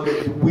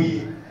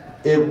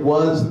 It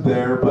was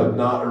there, but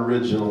not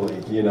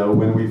originally. You know,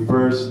 when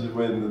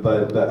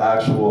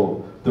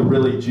the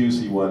really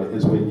juicy one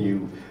is when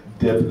you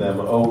dip them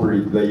over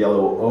the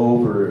yellow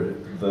over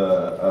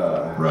the.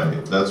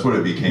 Right, that's what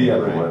it became. The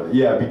other right? one,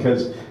 yeah,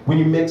 because when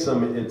you mix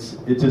them, it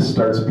just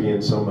starts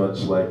being so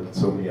much like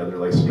so many other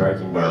like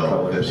striking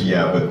colors.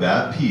 Yeah, but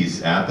that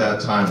piece at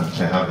that time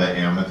to have that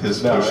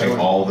amethyst pushing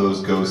all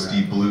those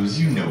ghosty blues,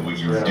 you know what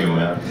you were doing.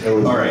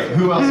 All right,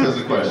 who else has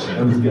a question?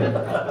 It was good.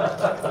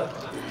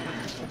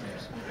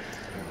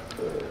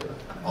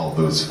 All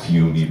those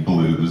fumey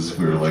blues.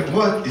 We were like,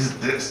 what is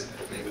this?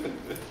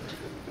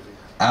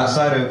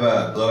 Outside of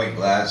blowing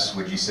glass,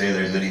 would you say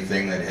there's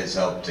anything that has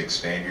helped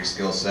expand your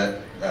skill set,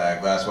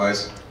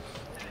 glass-wise?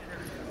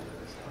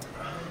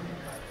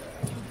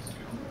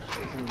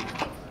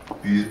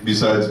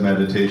 Besides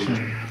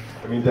meditation?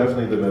 I mean,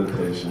 definitely the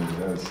meditation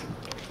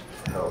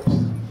helps.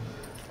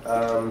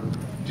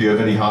 Do you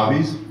have any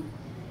hobbies?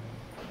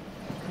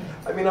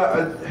 I mean,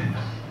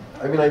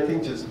 I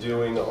think just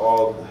doing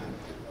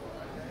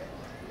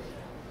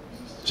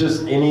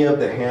just any of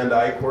the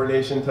hand-eye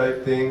coordination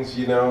type things,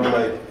 you know,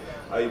 like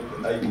I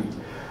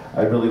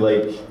really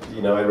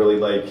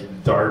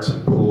like darts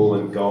and pool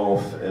and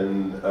golf,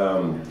 and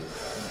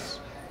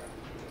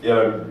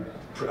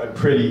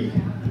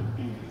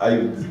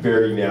I'm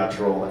very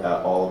natural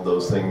at all of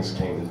those things.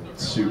 Came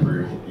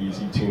super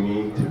easy to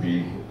me, to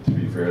be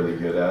fairly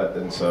good at,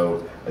 and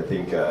so I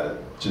think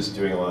just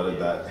doing a lot of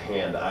that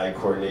hand-eye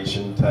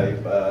coordination type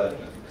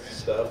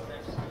stuff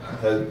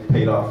has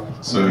paid off.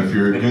 So if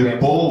you're a good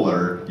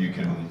bowler, you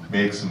can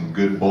make some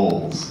good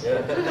bowls.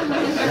 Yeah.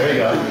 There you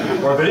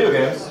go. Or video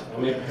games. I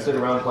mean, sit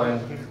around playing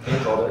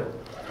games all day.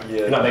 Yeah.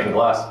 You're not making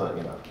glass, but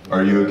you know.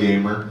 Are you a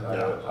gamer?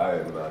 I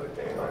am not a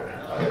gamer.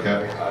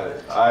 Okay.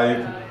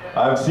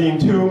 I've seen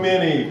too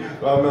many.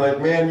 I'm like,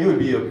 man, you would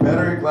be a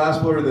better glass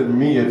blower than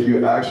me if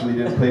you actually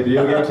didn't play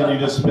video games and you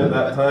just spent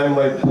that time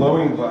like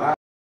blowing glass.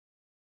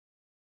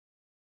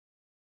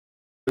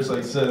 Like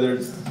I said,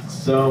 there's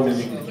so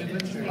many,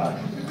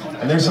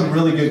 and there's some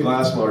really good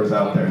glass blowers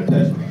out there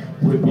that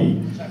would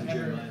be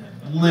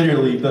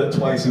literally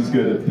twice as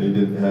good if they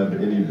didn't have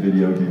any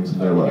video games in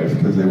their life,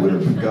 because they would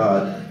have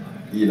got,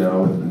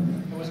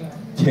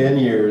 10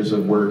 years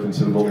of work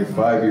instead of only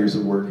 5 years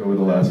of work over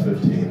the last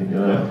 15.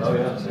 Oh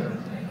yeah.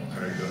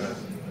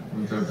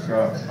 What's up,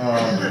 Scott?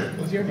 I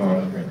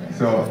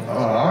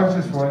was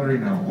just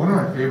wondering, one of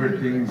my favorite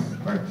things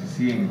like to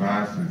see in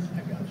glass is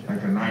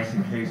like a nice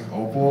encased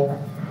opal,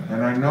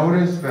 and I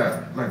noticed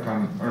that like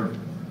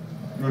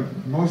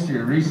most of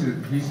your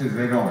recent pieces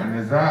they don't. And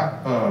is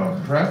that a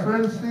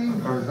preference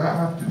thing, or does that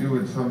have to do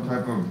with some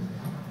type of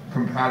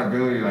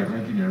compatibility, like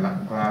making your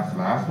glass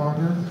last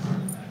longer?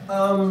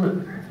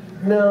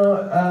 No.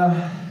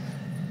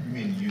 You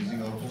mean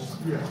using opals?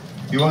 Yeah.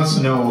 He wants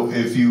to know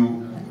if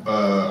you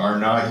are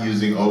not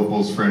using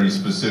opals for any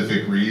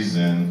specific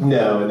reason.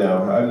 No,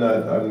 I'm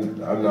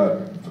not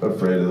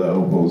afraid of the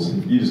opals.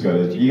 You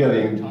gotta.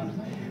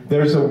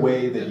 There's a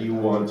way that you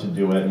want to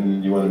do it,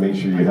 and you want to make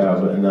sure you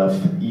have enough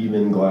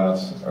even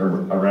glass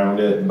around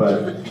it.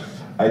 But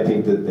I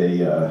think that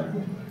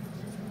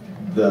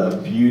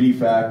the beauty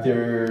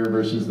factor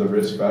versus the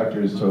risk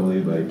factor is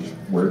totally like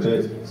worth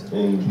it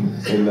in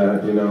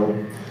that,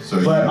 So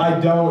but I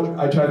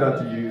try not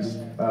to use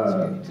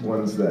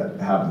ones that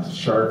have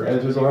sharp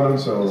edges on them,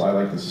 so I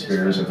like the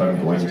spheres if I'm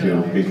going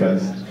to,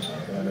 because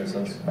That makes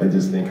sense. I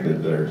just think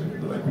that they're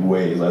like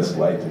way less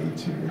likely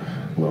to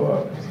blow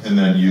up. And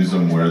then use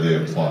them where they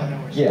apply.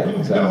 Yeah,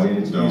 exactly.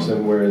 Don't use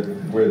them where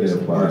they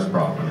apply. Where it's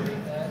proper.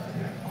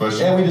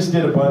 Question? And we just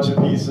did a bunch of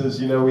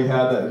pieces. We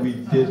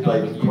did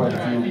like quite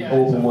a few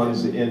open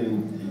ones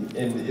in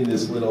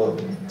this little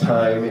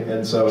time,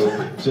 and so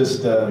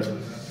just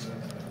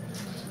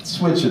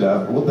switch it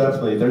up.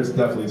 There's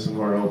definitely some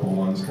more open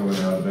ones coming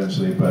out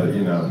eventually, but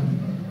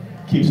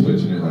keep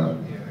switching it up.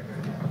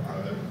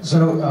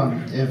 So,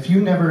 if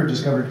you never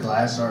discovered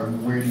glass, or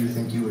where do you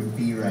think you would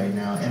be right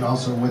now? And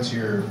also, what's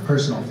your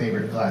personal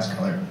favorite glass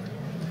color?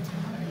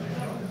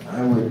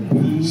 I would be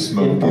in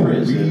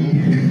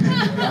prison.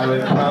 I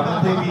would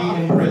probably be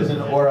in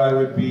prison, or I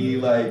would be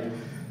like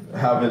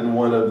having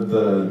one of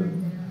the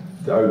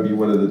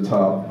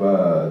top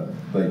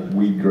like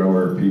weed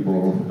grower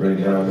people right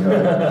now.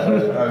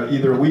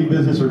 Either a weed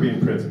business or be in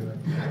prison.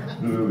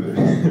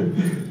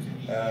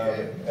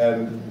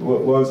 And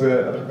what was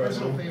the other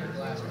question?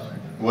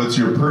 What's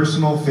your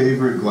personal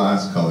favorite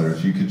glass color,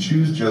 if you could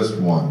choose just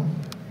one?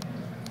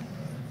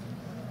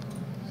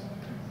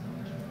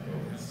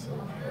 So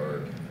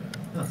hard.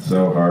 It's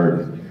so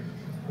hard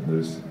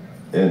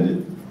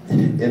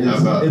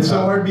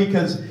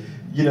because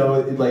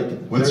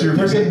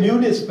there's a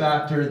newness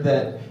factor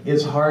that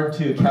is hard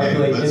to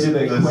calculate into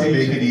the equation. Let's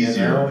make it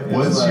easier.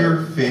 What's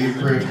your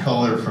favorite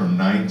color from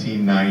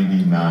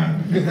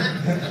 1999?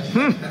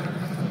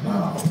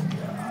 Oh.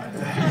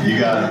 You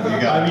got.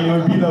 I mean, it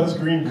would be those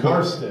green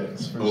dwarf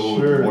sticks for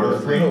sure.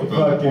 Dwarf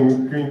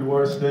fucking green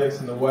dwarf sticks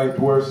and the white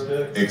dwarf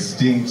sticks.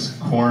 Extinct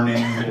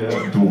Corning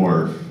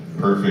dwarf.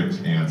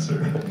 Perfect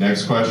answer.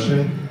 Next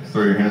question.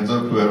 Throw your hands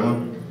up. Who had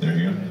one? There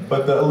you go.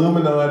 But the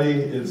Illuminati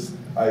is.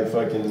 I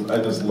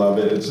just love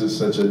it. It's just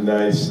such a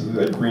nice.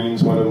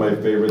 Green's one of my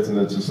favorites, and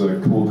it's just a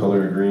cool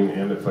color of green,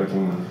 and it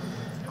fucking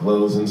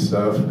glows and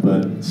stuff.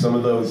 But some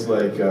of those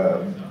like.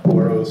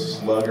 Boro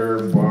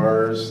Slugger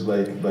bars,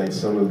 like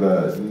some of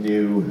the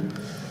new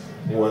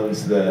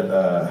ones that,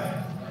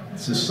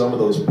 it's just some of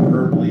those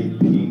purpley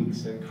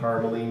pinks and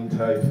carmeline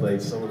type, like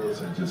some of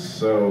those are just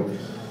so,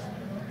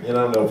 I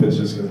don't know if it's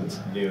just because it's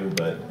new,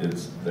 but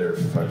they're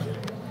fucking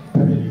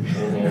pretty.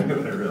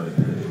 They're really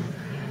pretty.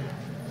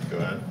 Go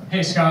ahead.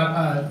 Hey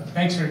Scott,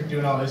 thanks for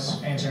doing all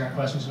this, answering our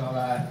questions and all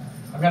that.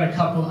 I've got a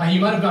couple. You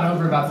might have gone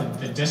over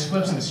about the disc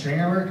flips and the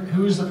stringer work.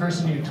 Who is the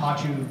person who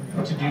taught you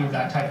to do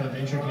that type of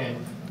intricate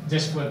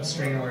disc flip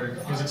stringer work?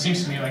 Because it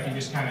seems to me like you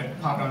just kind of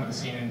popped onto the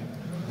scene and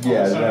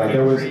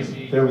that was just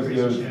me.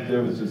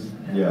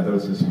 Yeah. That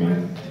was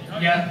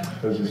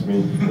just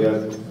me.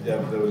 Yeah.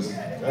 That was.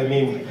 I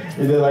mean,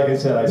 like I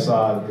said, I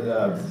saw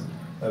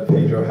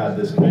Pedro had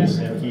this piece,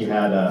 and he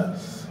had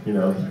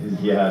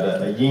he had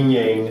a yin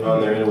yang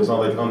on there, and it was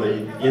on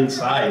the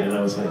inside, and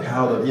I was like,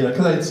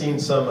 because I had seen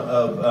some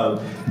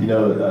of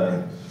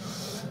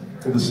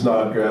the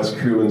Snodgrass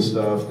crew and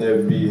stuff.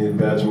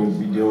 Badgman would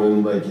be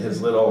doing like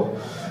his little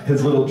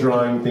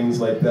drawing things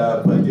like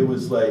that, but it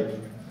was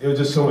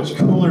just so much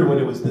cooler when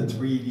it was the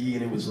 3D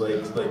and it was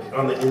like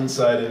on the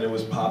inside and it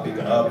was popping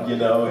up,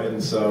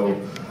 and so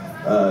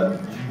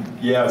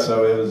Yeah,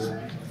 so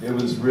it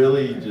was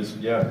really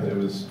just, it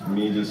was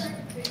me just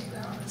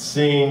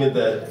seeing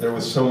that there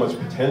was so much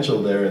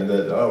potential there, and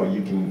that, oh,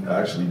 you can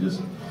actually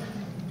just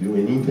do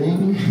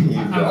anything.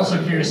 I'm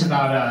also curious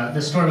about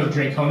the story with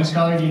Draconis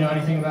color. Do you know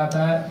anything about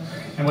that?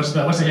 And what's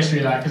the history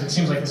of that? Because it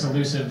seems like this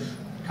elusive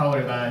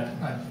color that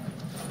I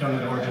don't know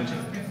the origin to.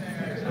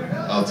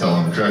 I'll tell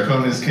them.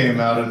 Draconis came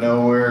out of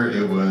nowhere.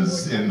 It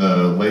was in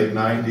the late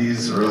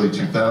 90s, early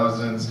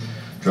 2000s.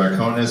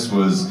 Draconis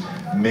was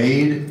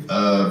made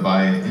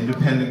by an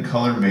independent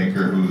color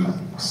maker who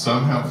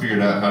somehow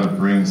figured out how to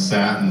bring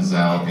satins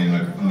out in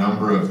a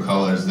number of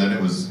colors. Then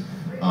it was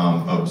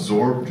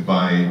absorbed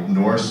by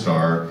North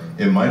Star.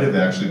 It might have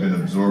actually been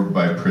absorbed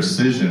by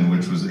Precision,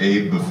 which was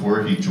Abe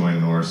before he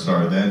joined North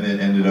Star. Then it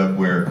ended up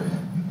where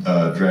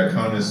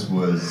Draconis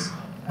was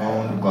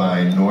owned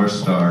by North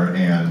Star,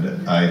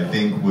 and I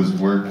think was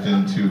worked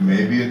into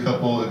maybe a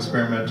couple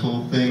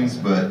experimental things,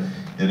 but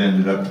it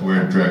ended up to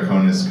where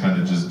Draconis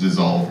kind of just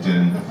dissolved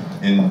and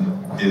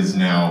is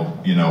now,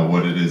 you know,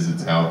 what it is.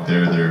 It's out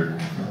there. They're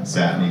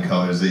satiny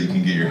colors that you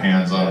can get your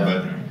hands on,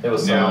 but it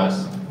was so now,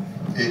 nice.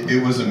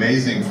 It was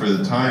amazing for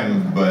the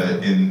time,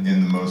 but in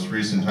the most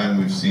recent time,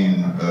 we've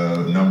seen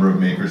a number of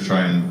makers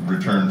try and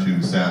return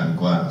to satin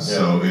glass. Yeah.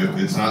 So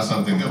it's not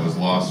something that was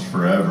lost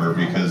forever,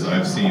 because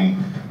I've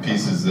seen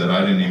pieces that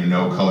I didn't even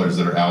know, colors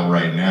that are out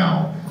right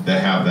now,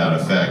 that have that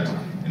effect,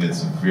 and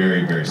it's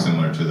very, very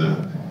similar to the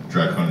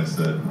Draconis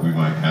that we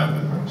might have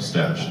in our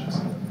stashes.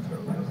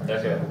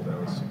 Okay.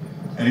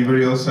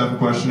 Anybody else have a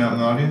question out in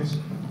the audience?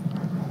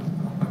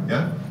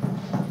 Yeah?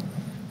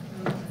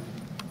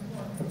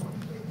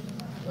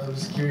 I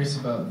was curious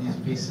about these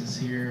pieces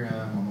here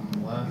on the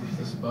left,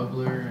 this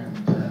bubbler and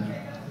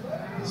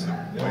this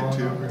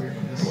bong over here.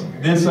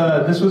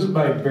 This was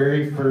my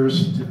very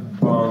first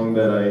bong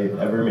that I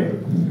ever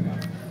made.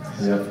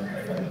 Yep.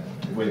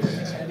 Which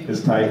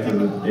is tight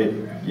because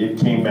it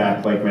came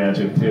back like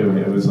magic too.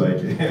 It was like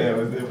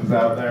it was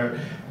out there,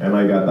 and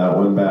I got that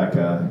one back.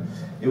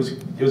 It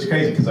was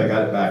crazy because I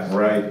got it back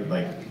right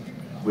like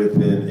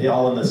within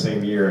all in the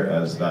same year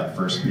as that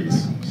first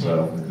piece.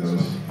 So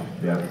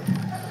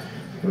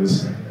it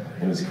was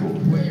it was cool.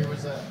 What year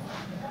was that?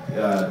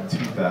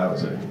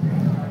 2000.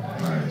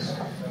 Nice.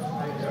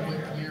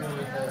 What year were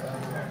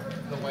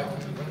the white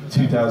one?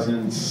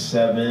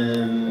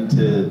 2007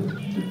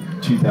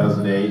 to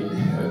 2008.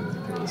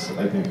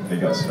 I think they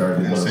got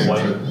started.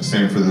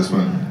 Same for this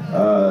one.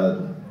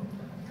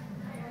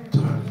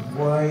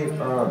 White.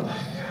 God,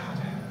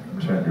 I'm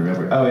trying to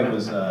remember. Oh,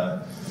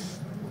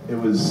 it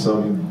was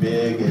some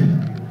big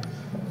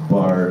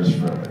bars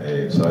from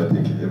Abe. So I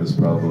think it was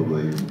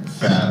probably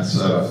Fat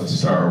stuff with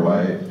Star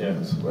White. Yeah.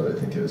 That's what I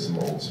think it was, some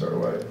old Star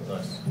White.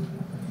 Nice.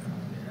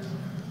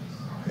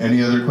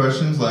 Any other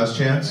questions? Last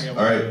chance? All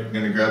right, I'm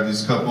gonna grab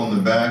these couple in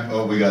the back.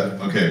 Oh, we got,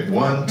 okay,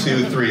 1,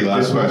 2, 3,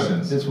 last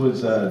questions. This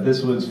was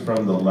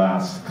from the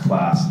last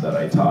class that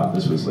I taught.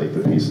 This was like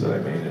the piece that I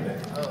made in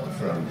it.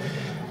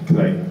 Because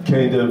I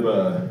kind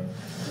of,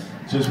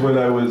 just when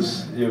I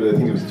was, I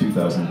think it was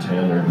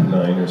 2010 or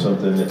 9 or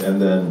something,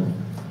 and then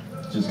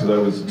just because I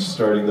was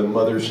starting the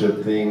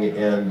mothership thing,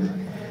 and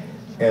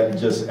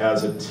just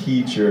as a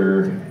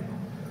teacher,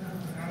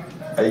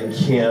 I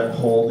can't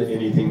hold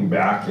anything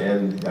back,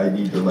 and I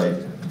need to like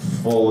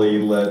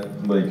fully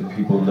let like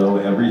people know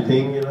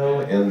everything, you know,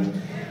 and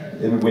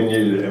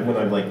when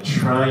I'm like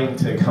trying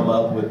to come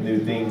up with new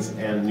things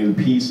and new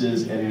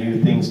pieces and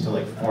new things to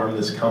like form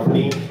this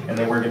company, and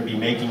then we're gonna be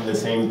making the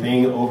same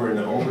thing over and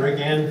over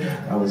again,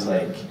 I was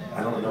like,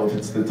 I don't know if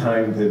it's the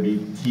time to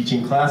be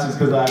teaching classes,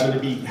 because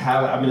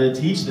I'm gonna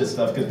teach this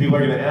stuff because people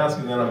are gonna ask,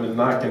 and then I'm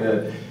not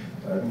gonna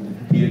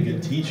be a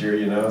good teacher,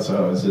 you know. So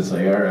I was just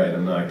like, all right,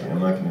 I'm not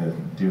gonna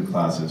do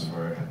classes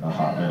for a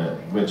hot minute,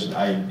 which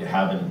I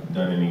haven't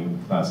done any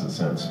classes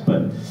since.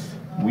 But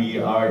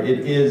it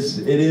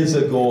is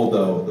a goal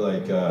though.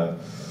 Like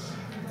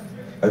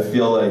I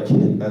feel like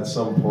at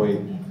some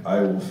point I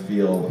will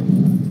feel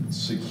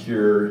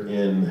secure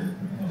in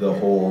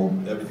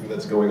everything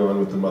that's going on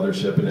with the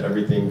mothership, and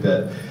everything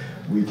that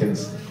we can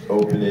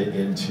open it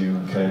into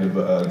kind of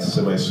a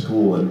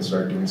semi-school and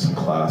start doing some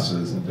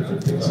classes and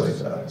different things like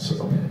that.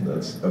 So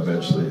that's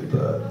eventually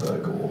the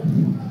goal.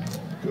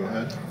 Go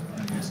ahead.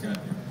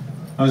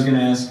 I was going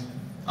to ask,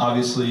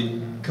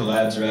 obviously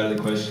collabs are out of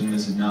the question.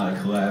 This is not a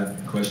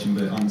collab question,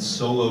 but on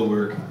solo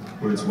work,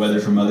 where it's whether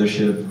from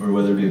Mothership or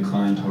whether it be a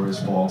Klein, Taurus,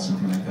 Fall,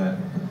 something like that,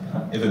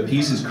 if a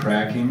piece is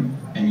cracking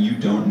and you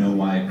don't know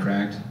why it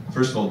cracked,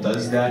 first of all,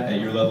 does that at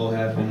your level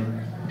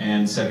happen?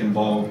 And second of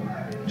all,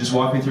 just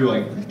walk me through,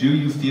 like, do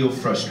you feel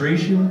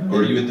frustration, or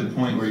are you at the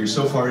point where you're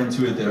so far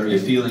into it that are you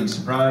feeling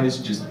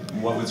surprised? Just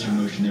what was your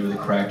emotion there with a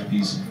cracked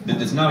piece?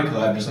 That's not a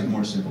collab, just like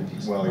more simple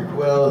piece. While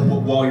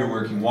you're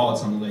working, while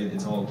it's on the lathe,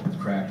 it's all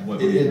cracked.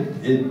 What it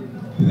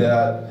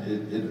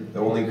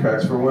only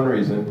cracks for one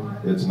reason: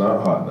 it's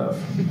not hot enough.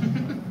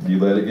 You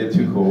let it get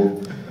too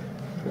cold,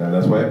 and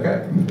that's why it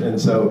cracked. And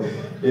so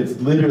it's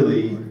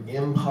literally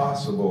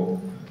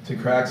impossible to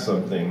crack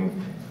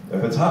something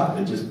If it's hot,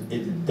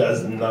 it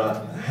does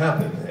not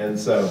happen. And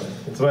so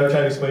that's what I try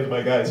to explain to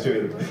my guys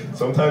too.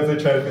 Sometimes they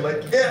try to be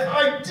like, yeah,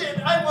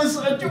 I was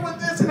doing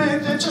this and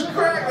it just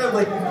cracked. And I'm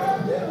like,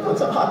 yeah,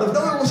 it's not hot enough.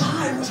 No, it was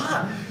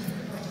hot.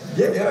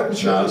 Yeah, I'm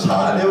sure it was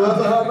hot. It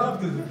wasn't hot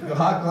enough because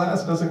hot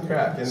glass doesn't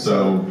crack. And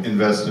so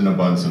invest in a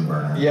Bunsen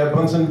burner. Yeah,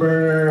 Bunsen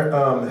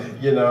burner.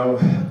 You know,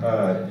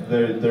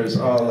 there's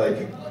all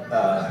like,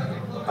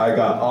 I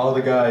got all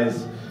the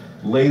guys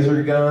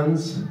laser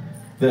guns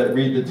that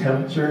read the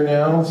temperature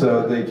now,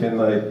 so they can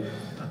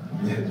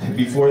like,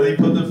 before they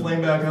put the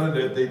flame back on it,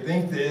 if they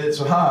think that it's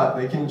hot,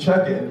 they can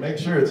check it and make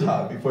sure it's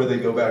hot before they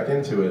go back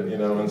into it, you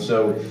know, and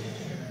so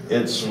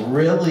it's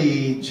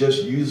really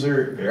just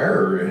user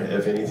error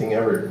if anything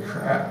ever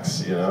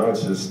cracks, you know,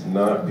 it's just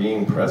not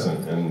being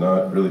present and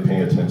not really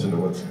paying attention to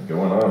what's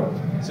going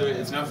on. So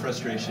it's not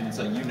frustration, it's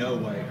like you know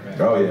why it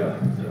cracks. Oh yeah,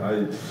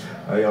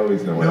 I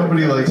always know why.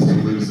 Nobody likes to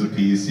lose a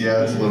piece.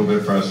 Yeah, it's a little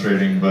bit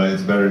frustrating, but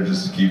it's better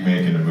just to keep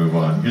making and move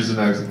on. Here's the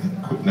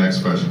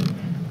next question.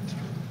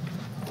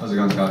 How's it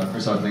going, Scott?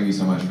 First off, thank you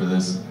so much for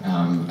this.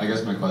 I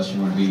guess my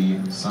question would be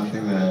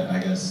something that I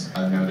guess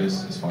I've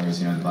noticed as far as,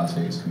 you know, the Las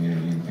Vegas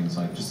community and things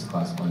like just the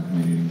classic blind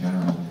community in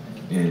general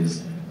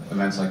is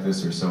events like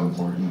this are so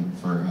important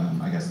for,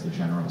 I guess, the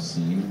general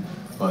scene,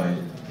 but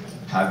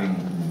having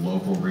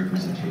local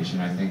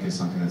representation, I think, is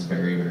something that's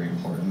very, very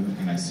important,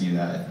 and I see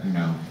that, you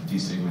know,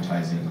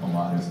 destigmatizing a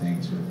lot of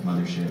things with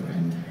Mothership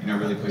and, you know,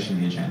 really pushing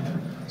the agenda.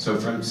 So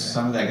from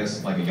some of the, I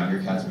guess, like a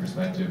younger cat's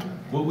perspective,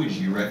 what would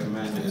you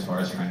recommend as far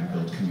as trying to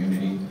build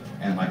community?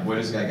 And like, what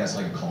is, I guess,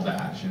 like a call to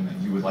action that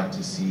you would like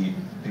to see,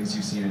 things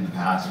you've seen in the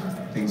past, or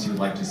things you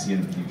would like to see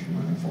in the future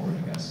moving forward,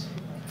 I guess?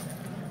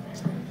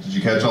 Did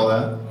you catch all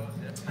that?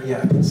 Yeah,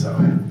 I think so.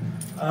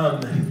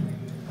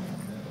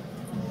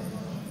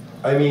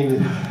 I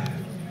mean,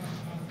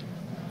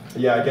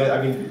 yeah,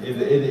 I mean,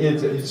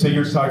 it's so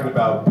you're talking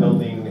about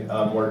building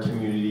more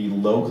community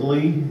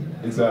locally?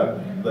 Is that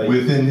like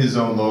within his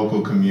own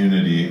local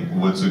community?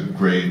 What's a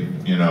great,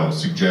 you know,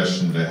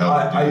 suggestion to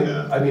help do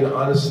that? I mean,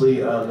 honestly,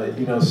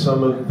 you know,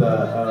 some of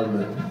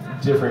the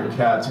different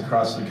cats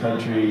across the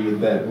country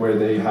where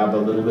they have a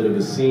little bit of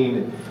a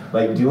scene,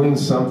 like doing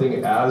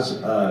something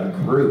as a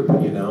group,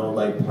 you know,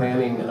 like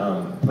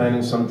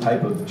planning some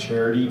type of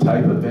charity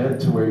type event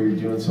to where you're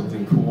doing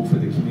something cool for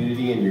the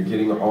community and you're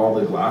getting all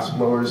the glass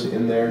blowers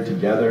in there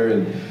together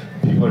and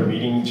people are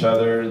meeting each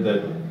other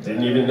that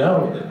didn't even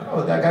know that,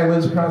 oh, that guy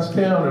lives across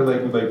town, or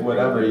like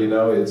whatever, you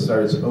know. It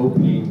starts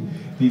opening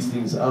these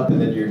things up, and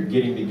then you're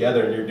getting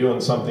together and you're doing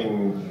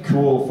something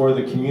cool for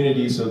the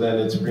community, so then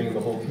it's bringing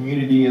the whole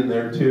community in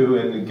there too,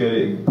 and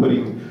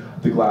putting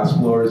the glass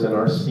blowers and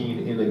our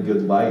scene in a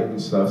good light and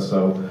stuff.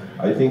 So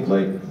I think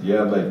like,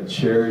 yeah, like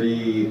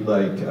charity,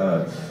 like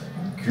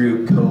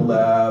group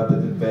collab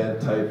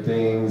event type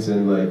things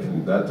and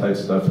like that type of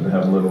stuff, and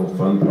have little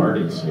fun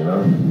parties, you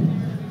know.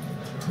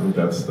 I think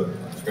that's the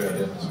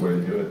way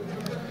to do it.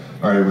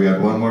 All right, we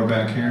have one more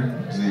back here.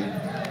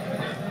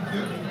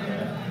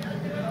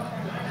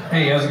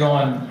 Hey, how's it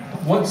going?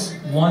 What's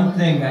one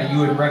thing that you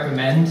would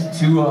recommend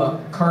to a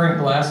current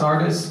glass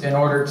artist in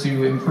order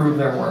to improve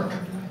their work?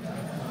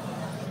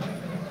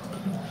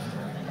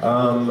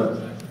 I'm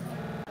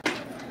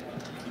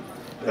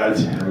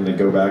going to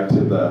go back to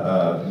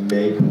the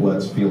make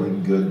what's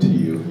feeling good to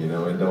you, you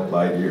know, and don't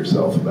lie to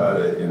yourself about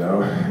it, you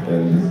know.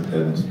 And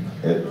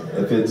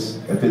if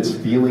it's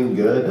feeling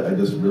good, I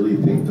just really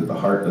think that the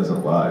heart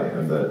doesn't lie,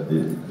 and that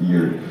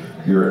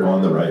you're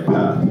on the right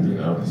path, you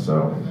know.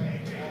 So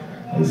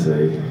I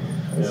say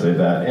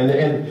that,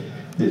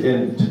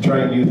 and to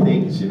try new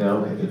things, you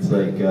know. It's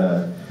like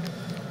at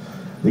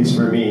least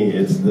for me,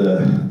 it's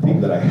the thing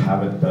that I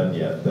haven't done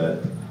yet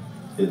that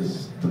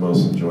is the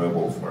most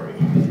enjoyable for me.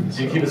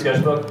 Do you keep a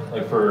sketchbook,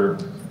 like for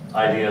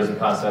ideas and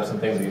concepts and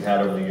things that you've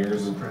had over the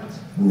years?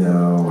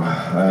 No,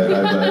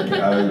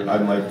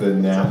 I'm like the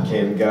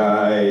napkin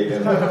guy,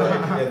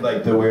 and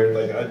like the weird,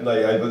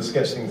 I would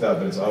sketch things out,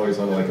 but it's always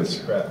on like a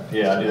scrap.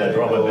 Yeah, I do that.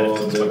 Draw my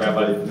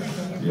bit.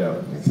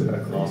 Yeah,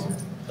 exactly. Awesome.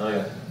 Oh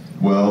yeah.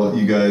 Well,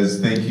 you guys,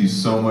 thank you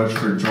so much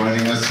for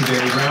joining us today.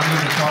 Round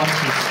of applause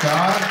for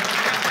Scott.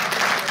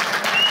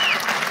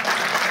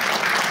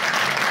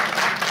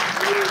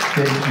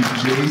 Thank you,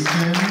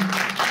 Jason.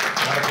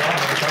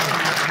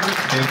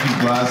 Thank you,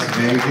 Las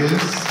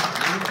Vegas.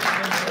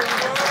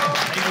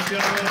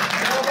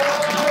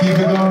 Keep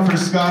it going for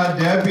Scott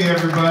Deppe,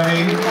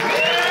 everybody.